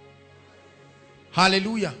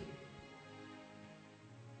 Hallelujah.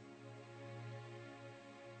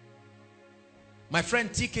 My friend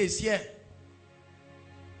TK is here.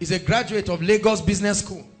 He's a graduate of Lagos Business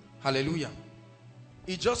School. Hallelujah.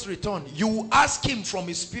 He just returned. You ask him from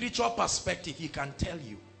his spiritual perspective, he can tell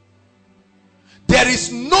you. There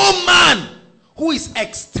is no man who is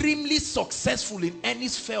extremely successful in any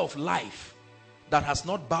sphere of life that has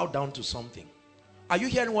not bowed down to something. Are you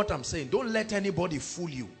hearing what I'm saying? Don't let anybody fool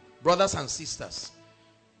you, brothers and sisters.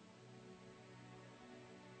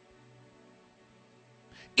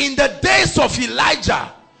 In the days of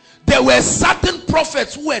Elijah, there were certain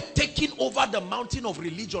prophets who were taking over the mountain of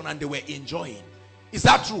religion and they were enjoying. Is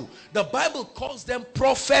that true? The Bible calls them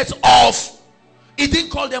prophets of. It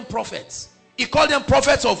didn't call them prophets. It called them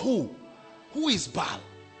prophets of who? Who is Baal?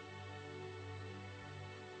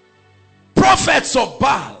 Prophets of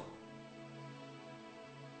Baal.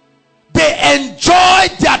 They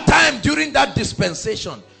enjoyed their time during that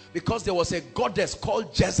dispensation because there was a goddess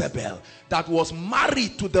called Jezebel that was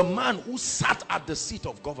married to the man who sat at the seat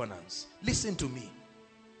of governance. Listen to me.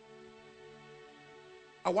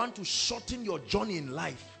 I want to shorten your journey in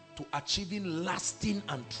life to achieving lasting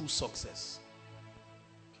and true success.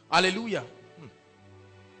 Hallelujah.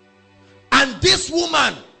 And this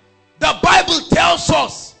woman, the Bible tells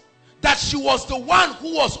us that she was the one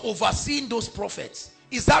who was overseeing those prophets.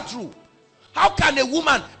 Is that true? How can a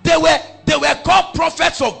woman, they were called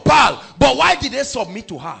prophets of Baal, but why did they submit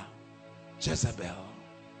to her? Jezebel.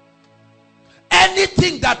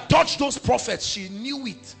 Anything that touched those prophets, she knew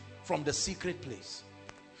it from the secret place.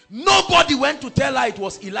 Nobody went to tell her it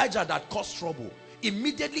was Elijah that caused trouble.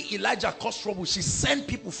 Immediately Elijah caused trouble, she sent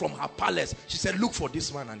people from her palace. She said, look for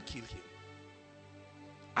this man and kill him.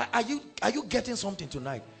 Are you getting something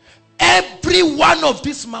tonight? Every one of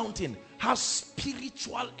this mountain has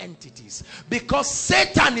spiritual entities, because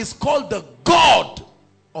Satan is called the god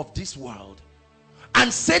of this world.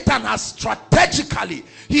 And Satan has strategically,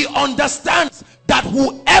 he understands that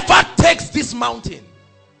whoever takes this mountain,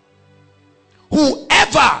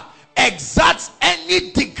 whoever exerts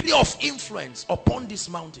any degree of influence upon this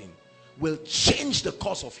mountain will change the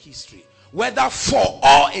course of history, whether for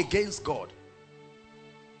or against God.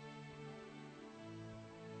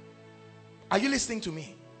 Are you listening to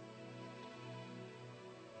me?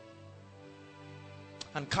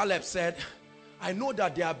 And Caleb said, I know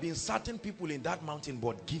that there have been certain people in that mountain,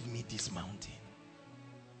 but give me this mountain.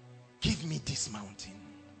 Give me this mountain.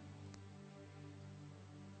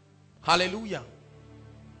 Hallelujah.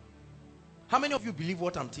 How many of you believe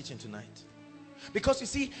what I'm teaching tonight? Because you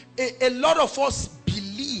see, a lot of us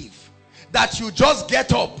believe that you just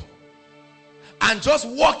get up and just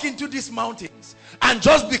walk into these mountains and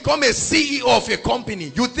just become a CEO of a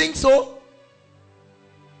company. You think so?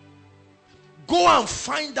 Go and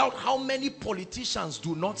find out how many politicians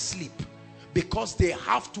do not sleep because they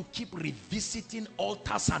have to keep revisiting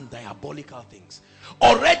altars and diabolical things.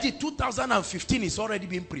 Already 2015 is already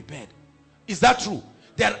being prepared. Is that true?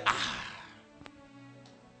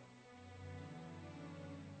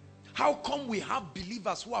 How come we have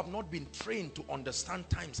believers who have not been trained to understand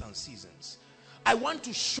times and seasons? I want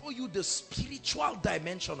to show you the spiritual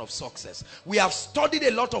dimension of success. We have studied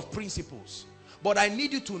a lot of principles, but I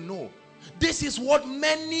need you to know this is what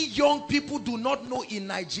many young people do not know in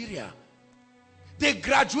Nigeria. They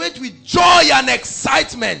graduate with joy and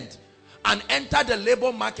excitement and enter the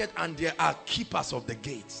labor market and they are keepers of the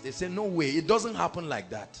gates. They say, no way, it doesn't happen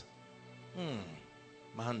like that.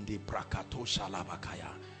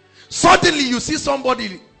 Suddenly you see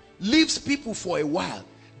somebody leaves people for a while.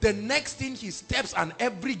 The next thing he steps and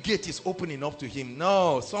every gate is opening up to him.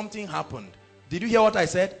 No, something happened. Did you hear what I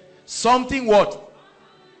said? Something what?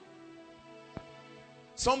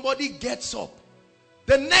 Somebody gets up.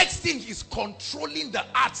 The next thing he's controlling the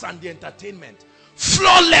arts and the entertainment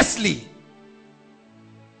flawlessly.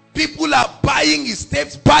 People are buying his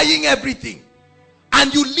tapes, buying everything.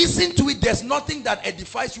 And you listen to it, there's nothing that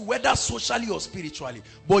edifies you, whether socially or spiritually.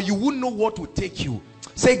 But you won't know what will take you.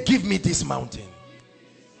 Say, give me this mountain.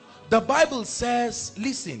 The Bible says,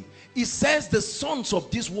 listen, it says the sons of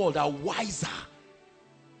this world are wiser.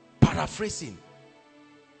 Paraphrasing.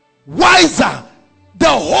 Wiser. The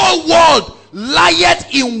whole world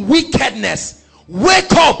lieth in wickedness.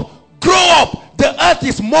 Wake up, grow up. The earth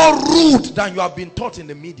is more rude than you have been taught in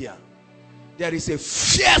the media. There is a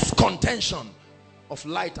fierce contention of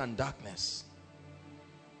light and darkness.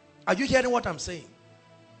 Are you hearing what I'm saying?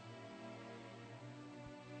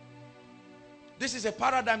 This is a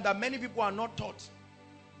paradigm that many people are not taught.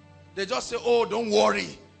 They just say, oh, don't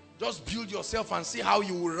worry. Just build yourself and see how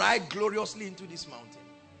you will ride gloriously into this mountain.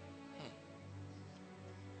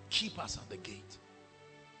 Keep us at the gate.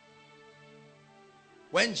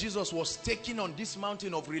 When Jesus was taken on this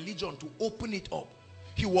mountain of religion to open it up,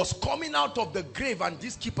 he was coming out of the grave, and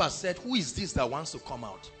this keeper said, who is this that wants to come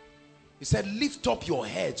out? He said, lift up your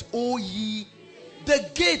heads, O ye. The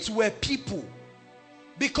gates were people,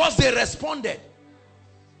 because they responded.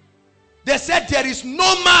 They said, there is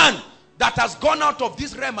no man that has gone out of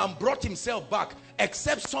this realm and brought himself back,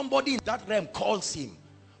 except somebody in that realm calls him.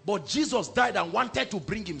 But Jesus died and wanted to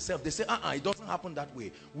bring himself. They said, it doesn't happen that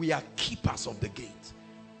way. We are keepers of the gate.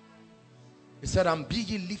 He said, and be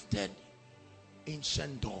ye lifted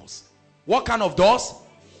ancient doors. What kind of doors?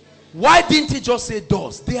 Why didn't he just say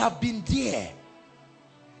doors? They have been there.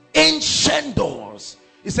 Ancient doors.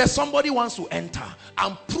 He says somebody wants to enter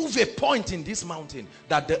and prove a point in this mountain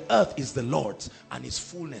that the earth is the Lord's and his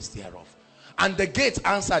fullness thereof. And the gates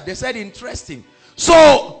answered. They said, interesting.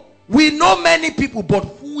 So we know many people, but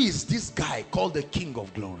who is this guy called the King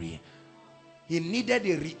of Glory? He needed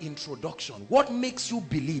a reintroduction. What makes you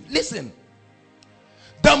believe? Listen.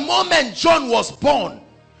 The moment John was born,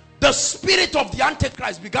 the spirit of the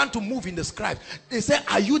Antichrist began to move in the scribes. They said,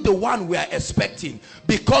 are you the one we are expecting?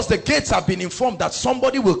 Because the gates have been informed that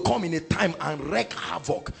somebody will come in a time and wreak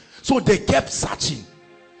havoc. So they kept searching.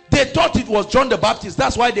 They thought it was John the Baptist.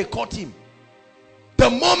 That's why they caught him.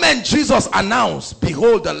 The moment Jesus announced,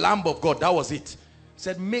 behold the Lamb of God, that was it. He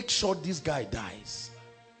said, make sure this guy dies.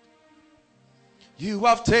 You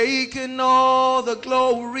have taken all the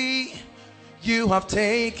glory. You have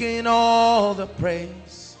taken all the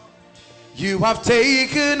praise. You have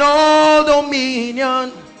taken all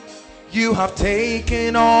dominion. You have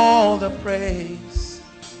taken all the praise.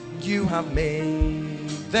 You have made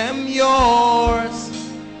them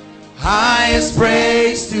yours. Highest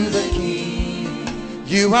praise to the King.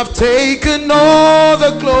 You have taken all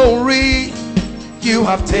the glory. You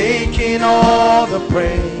have taken all the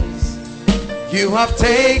praise. You have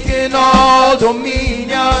taken all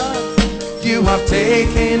dominion. You have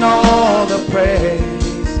taken all the praise.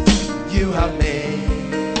 You have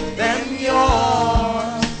made them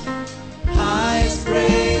yours. Highest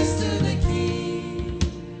praise to the King.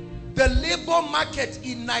 The labor market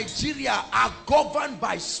in Nigeria are governed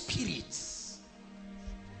by spirits.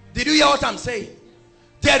 Did you hear what I'm saying?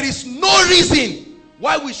 There is no reason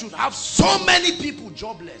why we should have so many people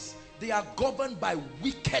jobless. They are governed by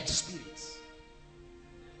wicked spirits.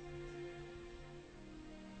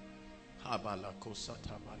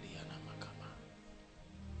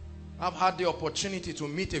 I've had the opportunity to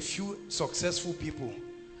meet a few successful people,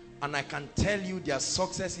 and I can tell you their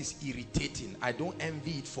success is irritating. I don't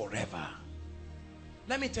envy it forever.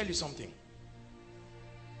 Let me tell you something.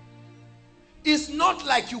 It's not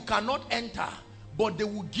like you cannot enter, but they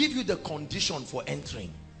will give you the condition for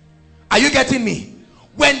entering. Are you getting me?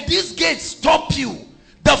 When these gates stop you,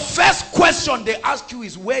 the first question they ask you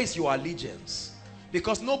is, where is your allegiance?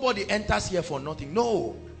 Because nobody enters here for nothing.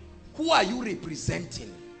 No. Who are you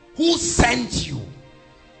representing? Who sent you?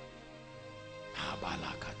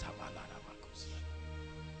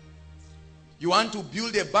 You want to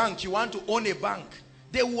build a bank, you want to own a bank.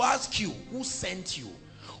 They will ask you, who sent you?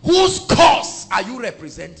 Whose cause are you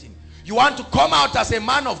representing? You want to come out as a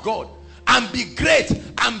man of God and be great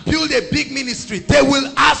and build a big ministry. They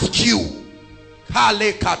will ask you.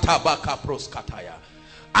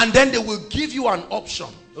 And then they will give you an option.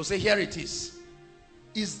 They'll say, here it is.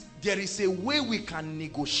 There is a way we can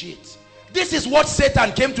negotiate. This is what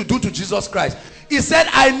Satan came to do to Jesus Christ. He said,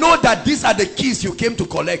 I know that these are the keys you came to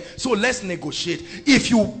collect. So let's negotiate.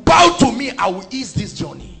 If you bow to me, I will ease this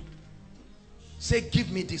journey. Say,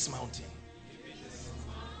 give me this mountain.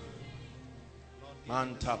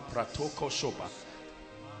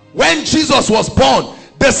 When Jesus was born,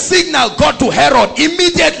 the signal got to Herod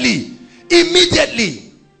immediately.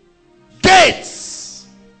 Gates,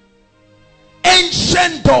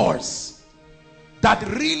 ancient doors that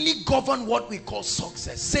really govern what we call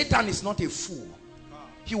success. Satan is not a fool.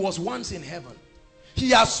 He was once in heaven.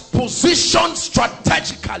 He has positioned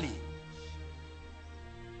strategically.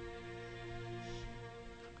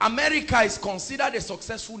 America is considered a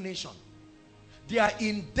successful nation. They are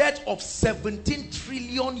in debt of 17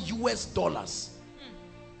 trillion US dollars.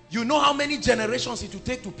 You know how many generations it will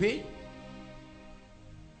take to pay?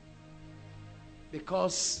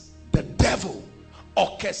 Because the devil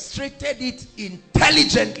orchestrated it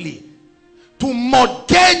intelligently to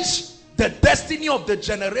mortgage the destiny of the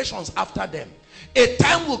generations after them. A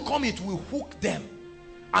time will come, it will hook them.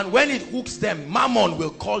 And when it hooks them, Mammon will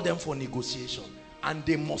call them for negotiation. And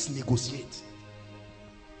they must negotiate.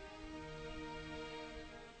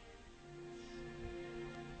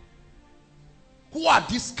 Who are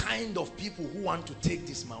these kind of people who want to take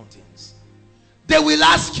these mountains? They will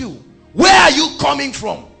ask you, where are you coming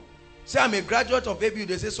from? Say, I'm a graduate of ABU.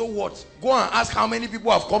 They say, so what? Go and ask how many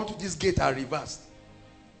people have come to this gate and reversed.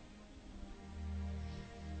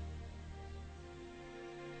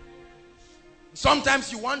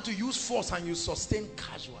 Sometimes you want to use force and you sustain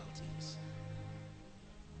casualties.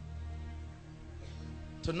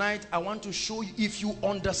 Tonight, I want to show you, if you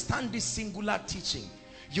understand this singular teaching,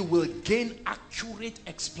 you will gain accurate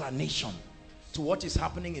explanation to what is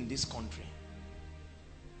happening in this country.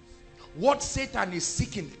 What Satan is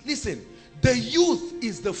seeking. Listen, the youth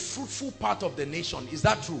is the fruitful part of the nation. Is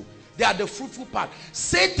that true? They are the fruitful part.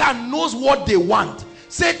 Satan knows what they want.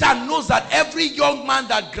 Satan knows that every young man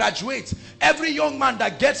that graduates, every young man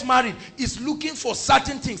that gets married is looking for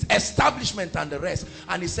certain things, establishment and the rest.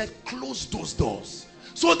 And he said, close those doors,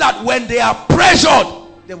 so that when they are pressured,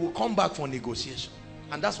 they will come back for negotiation.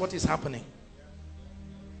 And that's what is happening.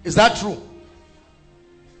 Is that true?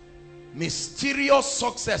 Mysterious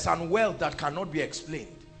success and wealth that cannot be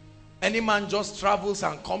explained. Any man just travels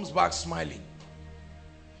and comes back smiling.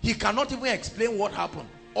 He cannot even explain what happened.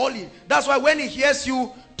 That's why when he hears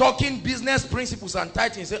you talking business principles and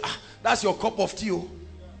titles, he says, that's your cup of tea.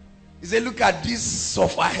 He said, look at these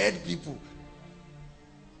suffer-head people.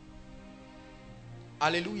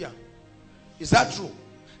 Hallelujah. Is that true?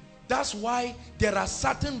 That's why there are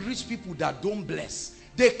certain rich people that don't bless.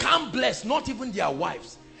 They can't bless, not even their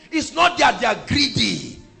wives. It's not that they are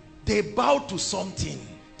greedy. They bow to something.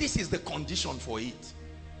 This is the condition for it.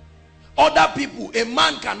 Other people, a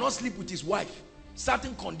man cannot sleep with his wife.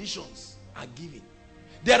 Certain conditions are given.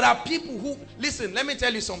 There are people who, listen, let me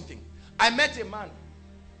tell you something. I met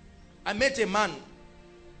a man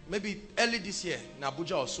maybe early this year in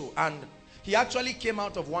Abuja or so, and he actually came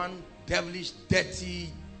out of one devilish,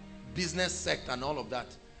 dirty business sect and all of that.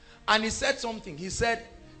 And he said something. He said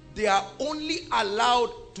they are only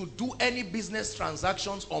allowed to do any business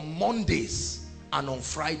transactions on Mondays and on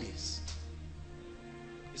Fridays.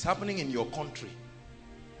 It's happening in your country.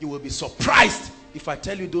 You will be surprised if I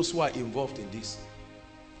tell you those who are involved in this.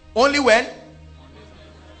 Only when?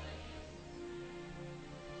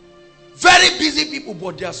 Very busy people,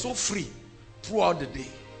 but they are so free throughout the day.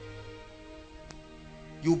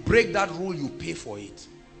 You break that rule, you pay for it.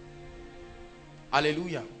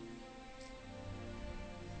 Hallelujah.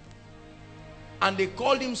 And they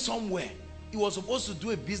called him somewhere. He was supposed to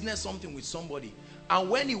do a business something with somebody. And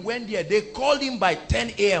when he went there, they called him by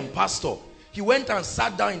 10 a.m. Pastor. He went and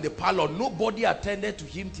sat down in the parlor. Nobody attended to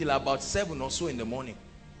him till about 7 or so in the morning.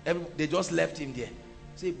 They just left him there.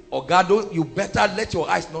 Say, Ogado, you better let your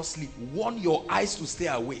eyes not sleep. Want your eyes to stay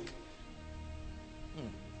awake.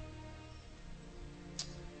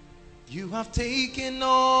 You have taken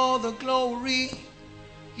all the glory.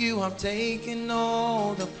 You have taken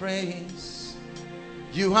all the praise.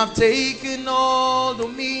 You have taken all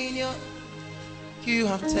dominion. You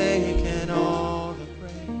have taken all the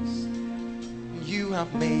praise. You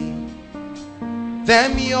have made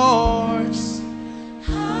them yours.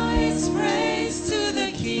 Highest praise to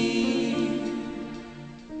the King.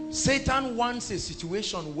 Satan wants a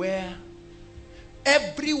situation where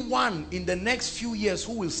everyone in the next few years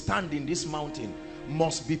who will stand in this mountain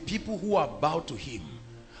must be people who are bowed to him.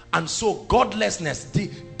 And so godlessness,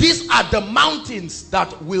 these are the mountains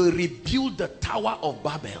that will rebuild the Tower of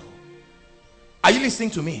Babel. Are you listening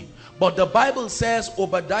to me? But the Bible says,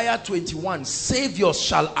 Obadiah 21, saviors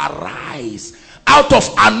shall arise out of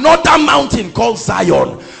another mountain called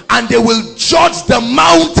Zion, and they will judge the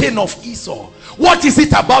mountain of Esau. What is it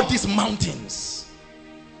about these mountains?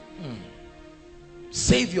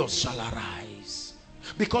 Saviors shall arise.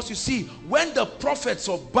 Because you see, when the prophets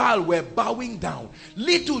of Baal were bowing down,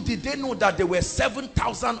 little did they know that there were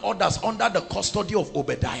 7,000 others under the custody of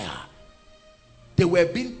Obadiah. They were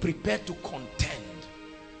being prepared to contend.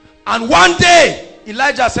 And one day,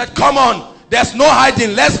 Elijah said, come on, there's no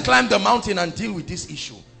hiding. Let's climb the mountain and deal with this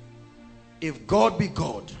issue. If God be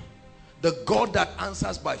God, the God that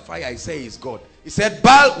answers by fire, I say is God. He said,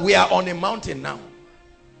 Baal, we are on a mountain now.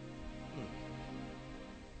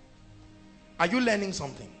 Are you learning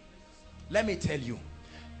something? Let me tell you.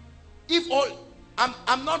 If all,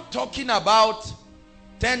 I'm not talking about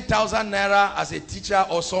 10,000 naira as a teacher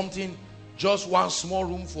or something, just one small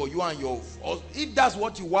room for you and your, or if that's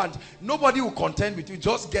what you want, nobody will contend with you.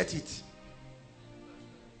 Just get it.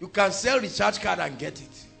 You can sell recharge card and get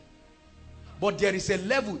it. But there is a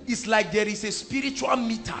level. It's like there is a spiritual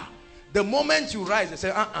meter. The moment you rise, they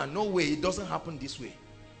say, no way, it doesn't happen this way.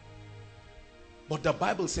 But the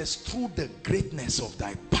Bible says, through the greatness of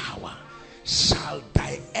thy power shall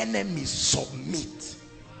thy enemies submit.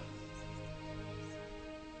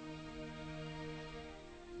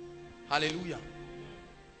 Hallelujah.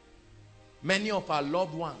 Many of our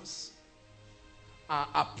loved ones are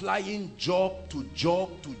applying job to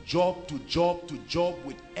job to job to job to job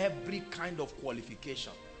with every kind of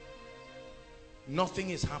qualification. Nothing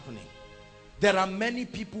is happening. There are many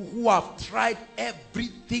people who have tried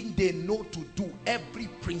everything they know to do, every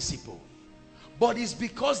principle. But it's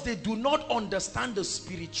because they do not understand the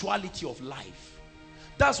spirituality of life.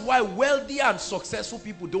 That's why wealthy and successful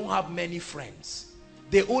people don't have many friends.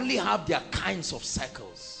 They only have their kinds of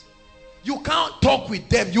circles. You can't talk with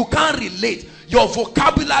them. You can't relate. Your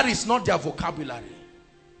vocabulary is not their vocabulary.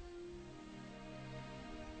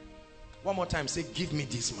 One more time, say, give me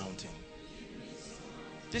this mountain.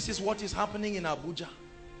 This is what is happening in Abuja.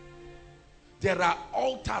 There are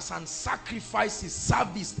altars and sacrifices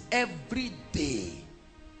serviced every day.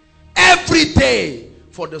 Every day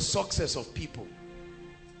for the success of people.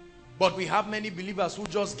 But we have many believers who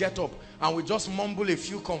just get up and we just mumble a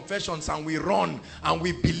few confessions and we run and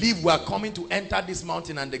we believe we are coming to enter this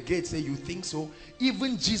mountain, and the gates say, you think so?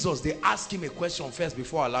 Even Jesus, they ask him a question first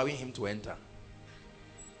before allowing him to enter.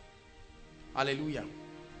 Hallelujah.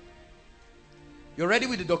 You're ready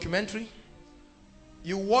with the documentary?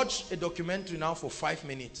 You watch a documentary now for 5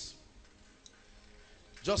 minutes.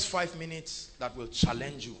 Just 5 minutes that will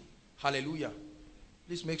challenge you. Hallelujah.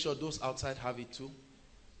 Please make sure those outside have it too.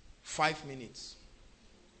 5 minutes.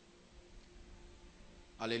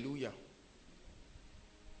 Hallelujah.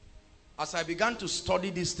 As I began to study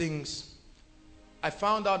these things, I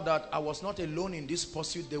found out that I was not alone in this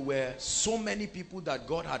pursuit. There were so many people that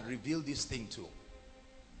God had revealed this thing to.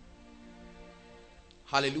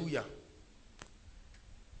 Hallelujah.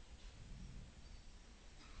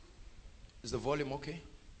 Is the volume okay?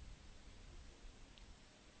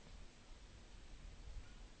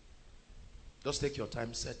 Just take your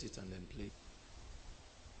time, set it, and then play.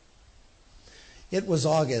 It was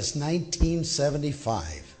August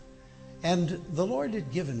 1975, and the Lord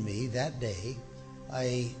had given me that day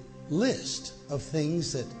a list of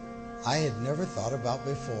things that I had never thought about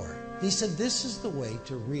before. He said, this is the way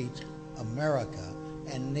to reach America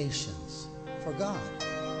and nations for God.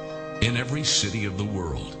 In every city of the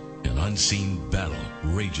world, an unseen battle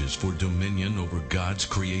rages for dominion over God's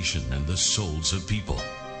creation and the souls of people.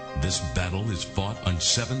 This battle is fought on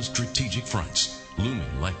 7 strategic fronts,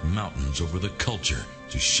 looming like mountains over the culture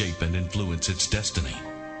to shape and influence its destiny.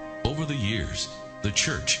 Over the years, the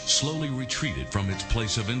church slowly retreated from its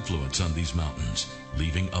place of influence on these mountains,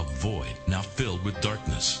 leaving a void now filled with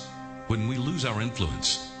darkness. When we lose our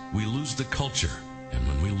influence, we lose the culture. And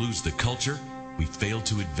when we lose the culture, we fail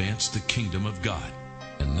to advance the kingdom of God.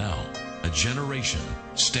 And now, a generation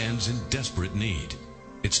stands in desperate need.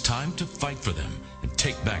 It's time to fight for them and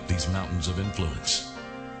take back these mountains of influence.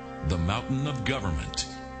 The mountain of government,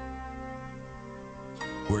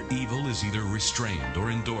 where evil is either restrained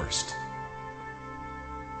or endorsed.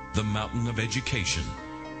 The mountain of education,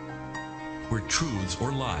 where truths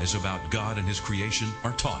or lies about God and his creation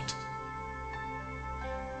are taught.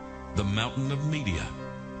 The mountain of media,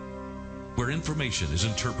 where information is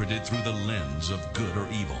interpreted through the lens of good or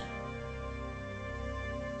evil.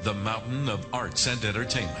 The mountain of arts and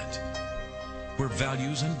entertainment, where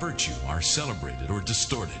values and virtue are celebrated or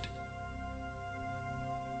distorted.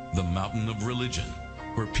 The mountain of religion,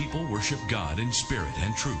 where people worship God in spirit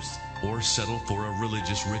and truth or settle for a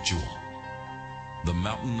religious ritual. The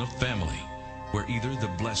mountain of family, where either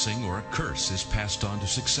the blessing or a curse is passed on to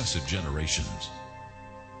successive generations.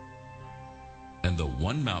 And the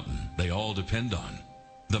one mountain they all depend on,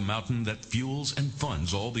 the mountain that fuels and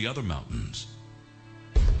funds all the other mountains.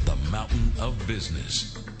 The mountain of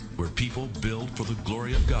business, where people build for the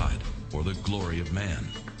glory of God or the glory of man,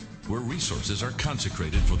 where resources are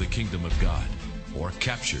consecrated for the kingdom of God or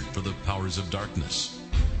captured for the powers of darkness.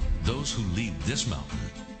 Those who lead this mountain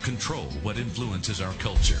control what influences our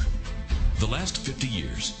culture. The last 50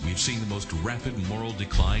 years, we've seen the most rapid moral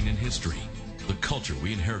decline in history. The culture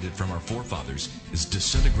we inherited from our forefathers is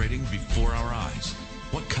disintegrating before our eyes.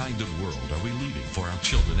 What kind of world are we leaving for our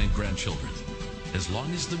children and grandchildren? As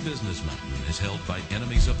long as the business mountain is held by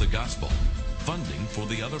enemies of the gospel, funding for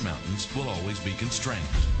the other mountains will always be constrained,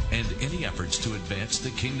 and any efforts to advance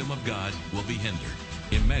the kingdom of God will be hindered.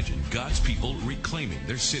 Imagine God's people reclaiming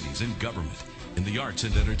their cities in government, in the arts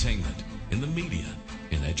and entertainment, in the media,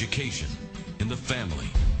 in education, in the family,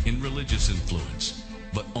 in religious influence,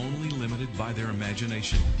 but only limited by their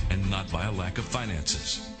imagination and not by a lack of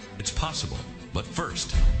finances. It's possible, but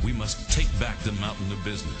first, we must take back the mountain of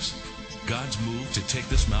business. God's move to take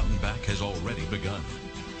this mountain back has already begun.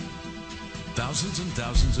 Thousands and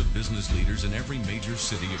thousands of business leaders in every major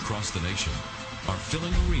city across the nation are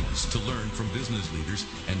filling arenas to learn from business leaders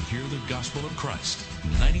and hear the gospel of Christ.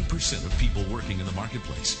 90% of people working in the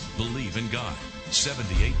marketplace believe in God.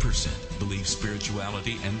 78% believe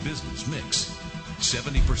spirituality and business mix.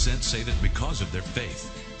 70% say that because of their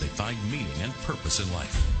faith, they find meaning and purpose in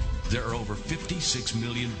life. There are over 56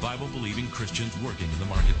 million Bible-believing Christians working in the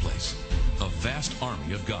marketplace. A vast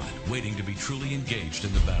army of God waiting to be truly engaged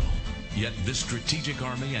in the battle. Yet this strategic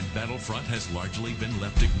army and battlefront has largely been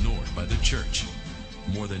left ignored by the church.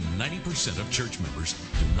 More than 90% of church members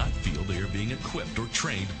do not feel they are being equipped or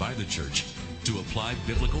trained by the church to apply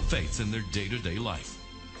biblical faith in their day-to-day life.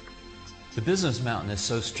 The business mountain is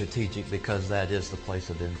so strategic because that is the place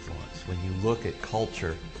of influence. When you look at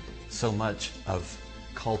culture, so much of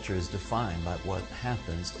culture is defined by what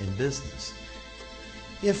happens in business.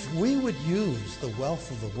 If we would use the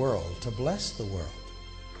wealth of the world to bless the world,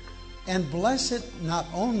 and bless it not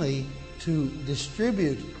only to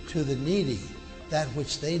distribute to the needy that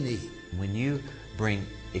which they need. When you bring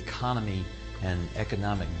economy and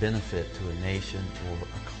economic benefit to a nation or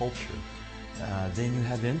a culture, then you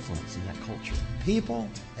have influence in that culture. People,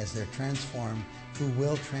 as they're transformed, who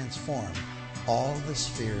will transform all the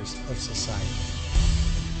spheres of society.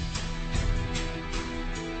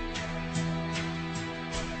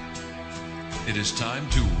 It is time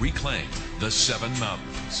to reclaim the 7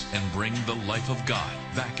 mountains and bring the life of God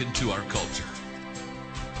back into our culture.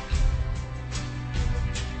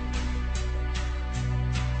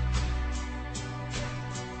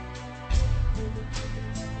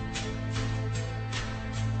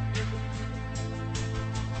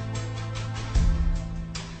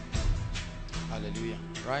 Hallelujah.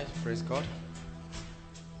 Right, praise God.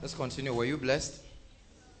 Let's continue. Were you blessed?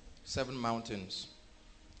 7 mountains.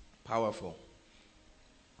 Powerful.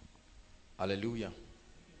 Hallelujah.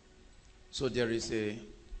 So there is a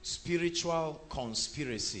spiritual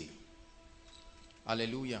conspiracy.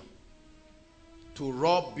 Hallelujah. To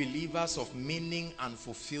rob believers of meaning and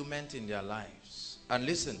fulfillment in their lives. And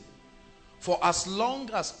listen, for as long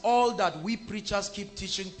as all that we preachers keep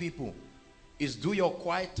teaching people is do your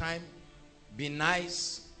quiet time, be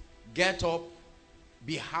nice, get up,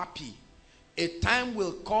 be happy, a time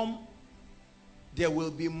will come, there will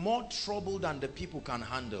be more trouble than the people can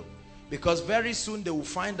handle. Because very soon they will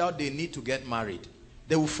find out they need to get married.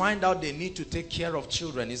 They will find out they need to take care of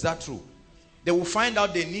children. Is that true? They will find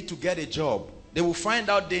out they need to get a job. They will find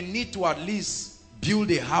out they need to at least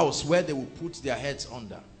build a house where they will put their heads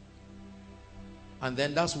under. And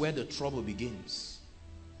then that's where the trouble begins.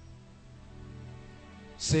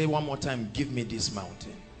 Say one more time, give me this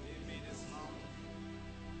mountain.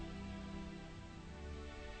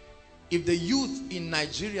 If the youth in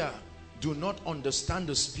Nigeria do not understand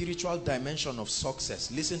the spiritual dimension of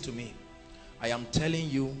success, listen to me. I am telling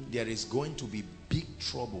you, there is going to be big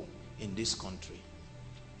trouble in this country.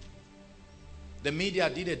 The media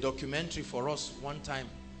did a documentary for us one time,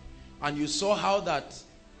 and you saw how that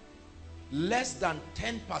less than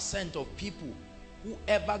 10% of people who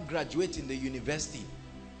ever graduate in the university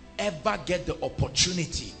ever get the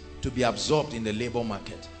opportunity to be absorbed in the labor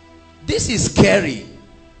market. This is scary.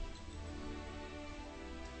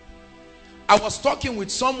 I was talking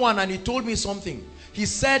with someone and he told me something. He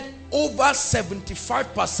said over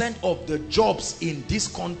 75% of the jobs in this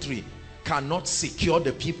country cannot secure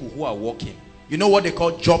the people who are working. You know what they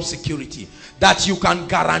call job security? That you can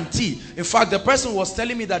guarantee. In fact, the person was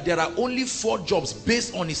telling me that there are only 4 jobs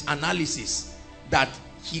based on his analysis that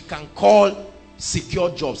he can call secure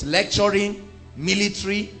jobs. Lecturing,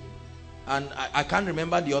 military, and I can't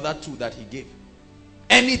remember the other 2 that he gave.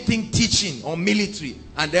 Anything teaching or military,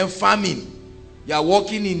 and then farming. You are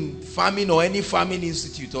working in farming or any farming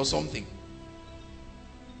institute or something.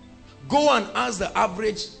 Go and ask the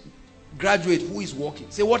average graduate who is working.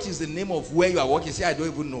 Say, what is the name of where you are working? Say, I don't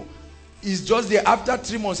even know. It's just there. After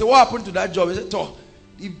 3 months, say, what happened to that job? He said, oh,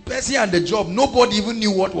 the person and the job, nobody even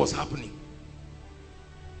knew what was happening.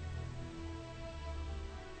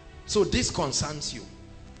 So this concerns you.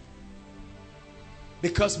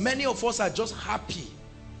 Because many of us are just happy.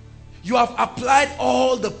 You have applied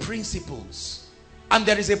all the principles. And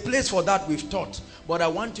there is a place for that, we've taught. But I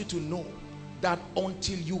want you to know that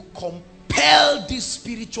until you compel these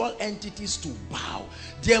spiritual entities to bow,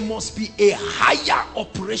 there must be a higher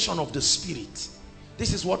operation of the spirit.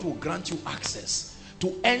 This is what will grant you access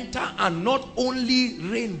to enter and not only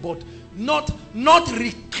reign, but not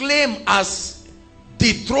reclaim as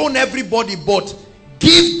dethrone everybody, but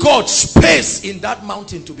give God space in that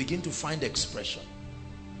mountain to begin to find expression.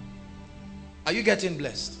 Are you getting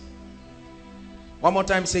blessed? One more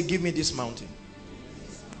time, say, give me this mountain.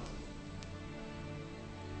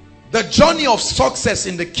 The journey of success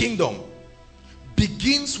in the kingdom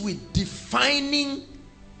begins with defining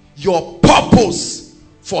your purpose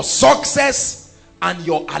for success and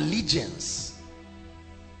your allegiance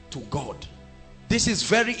to God. This is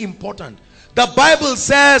very important. The Bible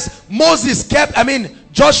says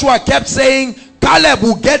Joshua kept saying, Caleb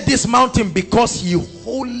will get this mountain because he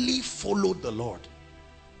wholly followed the Lord.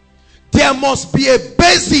 There must be a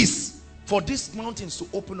basis for these mountains to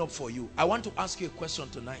open up for you. I want to ask you a question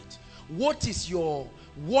tonight. What is your,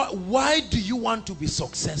 why do you want to be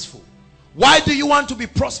successful? Why do you want to be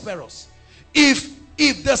prosperous? If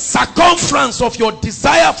the circumference of your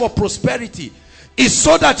desire for prosperity is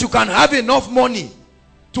so that you can have enough money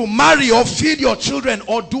to marry or feed your children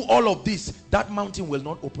or do all of this, that mountain will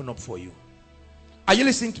not open up for you. Are you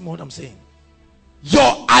listening to what I'm saying?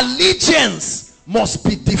 Your allegiance must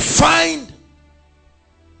be defined.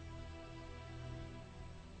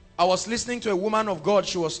 I was listening to a woman of God.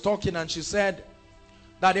 She was talking and she said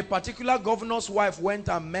that a particular governor's wife went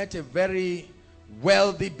and met a very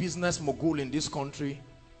wealthy business mogul in this country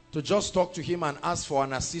to just talk to him and ask for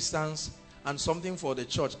an assistance and something for the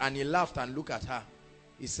church. And he laughed and looked at her.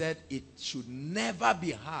 He said, it should never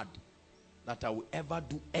be hard that I will ever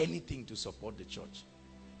do anything to support the church.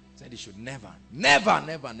 He said it should never,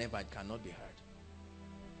 it cannot be hard.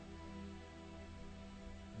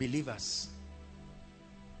 Believers,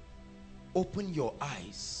 open your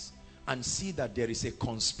eyes and see that there is a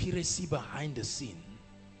conspiracy behind the scene.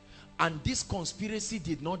 And this conspiracy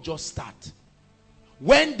did not just start.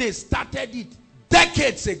 When they started it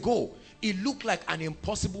decades ago, it looked like an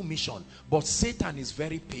impossible mission. But Satan is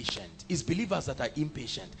very patient. It's believers that are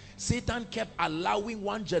impatient. Satan kept allowing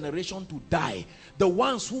one generation to die. The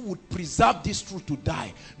ones who would preserve this truth to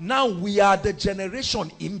die. Now we are the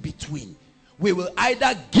generation in between. We will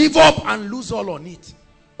either give up and lose all on it,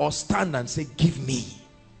 or stand and say, give me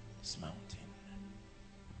this mountain.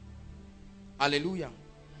 Hallelujah.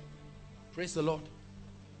 Praise the Lord.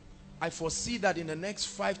 I foresee that in the next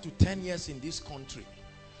 5 to 10 years in this country,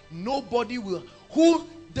 nobody will,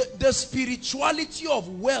 the spirituality of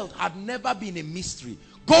wealth had never been a mystery.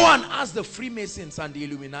 Go and ask the Freemasons and the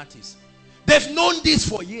Illuminatis. They've known this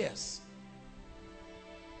for years.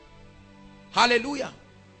 Hallelujah.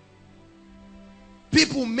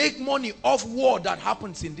 People make money off war that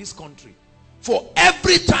happens in this country. For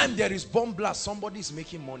every time there is bomb blast, somebody is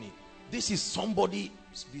making money. This is somebody's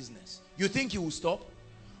business. You think he will stop?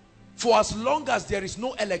 For as long as there is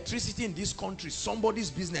no electricity in this country, somebody's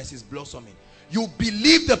business is blossoming. You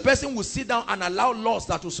believe the person will sit down and allow laws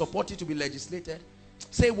that will support it to be legislated?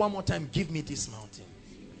 Say one more time, give me this mountain.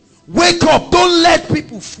 Wake up. Don't let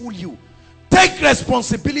people fool you. Take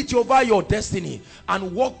responsibility over your destiny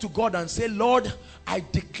and walk to God and say, Lord, I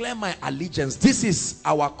declare my allegiance. This is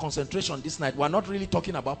our concentration this night. We're not really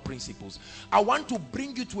talking about principles. I want to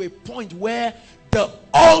bring you to a point where the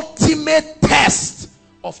ultimate test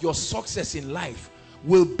of your success in life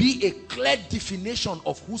will be a clear definition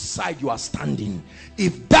of whose side you are standing.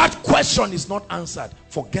 If that question is not answered,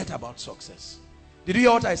 forget about success. Did you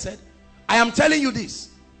hear what I said? I am telling you this.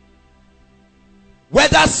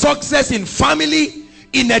 Whether success in family,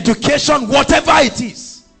 in education, whatever it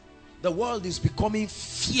is, the world is becoming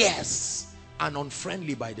fierce and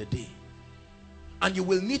unfriendly by the day. And you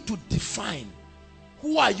will need to define,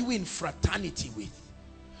 who are you in fraternity with?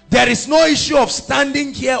 There is no issue of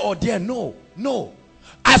standing here or there. No, no.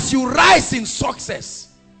 As you rise in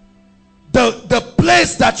success, the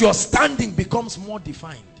place that you're standing becomes more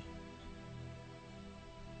defined.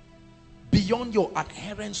 Beyond your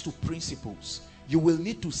adherence to principles, you will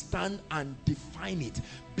need to stand and define it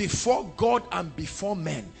before God and before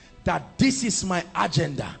men, that this is my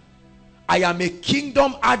agenda. I am a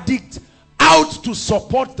kingdom addict out to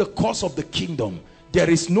support the cause of the kingdom. There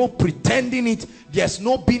is no pretending it. There's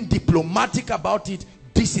no being diplomatic about it.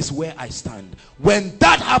 This is where I stand. When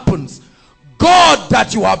that happens, God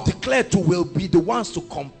that you have declared to will be the ones to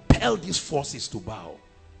compel these forces to bow.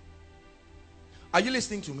 Are you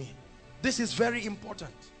listening to me? This is very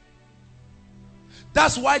important.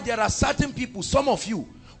 That's why there are certain people, some of you,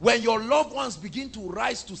 When your loved ones begin to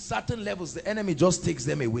rise to certain levels, the enemy just takes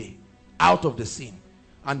them away, out of the scene.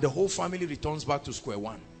 And the whole family returns back to square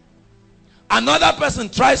one. Another person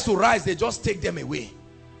tries to rise, they just take them away.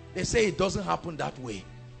 They say it doesn't happen that way.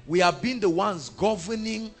 We have been the ones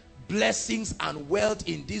governing blessings and wealth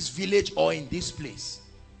in this village or in this place.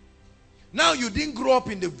 Now you didn't grow up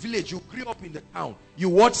in the village, you grew up in the town. You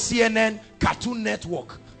watch CNN, Cartoon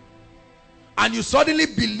Network. And you suddenly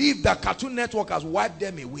believe that Cartoon Network has wiped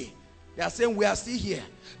them away. They are saying we are still here.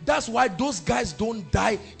 That's why those guys don't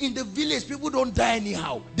die. In the village, people don't die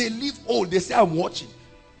anyhow. They live old. They say, I'm watching.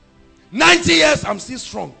 90 years, I'm still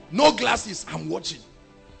strong. No glasses, I'm watching.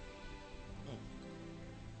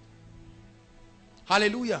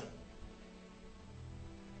 Hallelujah.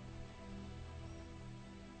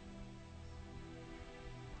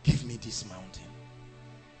 Give me this mountain.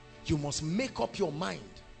 You must make up your mind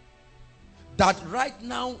that right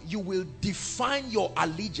now you will define your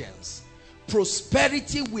allegiance.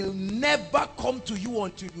 Prosperity will never come to you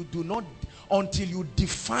until you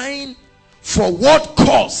define for what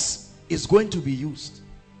cause is going to be used.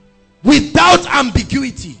 Without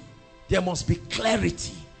ambiguity, there must be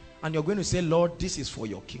clarity. And you're going to say, Lord, this is for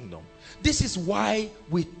your kingdom. This is why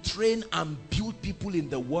we train and build people in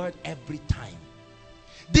the word every time.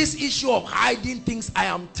 This issue of hiding things, I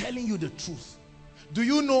am telling you the truth. Do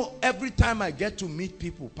you know, every time I get to meet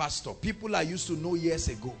people, pastor, people I used to know years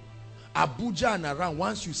ago, Abuja and around,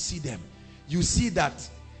 once you see them, you see that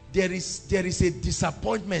there is a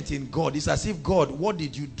disappointment in God. It's as if, God, what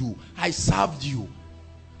did you do? I served you.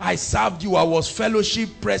 I served you. I was fellowship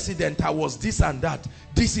president. I was this and that.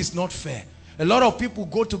 This is not fair. A lot of people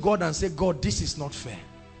go to God and say, God, this is not fair.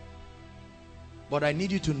 But I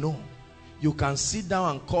need you to know, you can sit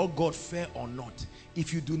down and call God fair or not.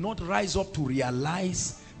 If you do not rise up to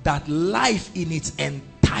realize that life in its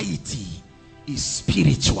entirety is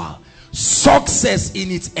spiritual. Success in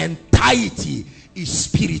its entirety is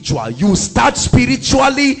spiritual. You start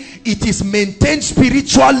spiritually, it is maintained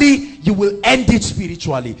spiritually, you will end it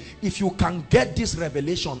spiritually. If you can get this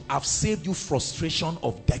revelation, I've saved you frustration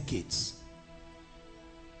of decades.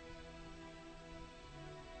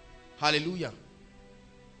 Hallelujah.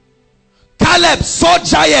 Caleb saw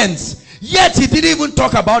giants, yet he didn't even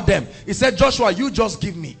talk about them. He said, Joshua, you just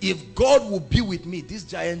give me. If God will be with me, these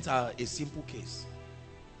giants are a simple case.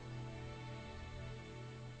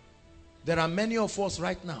 There are many of us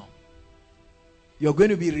right now. You're going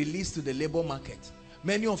to be released to the labor market.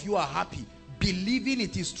 Many of you are happy, believing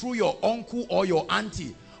it is through your uncle or your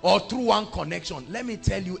auntie or through one connection. Let me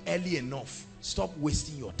tell you early enough, stop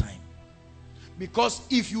wasting your time. Because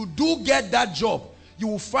if you do get that job, you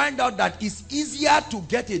will find out that it's easier to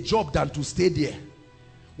get a job than to stay there.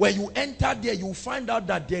 When you enter there, you will find out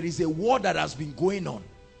that there is a war that has been going on.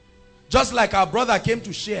 Just like our brother came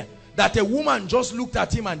to share, that a woman just looked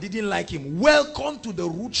at him and didn't like him. Welcome to the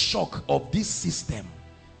root shock of this system.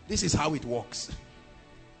 This is how it works.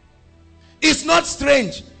 It's not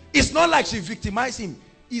strange. It's not like she victimized him.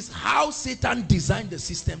 It's how Satan designed the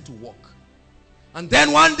system to work. And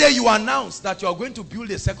then one day you announce that you are going to build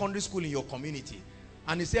a secondary school in your community.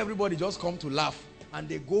 And you say everybody just come to laugh. And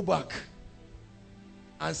they go back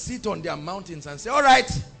and sit on their mountains and say, all right,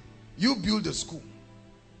 you build a school.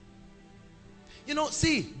 You know,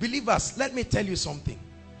 see, believers, let me tell you something.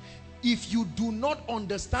 If you do not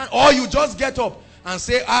understand, or you just get up and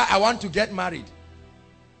say, I want to get married.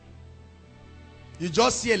 You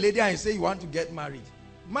just see a lady and you say you want to get married.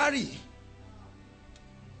 Marry.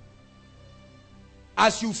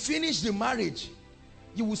 As you finish the marriage,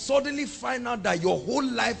 you will suddenly find out that your whole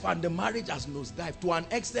life and the marriage has nosedived. To an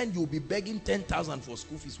extent, you will be begging 10,000 for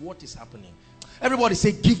school fees. What is happening? Everybody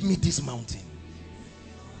say, give me this mountain.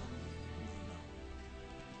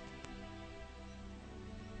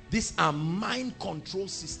 These are mind control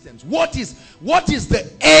systems. What is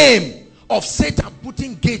the aim of Satan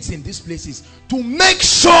putting gates in these places? To make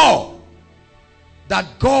sure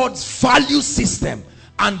that God's value system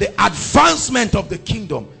and the advancement of the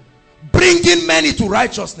kingdom, bringing many to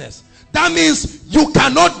righteousness. That means you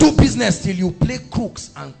cannot do business till you play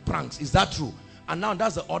crooks and pranks. Is that true? And now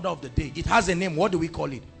that's the order of the day. It has a name. What do we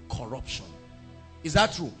call it? Corruption. Is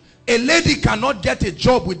that true? A lady cannot get a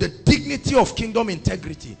job with the dignity of kingdom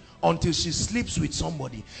integrity until she sleeps with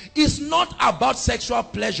somebody. It's not about sexual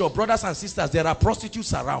pleasure, brothers and sisters. There are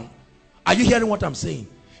prostitutes around. Are you hearing what I'm saying?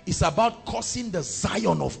 It's about causing the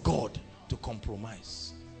Zion of God to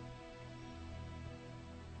compromise.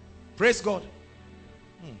 Praise God.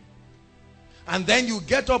 And then you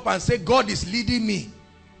get up and say, God is leading me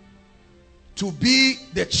to be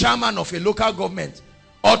the chairman of a local government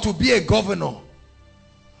or to be a governor.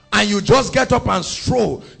 and you just get up and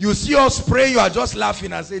stroll. You see us pray, you are just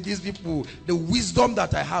laughing and say, these people, the wisdom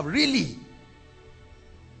that I have. Really?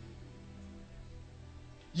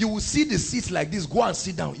 You will see the seats like this. Go and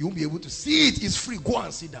sit down. You won't be able to see it. It's free. Go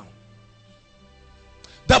and sit down.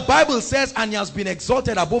 The Bible says, and he has been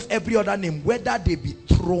exalted above every other name, whether they be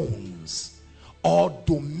thrones or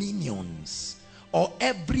dominions or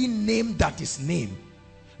every name that is named.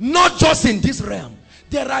 Not just in this realm.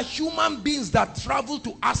 There are human beings that travel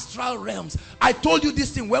to astral realms. I told you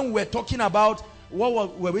this thing when we were talking about,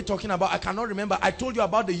 what were we talking about? I cannot remember. I told you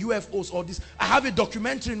about the UFOs or this. I have a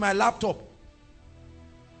documentary in my laptop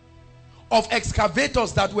of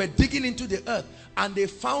excavators that were digging into the earth, and they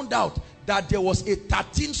found out that there was a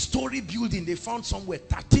 13-story building. They found somewhere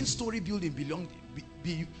 13-story building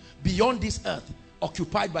beyond this earth,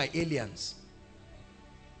 occupied by aliens.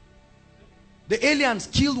 The aliens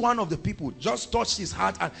killed one of the people, just touched his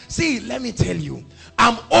heart. And see, let me tell you,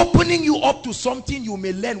 I'm opening you up to something you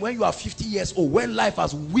may learn when you are 50 years old, when life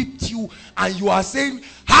has whipped you and you are saying,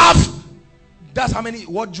 half. That's how many,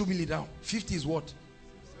 what jubilee now? 50 is what?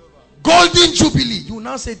 Golden jubilee. You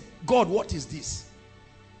now say, God, what is this?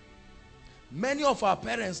 Many of our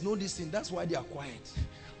parents know this thing. That's why they are quiet.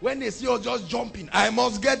 When they see us just jumping, I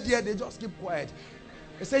must get there, they just keep quiet.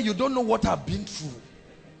 They say, you don't know what I've been through.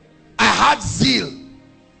 I had zeal.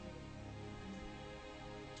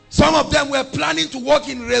 Some of them were planning to work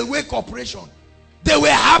in railway corporation. They were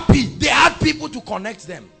happy. They had people to connect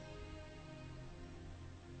them.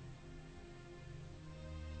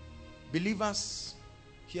 Believers,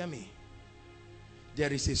 hear me.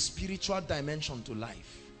 There is a spiritual dimension to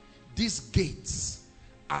life. These gates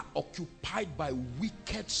are occupied by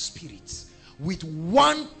wicked spirits with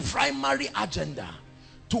one primary agenda: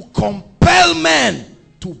 to compel men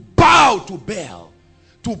to bow to Baal,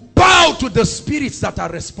 to bow to the spirits that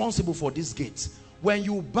are responsible for these gates. When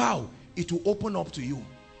you bow, it will open up to you.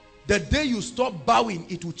 The day you stop bowing,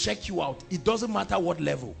 it will check you out. It doesn't matter what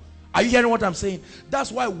level. Are you hearing what I'm saying?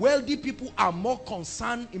 That's why wealthy people are more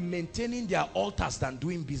concerned in maintaining their altars than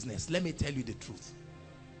doing business. Let me tell you the truth.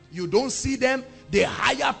 You don't see them, they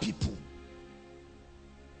hire people.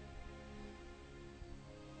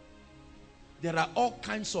 There are all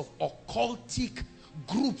kinds of occultic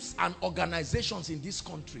groups and organizations in this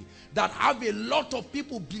country that have a lot of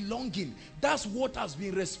people belonging. That's what has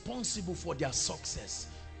been responsible for their success.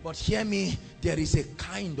 But hear me, there is a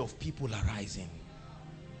kind of people arising.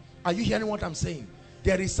 Are you hearing what I'm saying?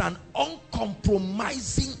 There is an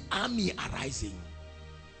uncompromising army arising.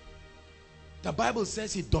 The Bible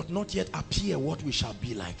says it doth not yet appear what we shall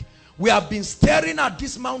be like. We have been staring at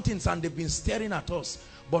these mountains and they've been staring at us.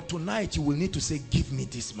 But tonight you will need to say, give me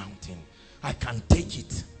this mountain. I can take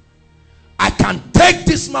it. I can take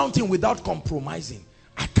this mountain without compromising.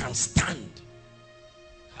 I can stand.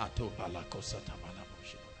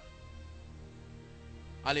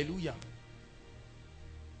 Hallelujah.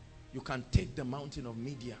 You can take the mountain of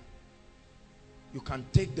media. You can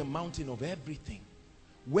take the mountain of everything.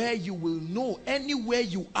 Where you will know, anywhere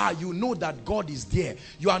you are, you know that God is there.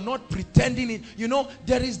 You are not pretending it. You know,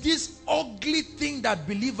 there is this ugly thing that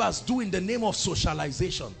believers do in the name of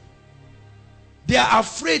socialization. They are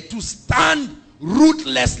afraid to stand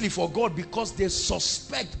ruthlessly for God because they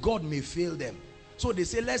suspect God may fail them. So they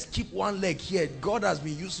say, let's keep one leg here. God has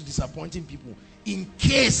been used to disappointing people. In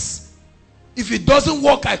case, if it doesn't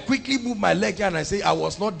work, I quickly move my leg here and I say, I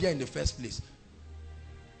was not there in the first place.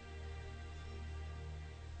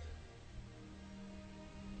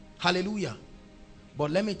 Hallelujah.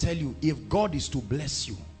 But let me tell you, if God is to bless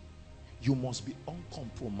you, you must be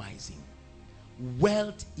uncompromising.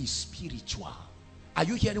 Wealth is spiritual. Are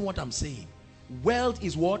you hearing what I'm saying? Wealth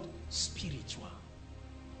is what? Spiritual.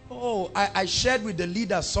 Oh, I shared with the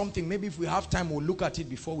leaders something. Maybe if we have time, we'll look at it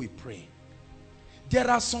before we pray. There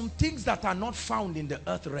are some things that are not found in the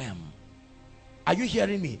earth realm. Are you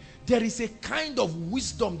hearing me? There is a kind of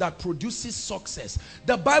wisdom that produces success.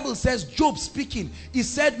 The Bible says, Job speaking, he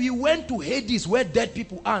said, we went to Hades where dead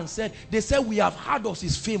people are and said, they said, we have heard of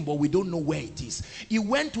his fame, but we don't know where it is. He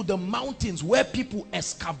went to the mountains where people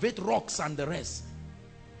excavate rocks and the rest.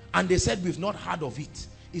 And they said, we've not heard of it.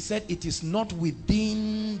 He said, it is not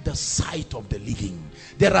within the sight of the living.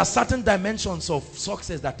 There are certain dimensions of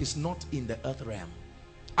success that is not in the earth realm.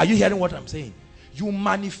 Are you hearing what I'm saying? You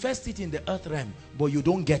manifest it in the earth realm, but you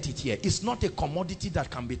don't get it here. It's not a commodity that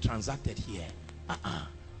can be transacted here.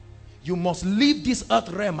 You must leave this earth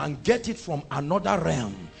realm and get it from another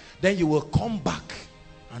realm. Then you will come back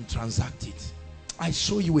and transact it. I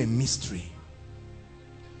show you a mystery.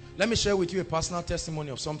 Let me share with you a personal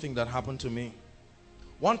testimony of something that happened to me.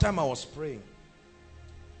 One time I was praying.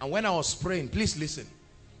 And when I was praying, please listen.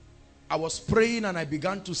 I was praying and I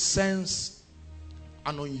began to sense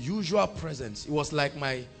an unusual presence. It was like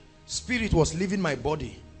my spirit was leaving my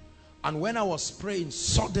body. And when I was praying,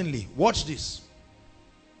 suddenly, watch this,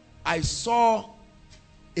 I saw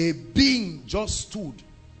a being just stood,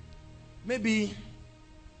 maybe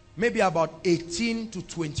about 18 to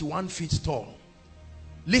 21 feet tall.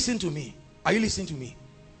 Listen to me. Are you listening to me?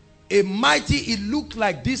 A mighty, it looked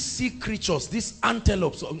like these sea creatures, these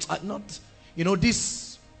antelopes, not, you know, these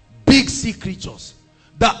big sea creatures.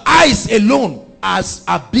 The eyes alone are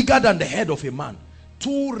bigger than the head of a man.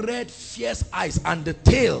 Two red, fierce eyes, and the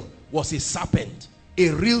tail was a serpent, a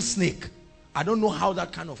real snake. I don't know how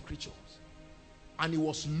that kind of creature was. And he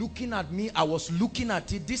was looking at me. I was looking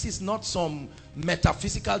at it. This is not some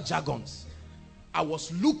metaphysical jargons. I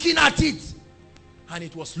was looking at it, and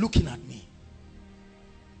it was looking at me.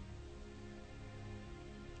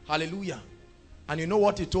 Hallelujah. And you know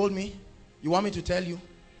what he told me? You want me to tell you?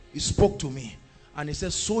 He spoke to me and he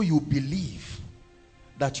said, so you believe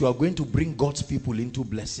that you are going to bring God's people into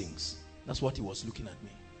blessings. That's what he was looking at me.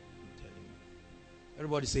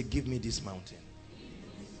 Everybody say, give me this mountain.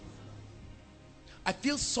 I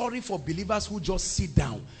feel sorry for believers who just sit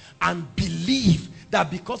down and believe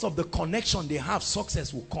that because of the connection they have,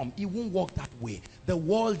 success will come. It won't work that way. The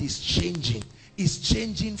world is changing. It's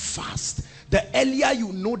changing fast. The earlier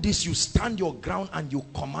you know this, you stand your ground and you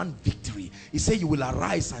command victory. He said you will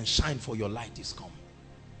arise and shine, for your light is come.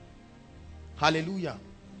 Hallelujah.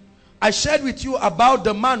 I shared with you about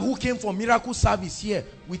the man who came for miracle service here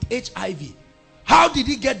with HIV. How did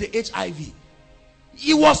he get the HIV?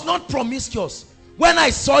 He was not promiscuous. When I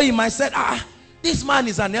saw him, I said, this man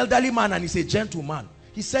is an elderly man and he's a gentleman.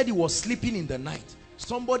 He said he was sleeping in the night.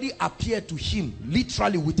 Somebody appeared to him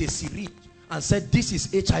literally with a syringe and said, this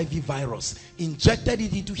is HIV virus. Injected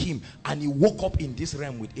it into him and he woke up in this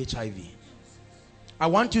realm with HIV. I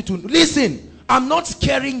want you to listen. I'm not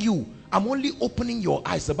scaring you. I'm only opening your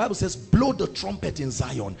eyes. The Bible says, blow the trumpet in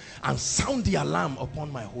Zion and sound the alarm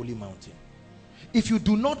upon my holy mountain. If you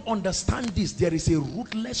do not understand this, there is a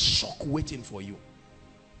ruthless shock waiting for you.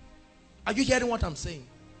 Are you hearing what I'm saying?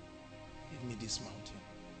 Give me this mountain.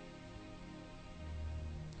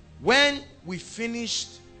 When we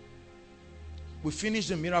finished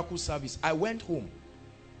the miracle service, I went home.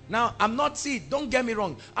 Now, don't get me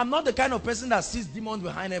wrong. I'm not the kind of person that sees demons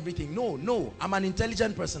behind everything. No. I'm an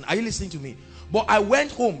intelligent person. Are you listening to me? But I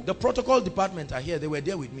went home. The protocol department are here. They were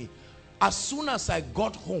there with me. As soon as I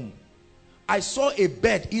got home, I saw a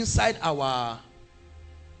bed inside the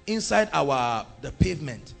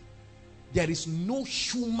pavement. There is no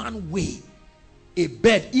human way a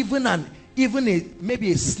bed,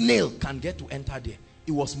 maybe a snail can get to enter there.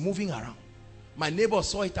 It was moving around. My neighbor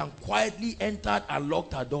saw it and quietly entered and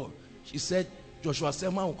locked her door. She said, Joshua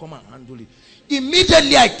Selman will come and handle it.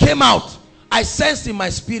 Immediately I came out. I sensed in my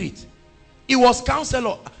spirit. It was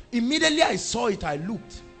counselor. Immediately I saw it, I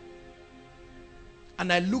looked.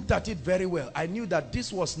 And I looked at it very well. I knew that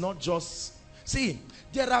this was not just... See,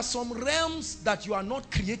 there are some realms that you are not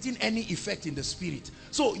creating any effect in the spirit.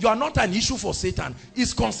 So you are not an issue for Satan.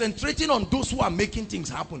 He's concentrating on those who are making things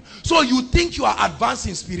happen. So you think you are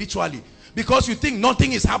advancing spiritually because you think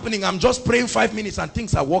nothing is happening. I'm just praying 5 minutes and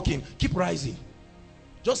things are working. Keep rising.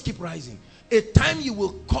 Just keep rising. A time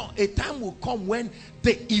will come when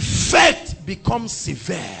the effect becomes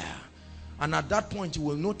severe. And at that point you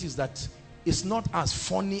will notice that it's not as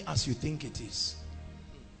funny as you think it is.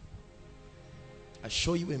 I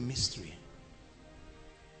show you a mystery.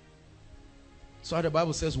 So the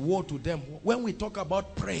Bible says, woe to them. When we talk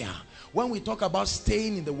about prayer, when we talk about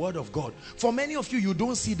staying in the word of God, for many of you, you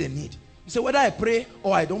don't see the need. You say, whether I pray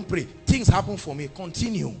or I don't pray, things happen for me.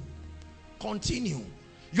 Continue. Continue.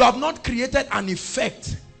 You have not created an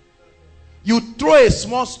effect. You throw a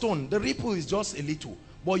small stone, the ripple is just a little.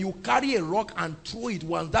 But you carry a rock and throw it.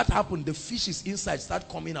 Once that happens, the fish is inside, start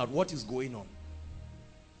coming out. What is going on?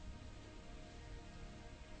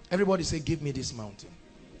 Everybody say, give me this mountain.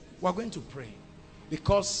 We're going to pray.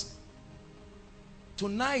 Because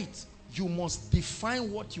tonight, you must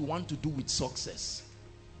define what you want to do with success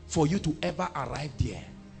for you to ever arrive there.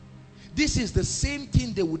 This is the same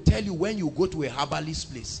thing they will tell you when you go to a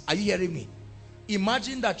herbalist place. Are you hearing me?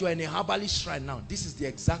 Imagine that you are in a herbalist shrine now. This is the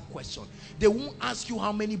exact question. They won't ask you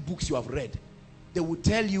how many books you have read. They will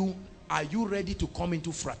tell you, are you ready to come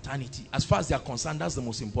into fraternity? As far as they are concerned, that's the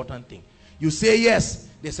most important thing. You say yes.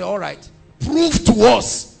 They say, all right, prove to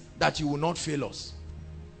us that you will not fail us.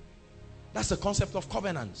 That's the concept of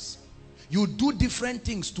covenants. You do different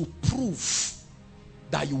things to prove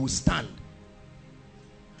that you will stand.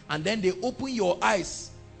 And then they open your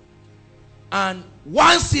eyes. And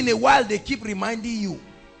once in a while, they keep reminding you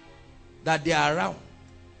that they are around.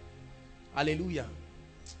 Hallelujah.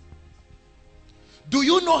 Do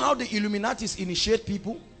you know how the Illuminatis initiate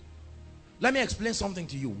people? Let me explain something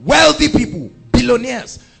to you. Wealthy people,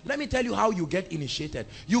 billionaires. Let me tell you how you get initiated.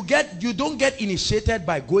 You don't get initiated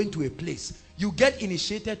by going to a place. You get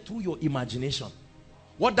initiated through your imagination.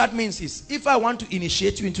 What that means is, if I want to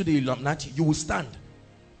initiate you into the Illuminati, you will stand.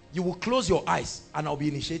 You will close your eyes and I'll be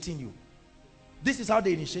initiating you. This is how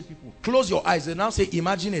they initiate people. Close your eyes. They now say,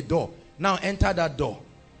 imagine a door. Now enter that door.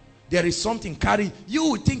 There is something carry. You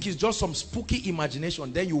will think it's just some spooky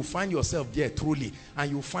imagination. Then you will find yourself there truly. And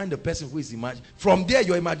you will find the person who is imagining. From there,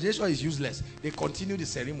 your imagination is useless. They continue the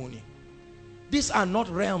ceremony. These are not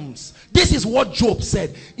realms. This is what Job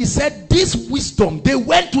said. He said, this wisdom, they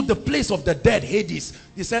went to the place of the dead, Hades.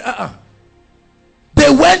 He said, They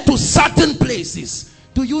went to certain places.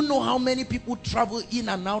 Do you know how many people travel in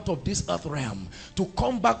and out of this earth realm to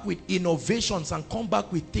come back with innovations and come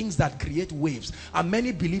back with things that create waves? And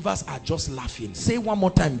many believers are just laughing. Say one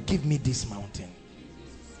more time, give me this mountain.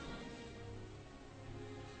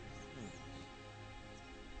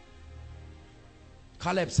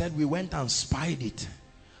 Caleb said, we went and spied it.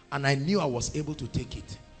 And I knew I was able to take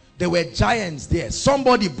it. There were giants there.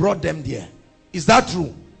 Somebody brought them there. Is that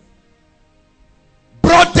true?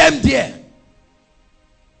 Brought them there.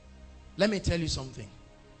 Let me tell you something.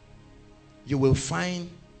 You will find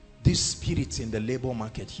these spirits in the labor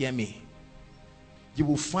market. Hear me. You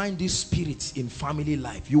will find these spirits in family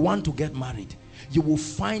life. You want to get married. You will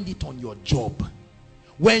find it on your job.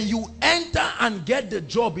 When you enter and get the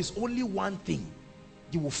job, is only one thing.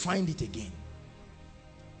 You will find it again.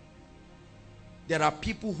 There are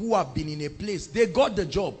people who have been in a place. They got the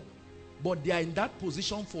job. But they are in that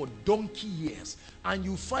position for donkey years. And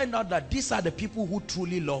you find out that these are the people who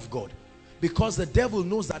truly love God. Because the devil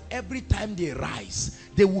knows that every time they rise,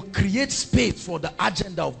 they will create space for the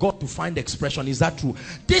agenda of God to find expression. Is that true?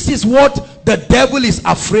 This is what the devil is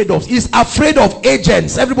afraid of. He's afraid of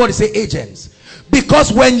agents. Everybody say agents.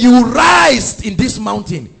 Because when you rise in this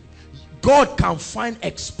mountain, God can find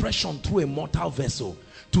expression through a mortal vessel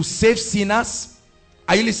to save sinners.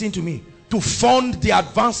 Are you listening to me? To fund the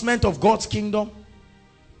advancement of God's kingdom.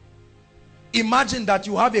 Imagine that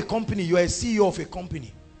you have a company. You are a CEO of a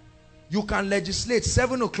company. You can legislate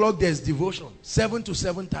 7 o'clock there's devotion, 7 to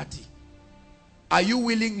 7:30. Are you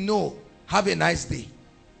willing? No. Have a nice day.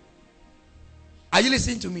 Are you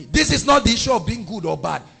listening to me? This is not the issue of being good or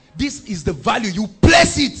bad. This is the value. You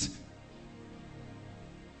place it.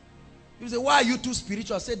 You say, why are you too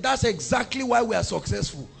spiritual? I say, that's exactly why we are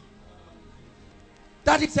successful.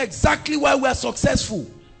 That is exactly why we are successful.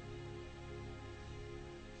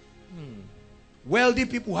 Wealthy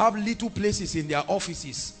people have little places in their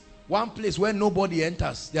offices. One place where nobody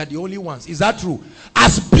enters. They are the only ones. Is that true?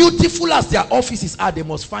 As beautiful as their offices are, they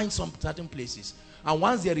must find some certain places. And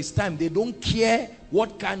once there is time, they don't care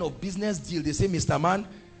what kind of business deal. They say, Mr. Man,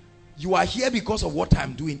 you are here because of what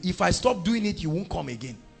I'm doing. If I stop doing it, you won't come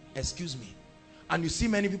again. Excuse me. And you see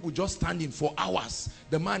many people just standing for hours.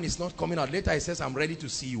 The man is not coming out. Later he says, I'm ready to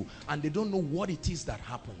see you. And they don't know what it is that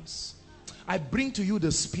happens. I bring to you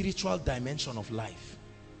the spiritual dimension of life.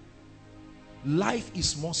 Life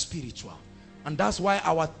is more spiritual. And that's why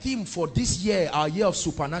our theme for this year, our year of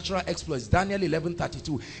supernatural exploits, Daniel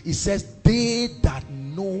 11:32, it says, they that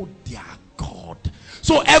know their God.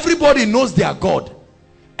 So everybody knows their God.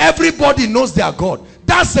 Everybody knows their God.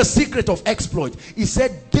 That's the secret of exploit. He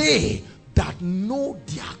said, they that know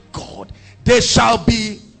their God, they shall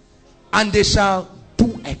be, and they shall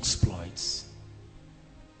do exploits.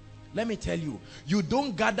 Let me tell you, you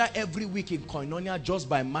don't gather every week in Koinonia just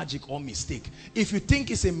by magic or mistake. If you think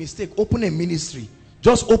it's a mistake, open a ministry.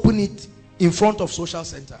 Just open it in front of social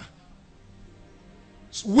center,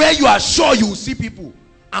 where you are sure you will see people,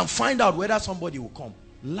 and find out whether somebody will come.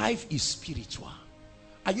 Life is spiritual.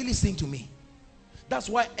 Are you listening to me? That's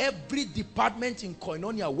why every department in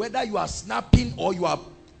Koinonia, whether you are snapping or you are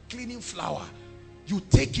cleaning flour, you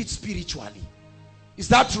take it spiritually. Is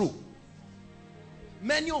that true?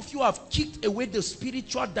 Many of you have kicked away the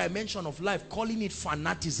spiritual dimension of life, calling it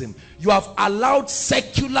fanaticism. You have allowed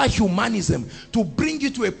secular humanism to bring you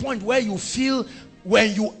to a point where you feel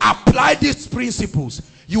when you apply these principles,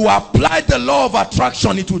 you apply the law of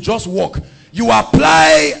attraction, it will just work. You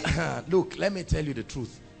apply, look, let me tell you the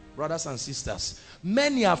truth, brothers and sisters.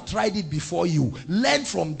 Many have tried it before you. Learn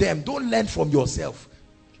from them. Don't learn from yourself.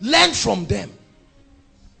 Learn from them.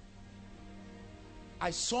 I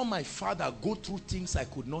saw my father go through things I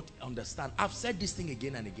could not understand. I've said this thing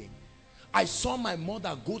again and again. I saw my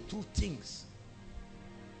mother go through things.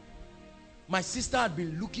 My sister had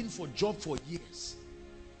been looking for a job for years.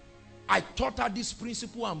 I taught her this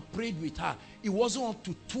principle and prayed with her. It wasn't up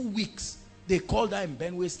to 2 weeks. They called her in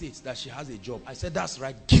Benue State that she has a job. I said, that's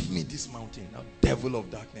right. Give me this mountain. Now, devil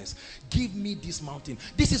of darkness. Give me this mountain.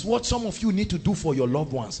 This is what some of you need to do for your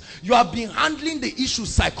loved ones. You have been handling the issue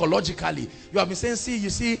psychologically. You have been saying, see, you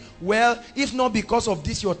see, well, if not because of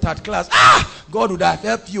this, your third class, God would have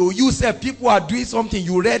helped you. You said people are doing something.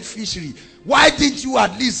 You read fishery. Why didn't you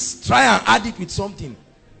at least try and add it with something?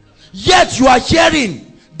 Yet you are hearing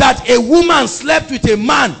that a woman slept with a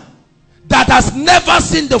man that has never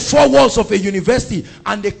seen the four walls of a university,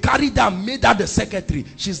 and they carried her and made her the secretary.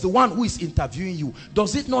 She's the one who is interviewing you.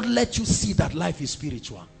 Does it not let you see that life is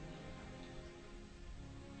spiritual?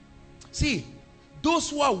 See, those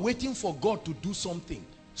who are waiting for God to do something,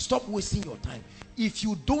 stop wasting your time. If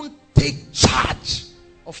you don't take charge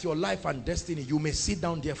of your life and destiny, you may sit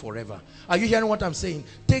down there forever. Are you hearing what I'm saying?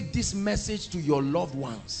 Take this message to your loved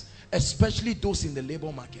ones, especially those in the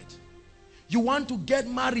labor market. You want to get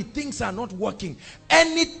married, things are not working.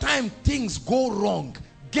 Anytime things go wrong,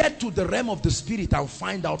 get to the realm of the spirit and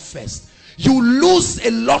find out first. You lose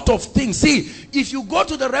a lot of things. See, if you go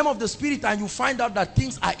to the realm of the spirit and you find out that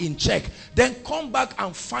things are in check, then come back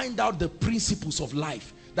and find out the principles of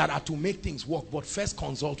life that are to make things work. But first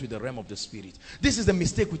consult with the realm of the spirit. This is the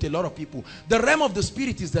mistake with a lot of people. The realm of the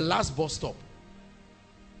spirit is the last bus stop.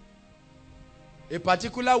 A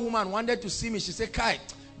particular woman wanted to see me. She said, Kai,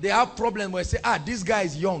 they have problems where I say, this guy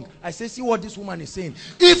is young. I say, see what this woman is saying.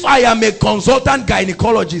 If I am a consultant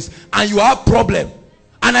gynecologist and you have problem,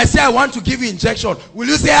 and I say I want to give you injection, will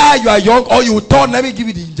you say, you are young, or you will turn, let me give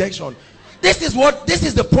you the injection? This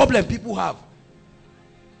is the problem people have.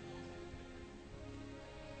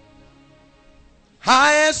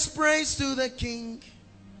 Highest praise to the King.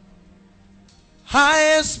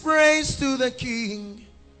 Highest praise to the King.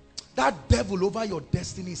 That devil over your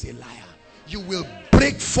destiny is a liar. You will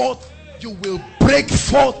break forth. You will break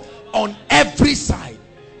forth on every side.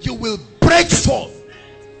 You will break forth.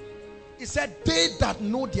 He said, they that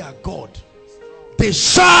know their God, they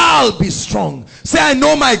shall be strong. Say, I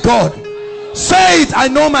know my God. Say it, I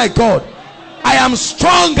know my God. I am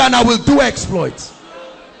strong and I will do exploits.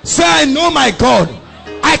 Say, I know my God.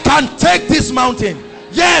 I can take this mountain.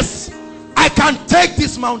 Yes, I can take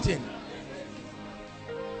this mountain.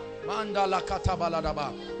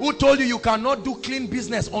 Who told you you cannot do clean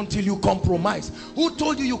business until you compromise? Who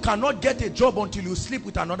told you you cannot get a job until you sleep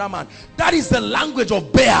with another man? That is the language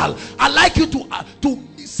of Baal. I like you to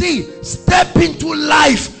see, step into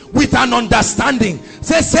life with an understanding.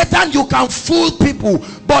 Say, Satan, you can fool people,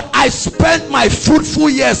 but I spent my fruitful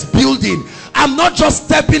years building. I'm not just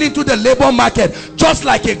stepping into the labor market just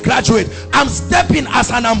like a graduate. I'm stepping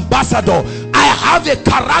as an ambassador. I have a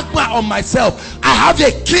character on myself. I have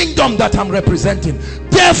a kingdom that I'm representing.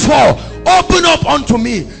 Therefore, open up unto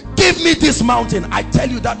me. Give me this mountain. I tell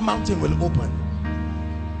you, that mountain will open.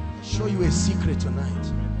 I'll show you a secret tonight.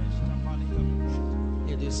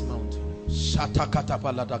 In this mountain.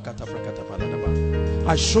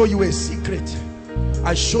 I show you a secret.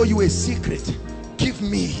 I show you a secret. Give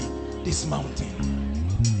me this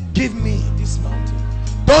mountain. Give me this mountain.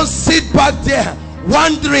 Don't sit back there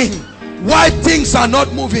wondering why things are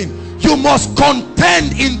not moving. You must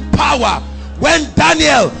contend in power. When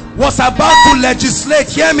Daniel was about to legislate,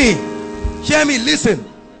 hear me, listen.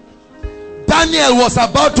 Daniel was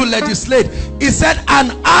about to legislate. He said,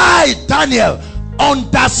 and I, Daniel,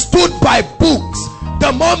 understood by books.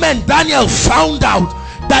 The moment Daniel found out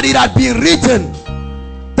that it had been written,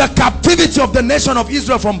 the captivity of the nation of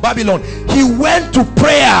Israel from Babylon, he went to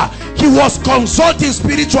prayer. He was consulting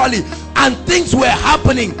spiritually, and things were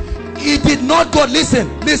happening. He did not go, listen,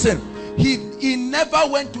 he never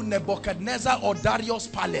went to Nebuchadnezzar or Darius'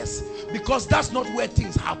 palace, because that's not where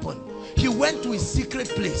things happen. He went to his secret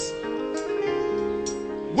place.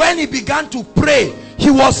 When he began to pray, he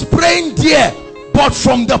was praying there, but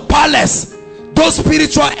from the palace, those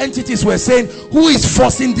spiritual entities were saying, who is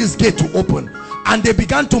forcing this gate to open? And they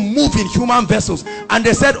began to move in human vessels, and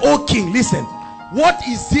they said, oh king, listen, what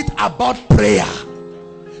is it about prayer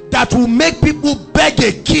that will make people beg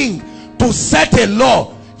a king to set a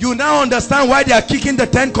law? You now understand why they are kicking the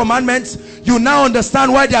 10 commandments. You now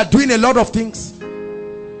understand why they are doing a lot of things.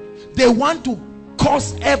 They want to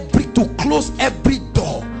close every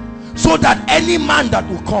door, so that any man that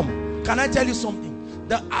will come. Can I tell you something?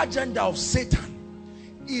 The agenda of Satan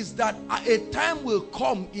is that a time will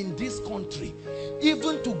come in this country,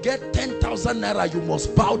 even to get 10,000 naira, you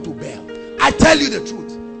must bow to Baal. I tell you the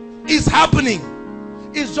truth, it's happening.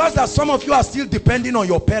 It's just that some of you are still depending on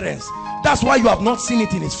your parents. That's why you have not seen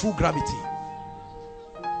it in its full gravity.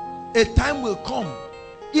 A time will come,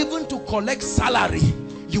 even to collect salary,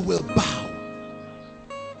 you will bow.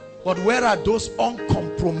 But where are those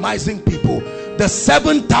uncompromising people? The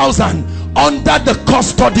 7,000 under the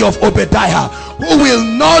custody of Obadiah, who will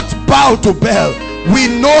not bow to Baal. We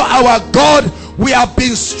know our God. We have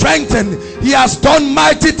been strengthened. He has done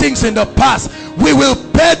mighty things in the past. We will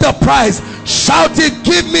pay the price. Shout it,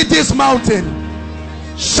 give me this mountain.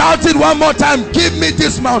 Shout it one more time, give me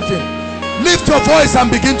this mountain. Lift your voice and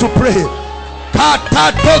begin to pray.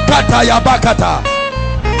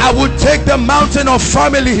 I would take the mountain of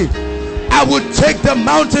family. I would take the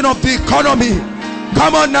mountain of the economy.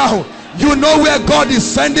 Come on now. You know where God is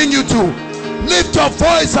sending you to. Lift your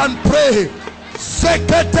voice and pray.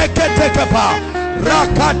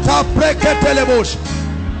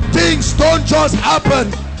 Things don't just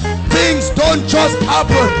happen. Things don't just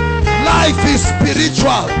happen. Life is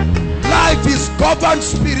spiritual. Life is governed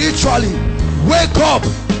spiritually. Wake up.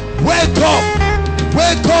 Wake up.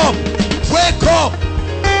 Wake up. Wake up.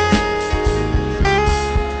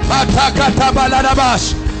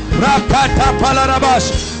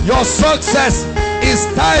 Your success is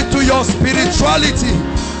tied to your spirituality.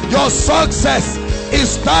 Your success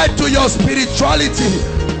is tied to your spirituality.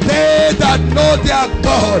 They that know their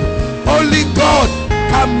God, only God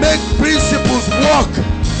can make principles work.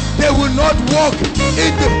 They will not walk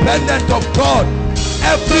independent of God.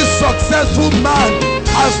 Every successful man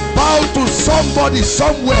has bowed to somebody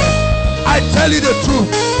somewhere. I tell you the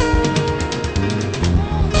truth.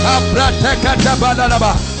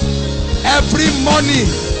 Every money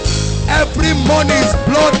is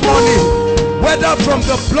blood money, whether from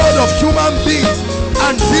the blood of human beings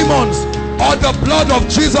and demons or the blood of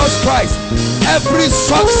Jesus Christ. Every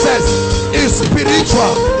success is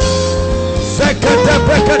spiritual.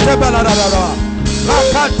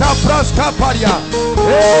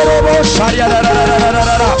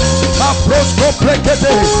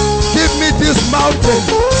 Give me this mountain.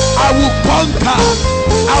 I will conquer.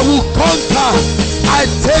 I will conquer. I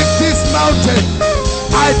take this mountain.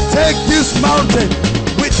 I take this mountain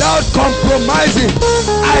without compromising.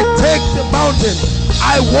 I take the mountain.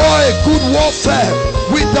 I war a good warfare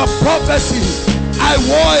with the prophecy. I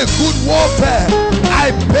war a good warfare.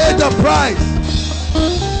 I pay the price.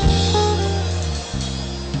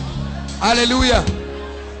 Hallelujah.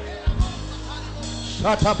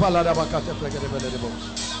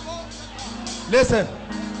 Listen.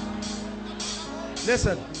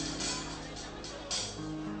 Listen.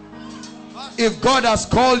 If God has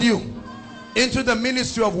called you into the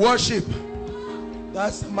ministry of worship,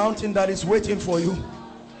 that's the mountain that is waiting for you.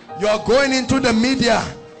 You are going into the media,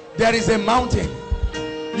 there is a mountain.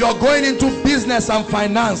 You are going into business and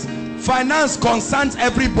finance. Finance concerns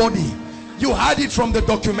everybody. You heard it from the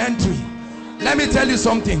documentary. Let me tell you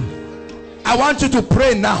something. I want you to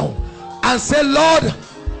pray now and say, Lord,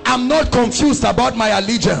 I'm not confused about my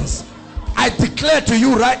allegiance. I declare to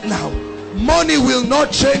you right now, money will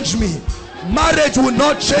not change me. Marriage will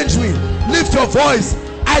not change me. Lift your voice.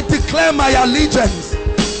 I declare my allegiance.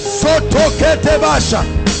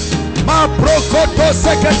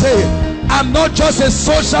 I'm not just a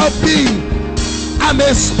social being. I'm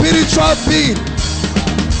a spiritual being.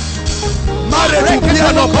 Marriage will be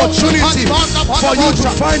an opportunity for you to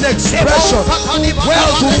find expression.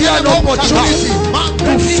 Wealth will be an opportunity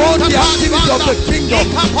to fund the activity of the kingdom.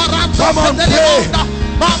 Come on, pray.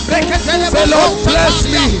 Say, Lord, bless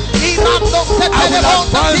me. I will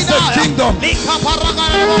advance the kingdom.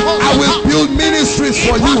 I will build ministries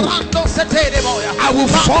for you. I will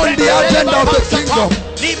fund the agenda of the kingdom.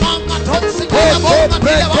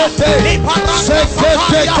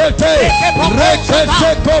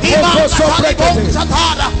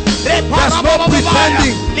 There's no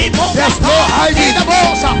pretending. There's no hiding.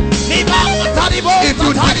 If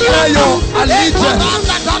you declare your allegiance,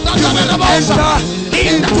 you will enter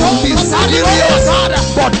into mysterious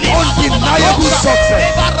but undeniable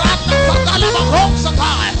success.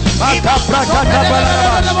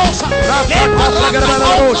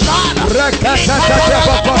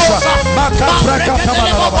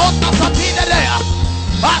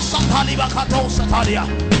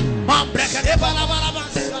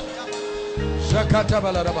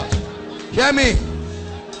 Hear me.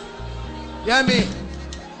 Hear me.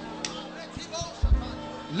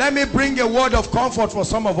 Let me bring a word of comfort for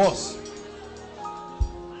some of us.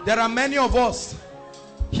 There are many of us,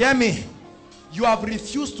 hear me, you have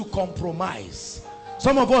refused to compromise.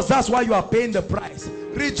 Some of us, that's why you are paying the price.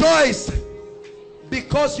 Rejoice,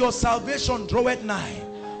 because your salvation draweth nigh.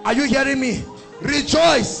 Are you hearing me?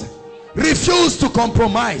 Rejoice. Refuse to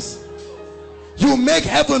compromise. You make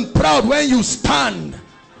heaven proud when you stand.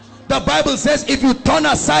 The Bible says if you turn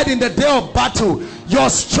aside in the day of battle, your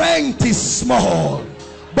strength is small.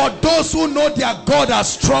 but those who know their God are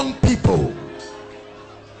strong people.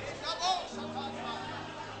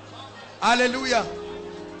 Hallelujah.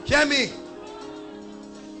 Hear me.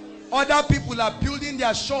 Other people are building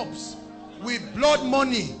their shops with blood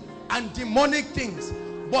money and demonic things,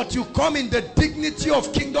 but you come in the dignity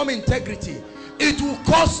of kingdom integrity. It will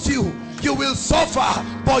cost you, you will suffer,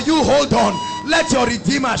 but you hold on. Let your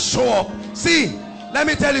Redeemer show up. See, let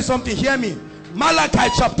me tell you something. Hear me. Malachi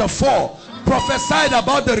chapter 4 prophesied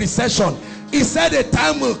about the recession. He said a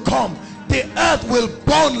time will come, the earth will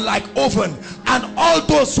burn like oven, and all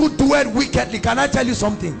those who do it wickedly. Can I tell you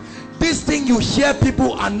something? This thing you hear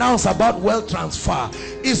people announce about wealth transfer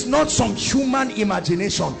is not some human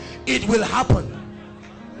imagination. It will happen.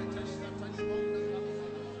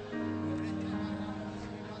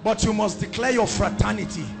 But you must declare your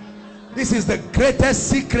fraternity. This is the greatest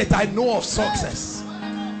secret I know of success.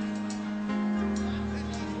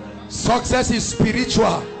 Success is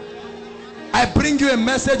spiritual. I bring you a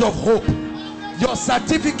message of hope. Your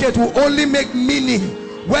certificate will only make meaning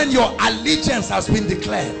when your allegiance has been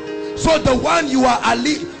declared. So the one you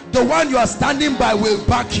are standing by will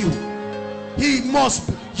back you. You must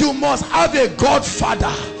have a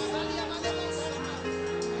Godfather.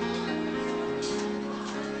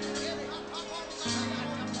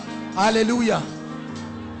 Hallelujah.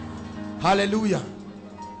 Hallelujah.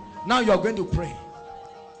 Now you are going to pray.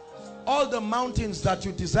 All the mountains that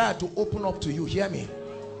you desire to open up to you, hear me.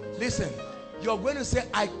 Listen, you're going to say,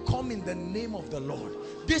 I come in the name of the Lord.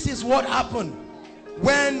 This is what happened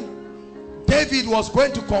when David was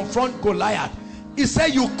going to confront Goliath. He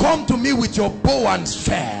said, you come to me with your bow and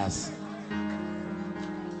spears.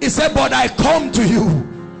 He said, but I come to you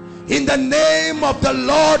in the name of the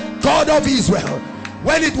Lord God of Israel.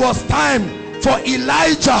 When it was time for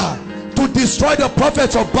Elijah to destroy the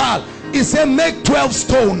prophets of Baal, he said, make 12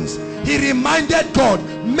 stones. He reminded God,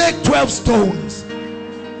 make 12 stones.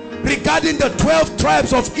 Regarding the 12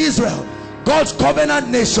 tribes of Israel, God's covenant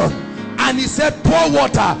nation. And he said, pour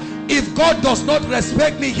water. If God does not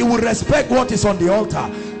respect me, he will respect what is on the altar.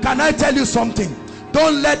 Can I tell you something?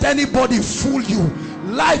 Don't let anybody fool you.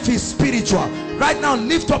 Life is spiritual. Right now,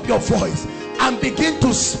 lift up your voice and begin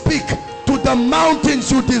to speak to the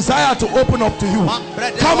mountains you desire to open up to you.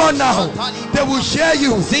 Come on now. They will hear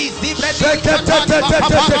you.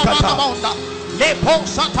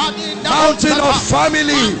 Mountain of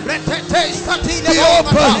family, be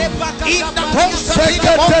open.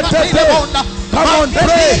 Come on,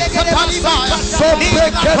 pray.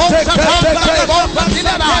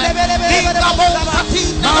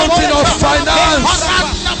 Mountain of finance,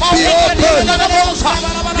 be open.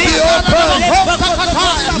 Be open.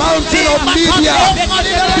 Mountain of media,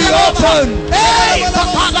 be open. Be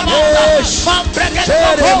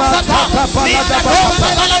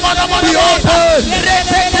open.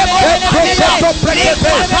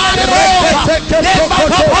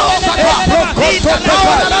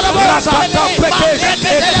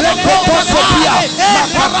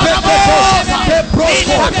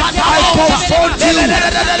 I confront you in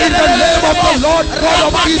the name of the Lord God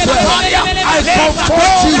of Israel. I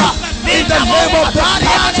confront you in the name of the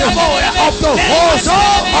captain of the host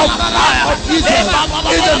of Israel.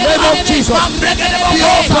 In the name of Jesus, be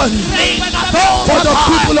open for the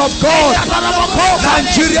people of God.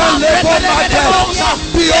 Nigerian labor market,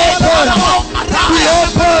 be open. Be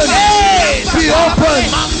open. Be open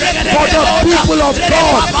for the people of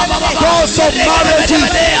God. Doors of marriages,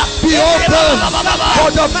 be open for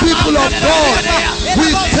the people of God. We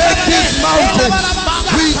take this mountain.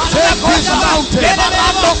 We take this mountain.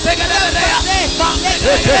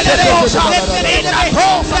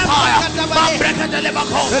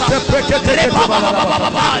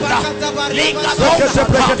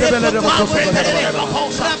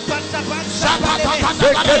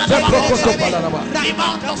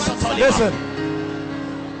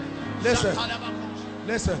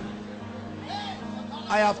 Listen.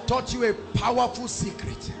 I have taught you a powerful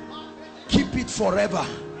secret. Keep it forever.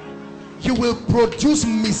 You will produce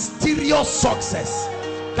mysterious success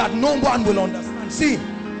that no one will understand.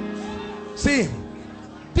 See,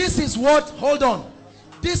 this is what, hold on,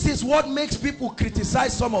 this is what makes people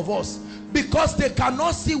criticize some of us, because they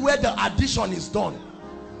cannot see where the addition is done.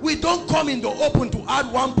 We don't come in the open to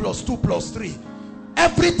add 1 + 2 + 3.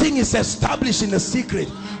 Everything is established in a secret,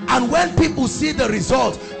 and when people see the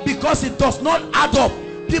result, because it does not add up,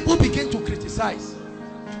 people begin to criticize.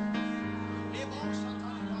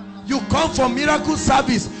 You come from miracle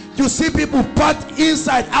service, you see people packed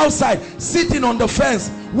inside, outside, sitting on the fence.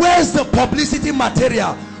 Where's the publicity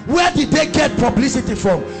material? Where did they get publicity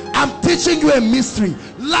from? I'm teaching you a mystery.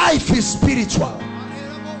 Life is spiritual.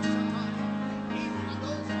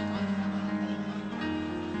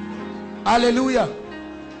 Hallelujah.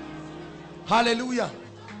 Hallelujah.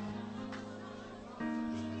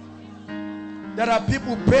 There are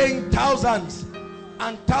people paying thousands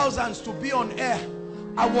and thousands to be on air.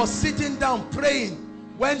 I was sitting down praying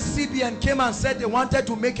when CBN came and said they wanted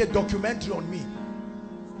to make a documentary on me.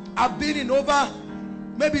 I've been in over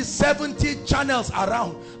maybe 70 channels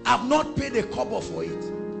around. I've not paid a kobo for it.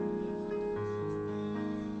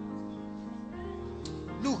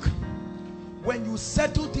 Look, when you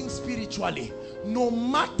settle things spiritually, no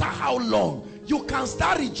matter how long, you can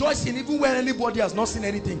start rejoicing even when anybody has not seen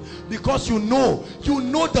anything, because you know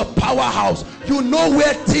the powerhouse, you know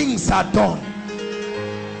where things are done.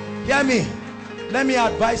 Hear me, let me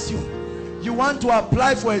advise you. You want to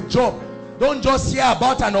apply for a job, don't just hear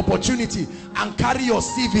about an opportunity and carry your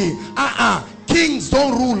CV. Kings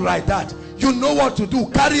don't rule like that. You know what to do.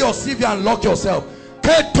 Carry your CV and lock yourself.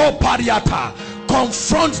 Keto pariata.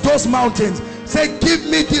 Confront those mountains. Say, give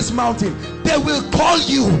me this mountain. They will call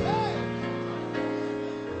you.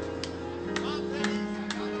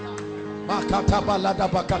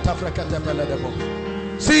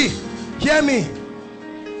 See, hear me.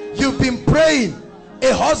 You've been praying.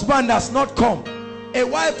 A husband has not come. A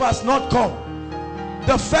wife has not come.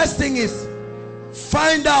 The first thing is,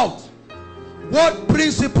 find out what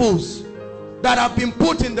principles that have been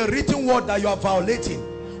put in the written word that you are violating.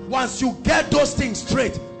 Once you get those things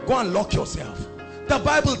straight, go and lock yourself. The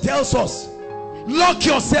Bible tells us, lock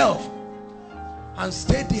yourself and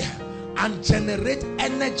stay there and generate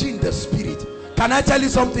energy in the spirit. Can I tell you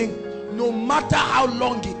something? No matter how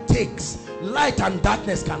long it takes, light and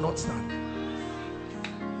darkness cannot stand.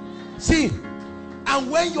 See,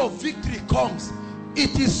 and when your victory comes,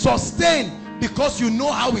 it is sustained because you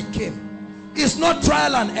know how it came. It's not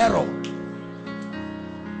trial and error.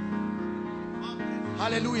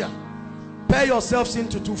 Hallelujah. Pair yourselves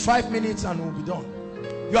into 5 minutes and we'll be done.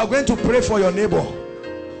 You are going to pray for your neighbor.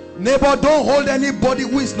 Neighbor, don't hold anybody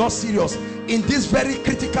who is not serious in this very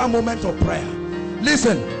critical moment of prayer.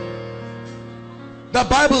 Listen, the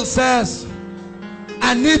Bible says,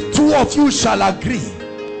 and if two of you shall agree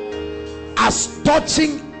as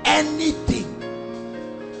touching anything,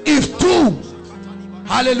 if two,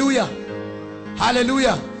 hallelujah,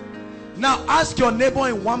 hallelujah. Now ask your neighbor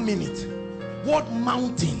in 1 minute, what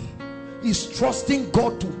mountain is trusting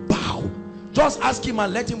God to bow? Just ask him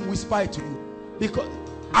and let him whisper it to you. Because,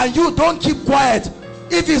 and you don't keep quiet.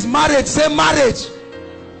 If it's marriage, say marriage.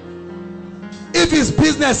 If it's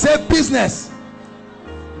business, say business.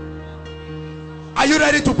 Are you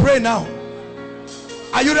ready to pray now?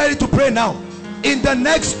 Are you ready to pray now? In the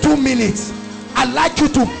next 2 minutes, I'd like you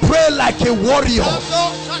to pray like a warrior.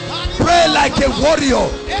 Pray like a warrior.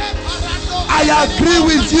 I agree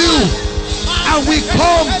with you. And we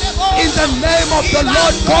come in the name of the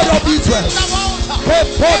Lord God of Israel.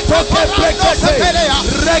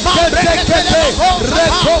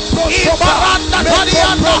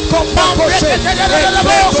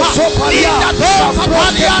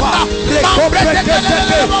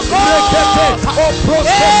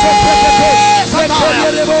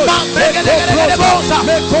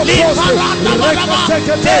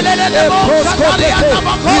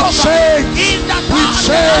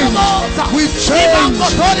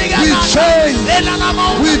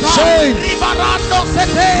 We change.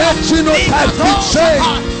 Let genotype be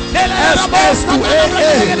changed. SS to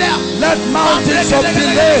AA. Let mountains of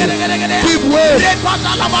delay give way.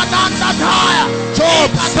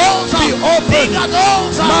 Jobs be open.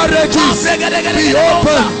 Marriages be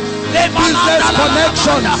open. Business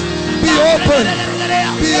connections be open.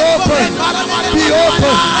 Be open. Be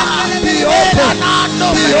open. Be open.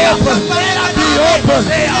 Be open. Be open.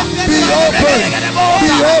 Be open. Be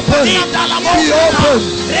open. Be open.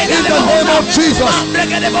 In the name of Jesus.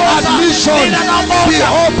 Admission be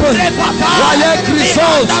open. Direct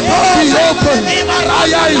results be open.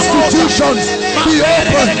 Higher institutions be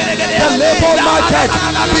open. The labor market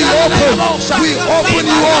be open. We open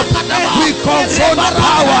you up. We confront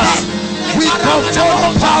powers. We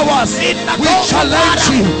confront powers. We challenge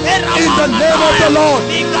you in the name of the Lord.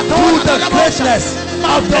 Through the greatness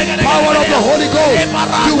of the power of the Holy Ghost,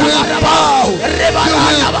 you will bow. You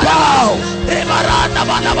will bow.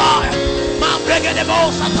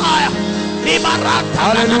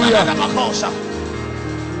 Hallelujah.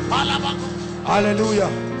 Hallelujah.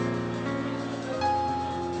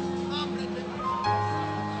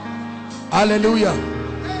 Hallelujah.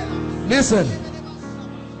 Listen.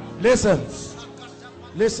 Listen.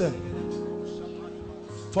 Listen.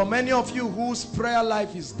 For many of you whose prayer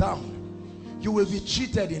life is down, you will be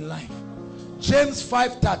cheated in life. James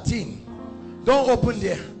 5:13. Don't open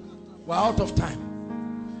there. We're out of time.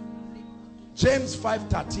 James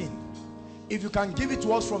 5:13. If you can give it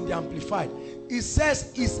to us from the Amplified. It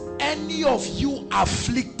says, is any of you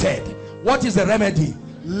afflicted? What is the remedy?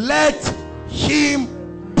 Let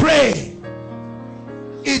him pray.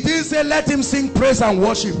 It didn't say let him sing praise and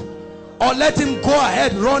worship, or let him go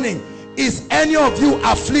ahead running. Is any of you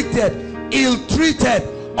afflicted, ill-treated,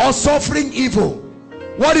 or suffering evil?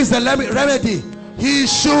 What is the remedy? He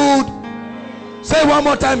should. Say one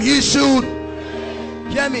more time. He should.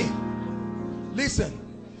 Hear me. Listen.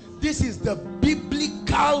 This is the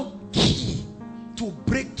biblical key to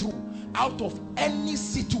breakthrough out of any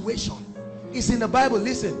situation. It's in the Bible.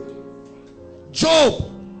 Listen.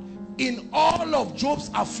 Job, in all of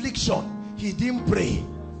Job's affliction, he didn't pray.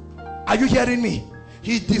 Are you hearing me?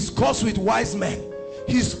 He discussed with wise men.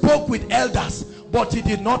 He spoke with elders, but he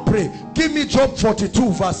did not pray. Give me Job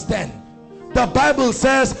 42 verse 10. The Bible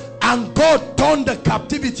says, and God turned the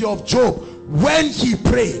captivity of Job when he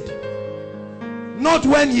prayed, not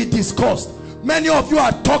when he discussed. Many of you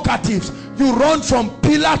are talkatives. You run from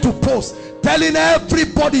pillar to post, telling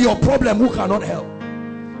everybody your problem who cannot help.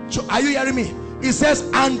 So, are you hearing me? It says,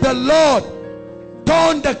 and the Lord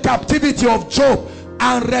turned the captivity of Job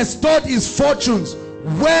and restored his fortunes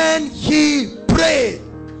when he prayed.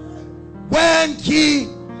 When he,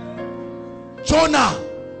 Jonah,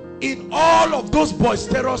 in all of those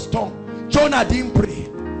boisterous tongue, Jonah didn't pray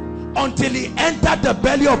until he entered the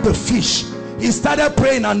belly of the fish. He started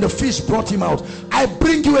praying and the fish brought him out. I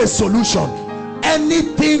bring you a solution.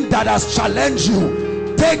 Anything that has challenged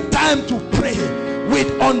you, take time to pray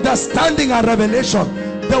with understanding and revelation.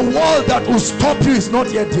 The wall that will stop you is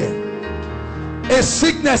not yet there. A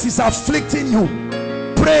sickness is afflicting you.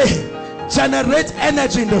 Pray. Generate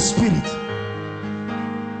energy in the spirit.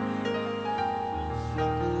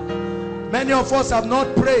 Many of us have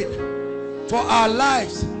not prayed for our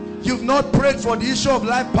lives. You've not prayed for the issue of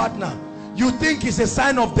life partner. You think it's a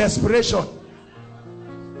sign of desperation,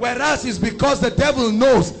 whereas it's because the devil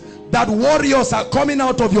knows that warriors are coming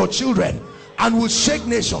out of your children and will shake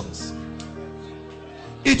nations.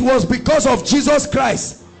 It was because of Jesus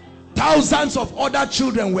Christ thousands of other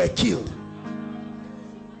children were killed.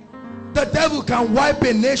 The devil can wipe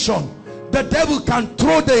a nation. The devil can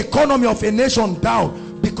throw the economy of a nation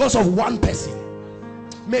down because of one person.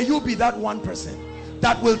 May you be that one person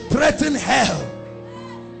that will threaten hell.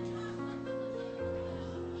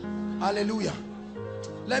 Hallelujah.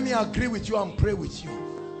 Let me agree with you and pray with you.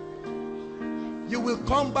 You will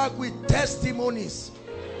come back with testimonies.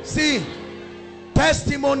 See,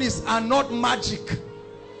 testimonies are not magic.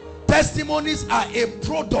 Testimonies are a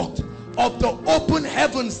product of the open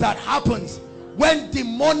heavens that happens when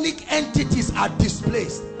demonic entities are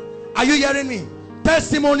displaced. Are you hearing me?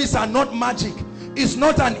 Testimonies are not magic. It's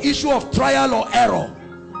not an issue of trial or error.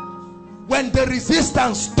 When the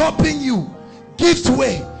resistance stopping you gives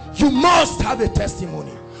way, you must have a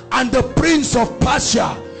testimony. And the prince of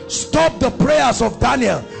Persia stopped the prayers of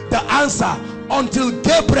Daniel, the answer, until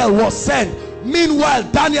Gabriel was sent.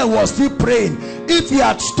 Meanwhile, Daniel was still praying. If he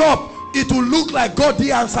had stopped, it would look like God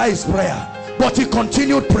didn't answer his prayer, but he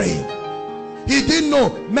continued praying. He didn't know.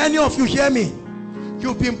 Many of you hear me.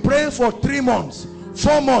 You've been praying for 3 months,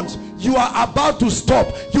 4 months. You are about to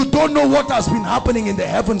stop. You don't know what has been happening in the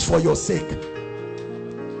heavens for your sake.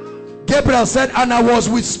 Gabriel said, and I was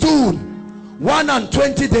withstood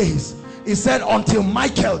 120 days. He said, until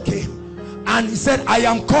Michael came. And he said, I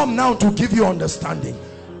am come now to give you understanding.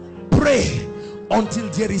 Pray until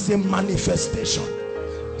there is a manifestation.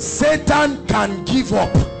 Satan can give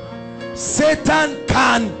up. Satan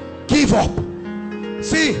can give up.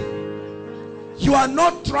 See, you are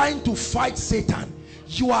not trying to fight Satan.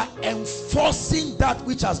 You are enforcing that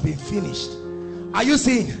which has been finished. Are you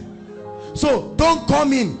seeing? So don't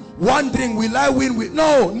come in wondering, will I win?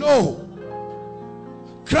 No.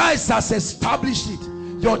 Christ has established it.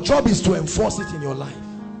 Your job is to enforce it in your life.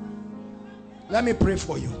 Let me pray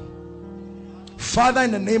for you. Father,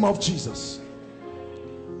 in the name of Jesus,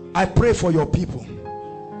 I pray for your people.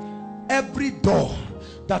 Every door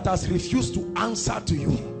that has refused to answer to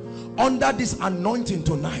you, under this anointing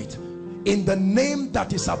tonight, in the name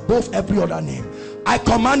that is above every other name, I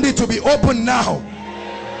command it to be open now.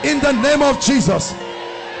 In the name of Jesus.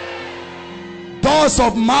 Doors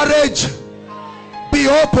of marriage be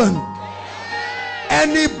open.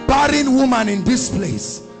 Any barren woman in this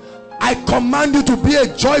place, I command you to be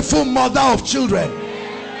a joyful mother of children.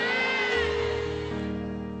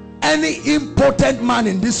 Any impotent man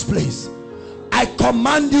in this place, I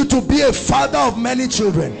command you to be a father of many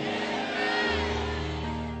children.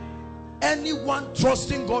 Anyone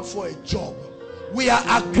trusting God for a job, we are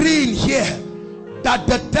agreeing here that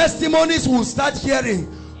the testimonies we'll start hearing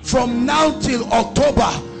from now till October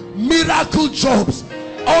miracle jobs,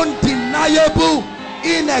 undeniable,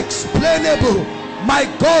 inexplainable. My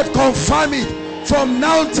God, confirm it from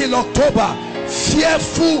now till October.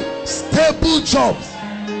 Fearful, stable jobs.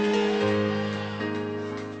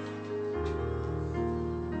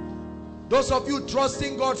 Those of you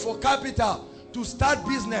trusting God for capital to start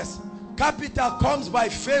business, capital comes by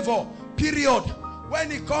favor, period.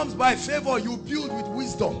 When it comes by favor, you build with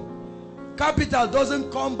wisdom. Capital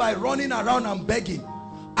doesn't come by running around and begging.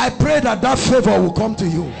 I pray that that favor will come to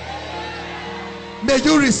you. May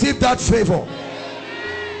you receive that favor.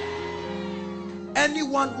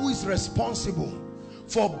 Anyone who is responsible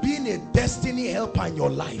for being a destiny helper in your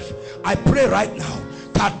life, I pray right now,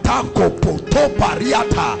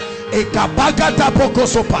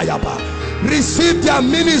 receive their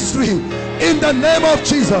ministry in the name of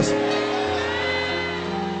Jesus.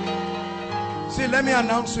 See, let me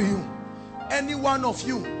announce to you, any one of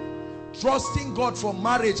you trusting God for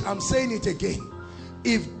marriage, I'm saying it again,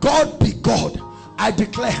 if God be God, I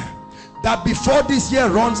declare that before this year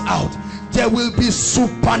runs out, there will be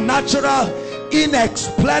supernatural,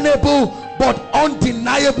 inexplainable, but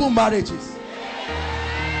undeniable marriages.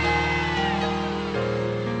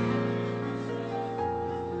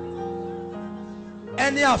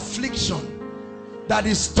 Any affliction that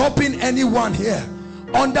is stopping anyone here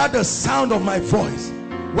under the sound of my voice,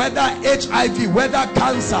 whether HIV, whether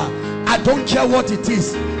cancer, I don't care what it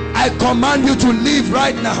is, I command you to leave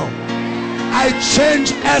right now. I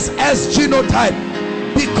change SS genotype,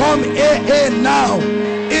 become AA now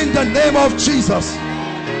in the name of Jesus.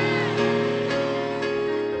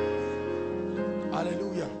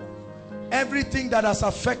 Hallelujah. Everything that has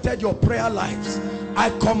affected your prayer lives, I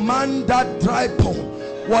command that dry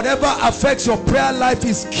bone, whatever affects your prayer life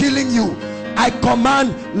is killing you, I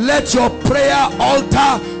command, let your prayer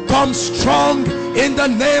altar come strong in the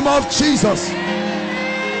name of Jesus.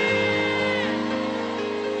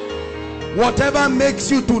 Whatever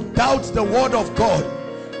makes you to doubt the word of God,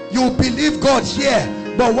 you believe God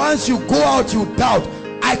here, but once you go out you doubt,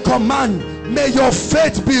 I command, may your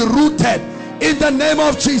faith be rooted in the name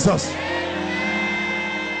of Jesus.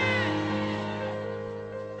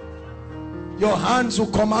 Your hands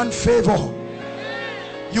will command favor.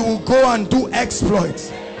 You will go and do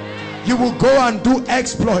exploits. You will go and do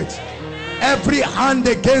exploits. Every hand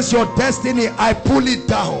against your destiny, I pull it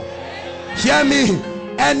down. Hear me.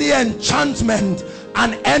 Any enchantment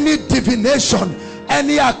and any divination,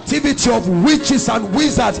 any activity of witches and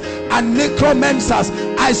wizards and necromancers,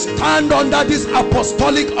 I stand under this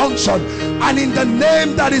apostolic unction, and in the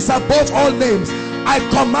name that is above all names, I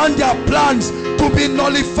command their plans to be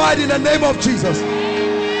nullified in the name of Jesus.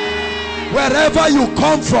 Wherever you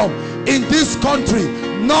come from in this country,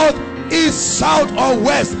 north, east, south or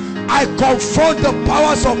west, I confront the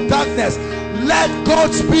powers of darkness. Let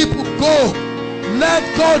God's people go. Let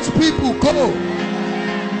God's people go.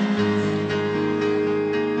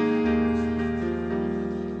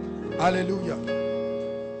 Hallelujah.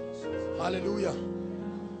 Hallelujah.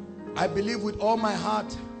 I believe with all my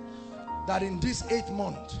heart that in this 8th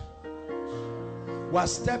month we're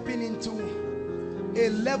stepping into a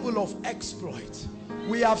level of exploit.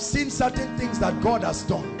 We have seen certain things that God has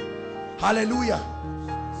done. Hallelujah.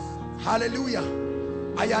 Hallelujah.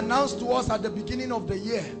 I announced to us at the beginning of the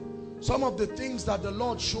year some of the things that the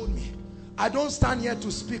Lord showed me. I don't stand here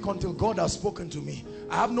to speak until God has spoken to me.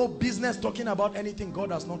 I have no business talking about anything God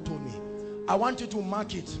has not told me. I want you to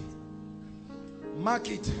mark it. Mark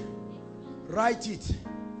it. Write it.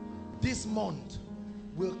 This month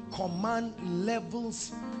will command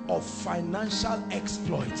levels of financial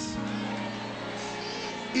exploits.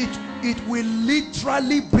 It will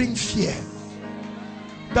literally bring fear.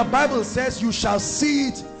 The Bible says you shall see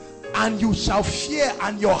it and you shall fear,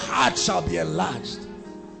 and your heart shall be enlarged.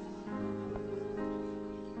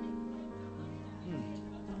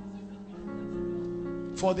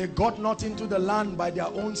 For they got not into the land by their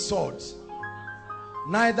own swords,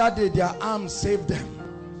 neither did their arms save them,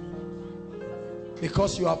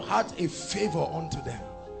 because you have had a favor unto them.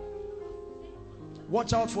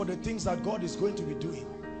 Watch out for the things that God is going to be doing.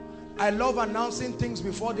 I love announcing things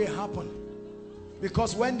before they happen,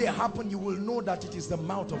 because when they happen, you will know that it is the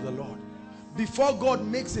mouth of the Lord. Before God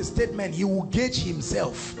makes a statement, he will gauge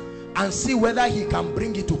himself and see whether he can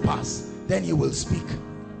bring it to pass. Then he will speak.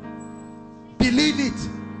 Believe it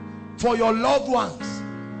for your loved ones.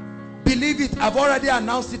 Believe it. I've already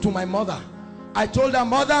announced it to my mother. I told her,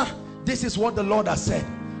 Mother, this is what the Lord has said.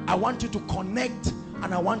 I want you to connect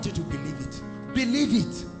and I want you to believe it. Believe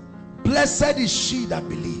it. Blessed is she that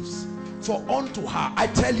believes, for unto her, I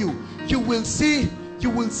tell you, you will see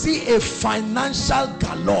a financial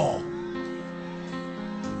galore.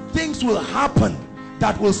 things will happen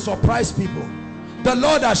that will surprise people. The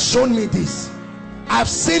Lord has shown me this. I've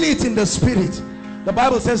seen it in the spirit. The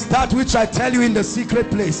Bible says, that which I tell you in the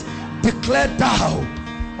secret place, declare thou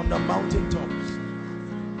on the mountaintops.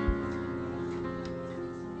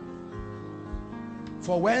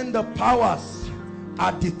 For when the powers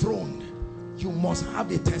are dethroned, you must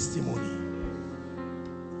have a testimony.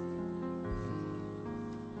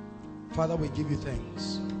 Father, we give you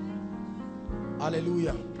thanks.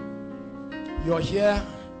 Hallelujah. You're here,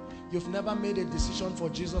 you've never made a decision for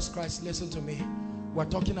Jesus Christ. Listen to me. We're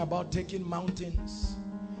talking about taking mountains.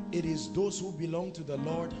 It is those who belong to the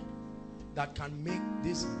Lord that can make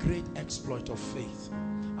this great exploit of faith.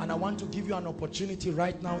 And I want to give you an opportunity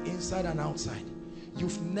right now, inside and outside.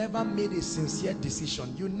 You've never made a sincere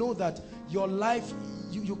decision. You know that your life,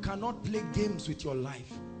 you cannot play games with your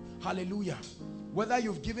life. Hallelujah. Whether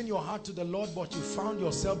you've given your heart to the Lord but you found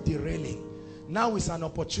yourself derailing, now is an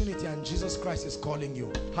opportunity and Jesus Christ is calling you.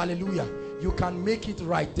 Hallelujah. You can make it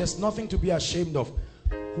right. There's nothing to be ashamed of.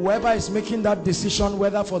 Whoever is making that decision,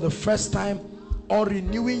 whether for the first time or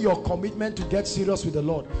renewing your commitment to get serious with the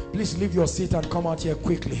Lord, please leave your seat and come out here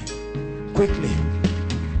quickly. Quickly.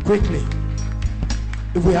 Quickly.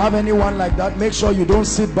 If we have anyone like that, make sure you don't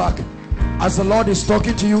sit back. As the Lord is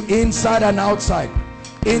talking to you inside and outside.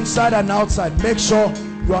 Inside and outside. Make sure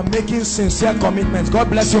you are making sincere commitments. God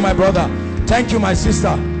bless you, my brother. Thank you, my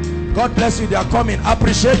sister. God bless you. They are coming.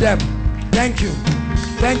 Appreciate them. Thank you.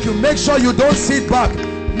 Thank you. Make sure you don't sit back.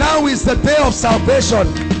 Now is the day of salvation.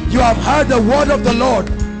 You have heard the word of the Lord.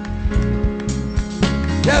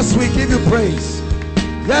 Yes, we give you praise.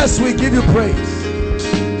 Yes, we give you praise.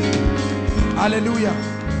 Hallelujah.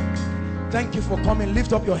 Thank you for coming.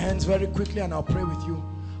 Lift up your hands very quickly and I'll pray with you.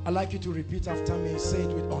 I'd like you to repeat after me. Say it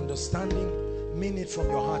with understanding. Mean it from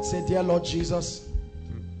your heart. Say, dear Lord Jesus,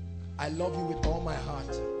 I love you with all my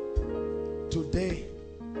heart. Today,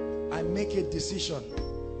 I make a decision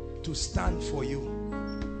to stand for you.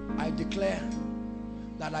 I declare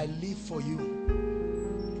that I live for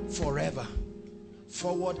you forever.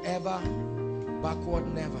 Forward ever, backward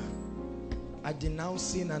never. I denounce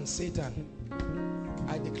sin and Satan.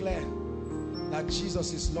 I declare that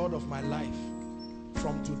Jesus is Lord of my life.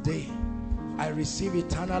 From today, I receive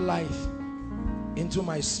eternal life into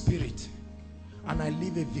my spirit and I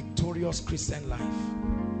live a victorious Christian life.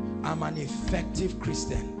 I'm an effective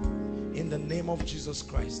Christian in the name of Jesus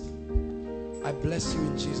Christ. I bless you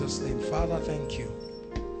in Jesus' name. Father, thank you.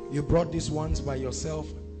 You brought these ones by yourself.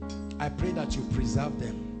 I pray that you preserve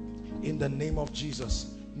them in the name of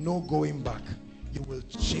Jesus. No going back. You will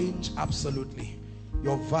change absolutely.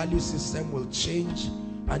 Your value system will change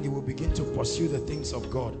and you will begin to pursue the things of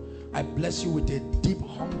God. I bless you with a deep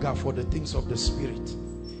hunger for the things of the Spirit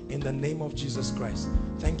in the name of Jesus Christ.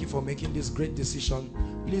 Thank you for making this great decision.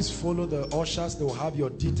 Please follow the ushers. They will have your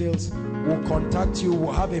details. We'll contact you.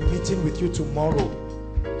 We'll have a meeting with you tomorrow.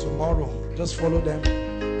 Tomorrow. Just follow them.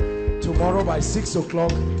 Tomorrow by 6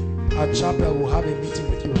 o'clock at chapel, we'll have a meeting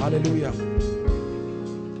with you. Hallelujah.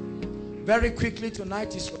 Very quickly,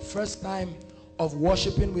 tonight is your first time of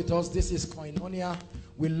worshiping with us. This is Koinonia.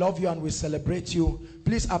 We love you and we celebrate you.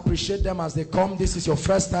 Please appreciate them as they come. This is your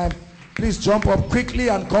first time. Please jump up quickly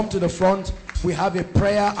and come to the front. We have a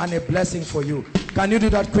prayer and a blessing for you. Can you do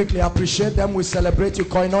that quickly? Appreciate them. We celebrate you.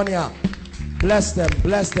 Koinonia. Bless them.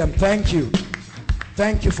 Bless them. Thank you.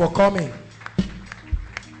 Thank you for coming.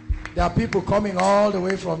 There are people coming all the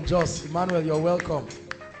way from Jos. Emmanuel, you're welcome.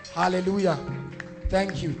 Hallelujah.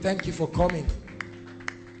 Thank you. Thank you for coming.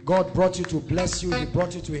 God brought you to bless you. He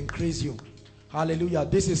brought you to increase you. Hallelujah.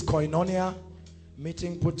 This is Koinonia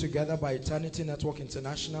meeting put together by Eternity Network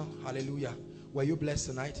International. Hallelujah. Were you blessed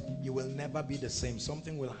tonight? You will never be the same.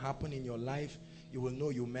 Something will happen in your life. You will know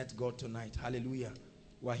you met God tonight. Hallelujah.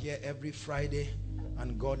 We're here every Friday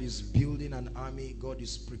and God is building an army. God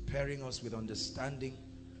is preparing us with understanding.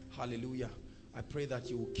 Hallelujah. I pray that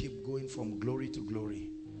you will keep going from glory to glory.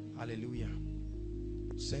 Hallelujah.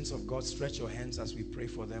 Saints of God, stretch your hands as we pray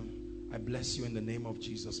for them. I bless you in the name of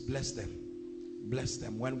Jesus. Bless them. Bless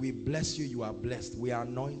them. When we bless you, you are blessed. We are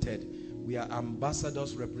anointed. We are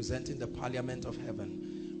ambassadors representing the parliament of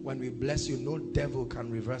heaven. When we bless you, no devil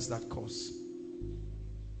can reverse that course,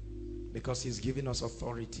 because he's given us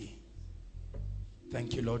authority.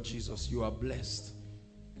 Thank you, Lord Jesus. You are blessed.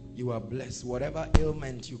 You are blessed. Whatever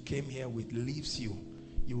ailment you came here with leaves you,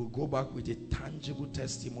 you will go back with a tangible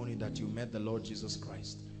testimony that you met the Lord Jesus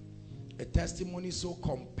Christ. A testimony so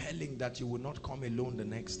compelling that you will not come alone the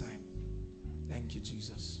next time. Thank you,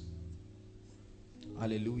 Jesus.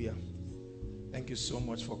 Hallelujah. Thank you so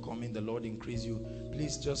much for coming. The Lord increase you.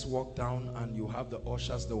 Please just walk down and you have the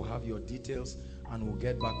ushers. They will have your details and we'll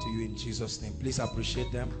get back to you in Jesus' name. Please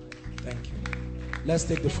appreciate them. Thank you. Let's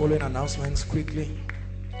take the following announcements quickly.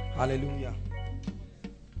 Hallelujah.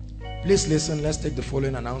 Please listen. Let's take the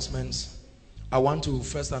following announcements. I want to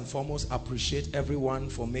first and foremost appreciate everyone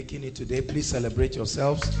for making it today. Please celebrate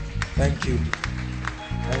yourselves. Thank you.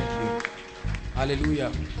 Thank you.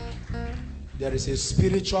 Hallelujah. There is a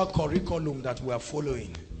spiritual curriculum that we are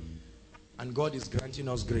following, and God is granting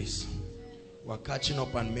us grace. We are catching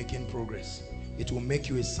up and making progress. It will make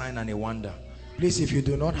you a sign and a wonder. Please, if you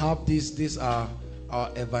do not have these are our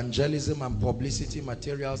evangelism and publicity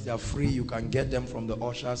materials. They are free. You can get them from the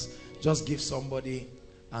ushers. Just give somebody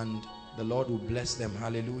and the Lord will bless them.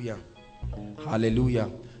 Hallelujah. Hallelujah.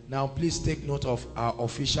 Now please take note of our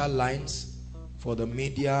official lines for the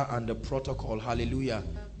media and the protocol. Hallelujah.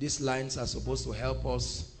 These lines are supposed to help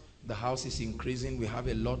us. The house is increasing. We have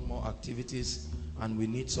a lot more activities and we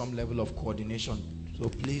need some level of coordination. So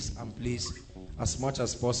please and please, as much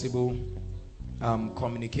as possible,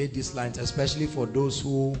 communicate these lines, especially for those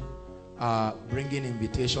who are bringing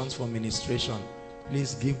invitations for ministration.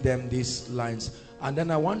 Please give them these lines. And then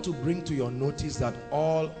I want to bring to your notice that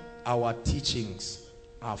all our teachings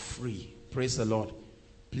are free. Praise the Lord.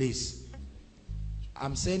 Please.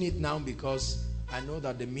 I'm saying it now because I know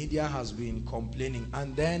that the media has been complaining.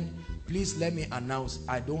 And then please let me announce,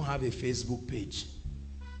 I don't have a Facebook page.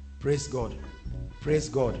 Praise God. Praise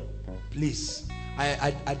God. Please.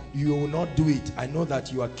 You will not do it. I know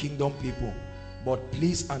that you are kingdom people, but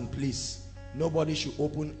please and please, nobody should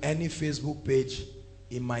open any Facebook page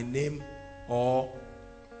in my name or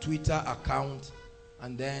Twitter account,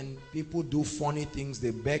 and then people do funny things.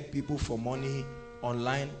 They beg people for money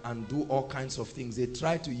online and do all kinds of things. They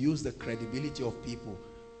try to use the credibility of people.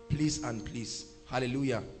 Please and please.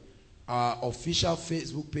 Hallelujah. Our official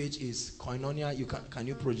Facebook page is Koinonia. Can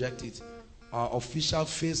you project it? Our official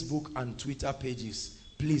Facebook and Twitter pages.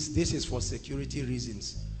 Please, this is for security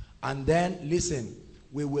reasons. And then listen,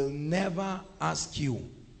 we will never ask you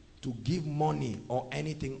to give money or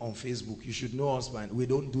anything on Facebook. You should know us, man. We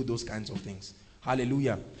don't do those kinds of things.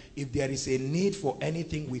 Hallelujah. If there is a need for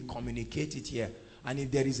anything, we communicate it here. And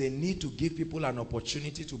if there is a need to give people an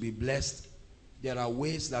opportunity to be blessed, there are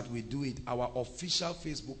ways that we do it. Our official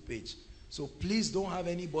Facebook page. So please don't have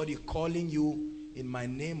anybody calling you in my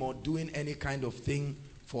name or doing any kind of thing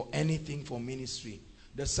for anything for ministry.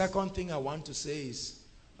 The second thing I want to say is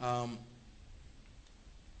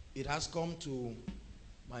it has come to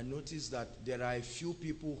my notice that there are a few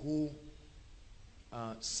people who,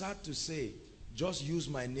 sad to say, just use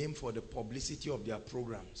my name for the publicity of their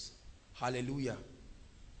programs. Hallelujah.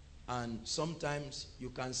 And sometimes you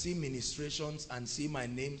can see ministrations and see my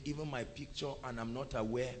name, even my picture, and I'm not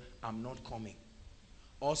aware, I'm not coming.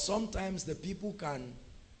 Or sometimes the people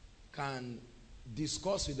can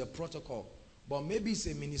discuss with the protocol, but maybe it's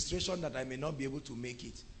a ministration that I may not be able to make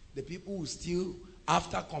it. The people will still,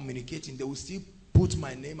 after communicating, they will still put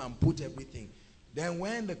my name and put everything. Then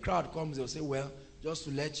when the crowd comes, they'll say, well, just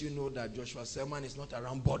to let you know that Joshua Selman is not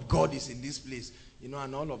around, but God is in this place, you know,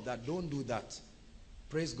 and all of that. Don't do that.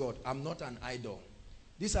 Praise God. I'm not an idol.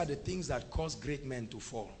 These are the things that cause great men to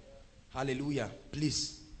fall. Hallelujah.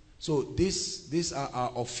 Please. So these are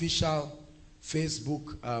our official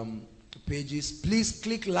Facebook pages. Please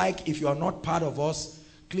click like if you are not part of us.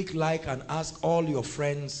 Click like and ask all your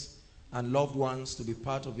friends and loved ones to be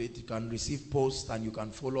part of it. You can receive posts and you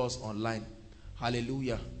can follow us online.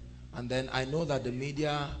 Hallelujah. And then I know that the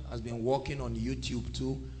media has been working on YouTube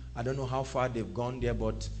too. I don't know how far they've gone there,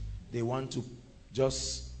 but they want to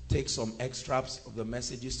just take some extracts of the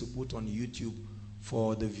messages to put on YouTube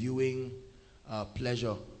for the viewing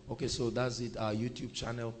pleasure. Okay, so that's it, our YouTube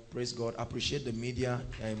channel. Praise God. Appreciate the media.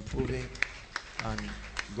 They're improving and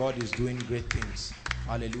God is doing great things.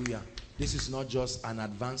 Hallelujah. This is not just an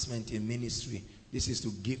advancement in ministry. This is to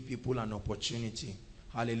give people an opportunity.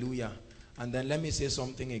 Hallelujah. And then let me say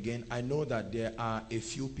something again. I know that there are a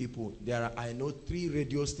few people. I know 3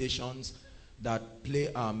 radio stations that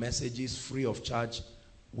play our messages free of charge.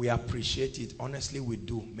 We appreciate it. Honestly, we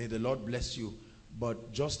do. May the Lord bless you.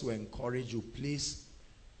 But just to encourage you, please,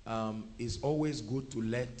 it's always good to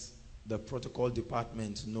let the protocol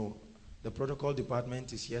department know. The protocol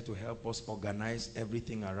department is here to help us organize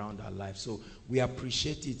everything around our life. So we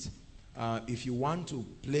appreciate it. If you want to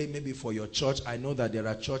play maybe for your church, I know that there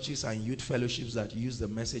are churches and youth fellowships that use the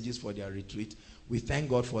messages for their retreat. We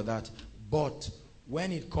thank God for that. But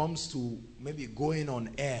when it comes to maybe going on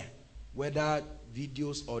air, whether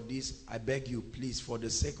videos or this, I beg you, please, for the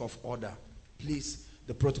sake of order, please,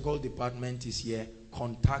 the protocol department is here.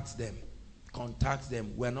 Contact them. Contact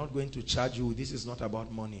them. We're not going to charge you. This is not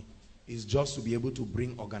about money. It's just to be able to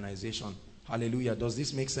bring organization. Hallelujah. Does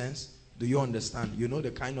this make sense? Do you understand? You know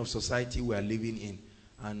the kind of society we are living in.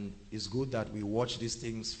 And it's good that we watch these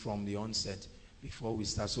things from the onset before we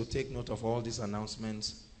start. So take note of all these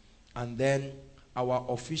announcements. And then our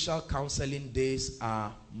official counseling days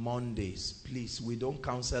are Mondays. Please, we don't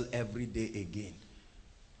counsel every day again.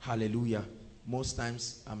 Hallelujah. Most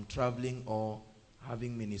times I'm traveling or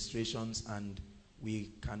having ministrations and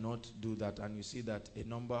we cannot do that. And you see that a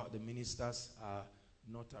number of the ministers are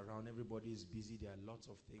not around. Everybody is busy. There are lots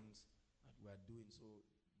of things that we are doing. So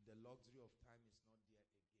the luxury of time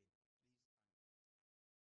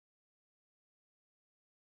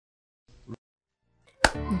is not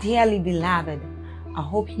there again. Dearly beloved, I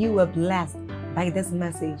hope you were blessed by this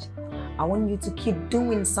message. I want you to keep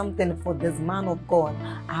doing something for this man of God,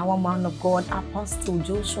 our man of God, Apostle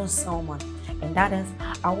Joshua Selman. And that is,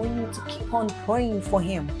 I want you to keep on praying for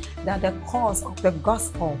him, that the cause of the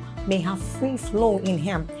gospel may have free flow in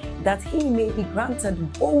him, that he may be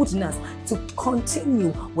granted boldness to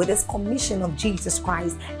continue with this commission of Jesus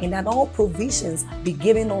Christ, and that all provisions be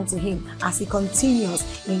given unto him as he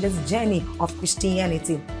continues in this journey of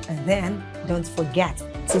Christianity. And then don't forget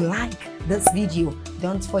to like this video.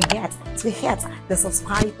 Don't forget to hit the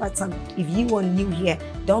subscribe button if you are new here.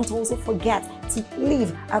 Don't also forget to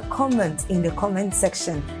leave a comment in the comment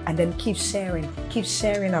section, and then keep sharing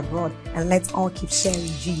abroad, and let's all keep sharing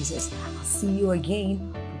Jesus. I'll see you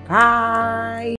again. Bye.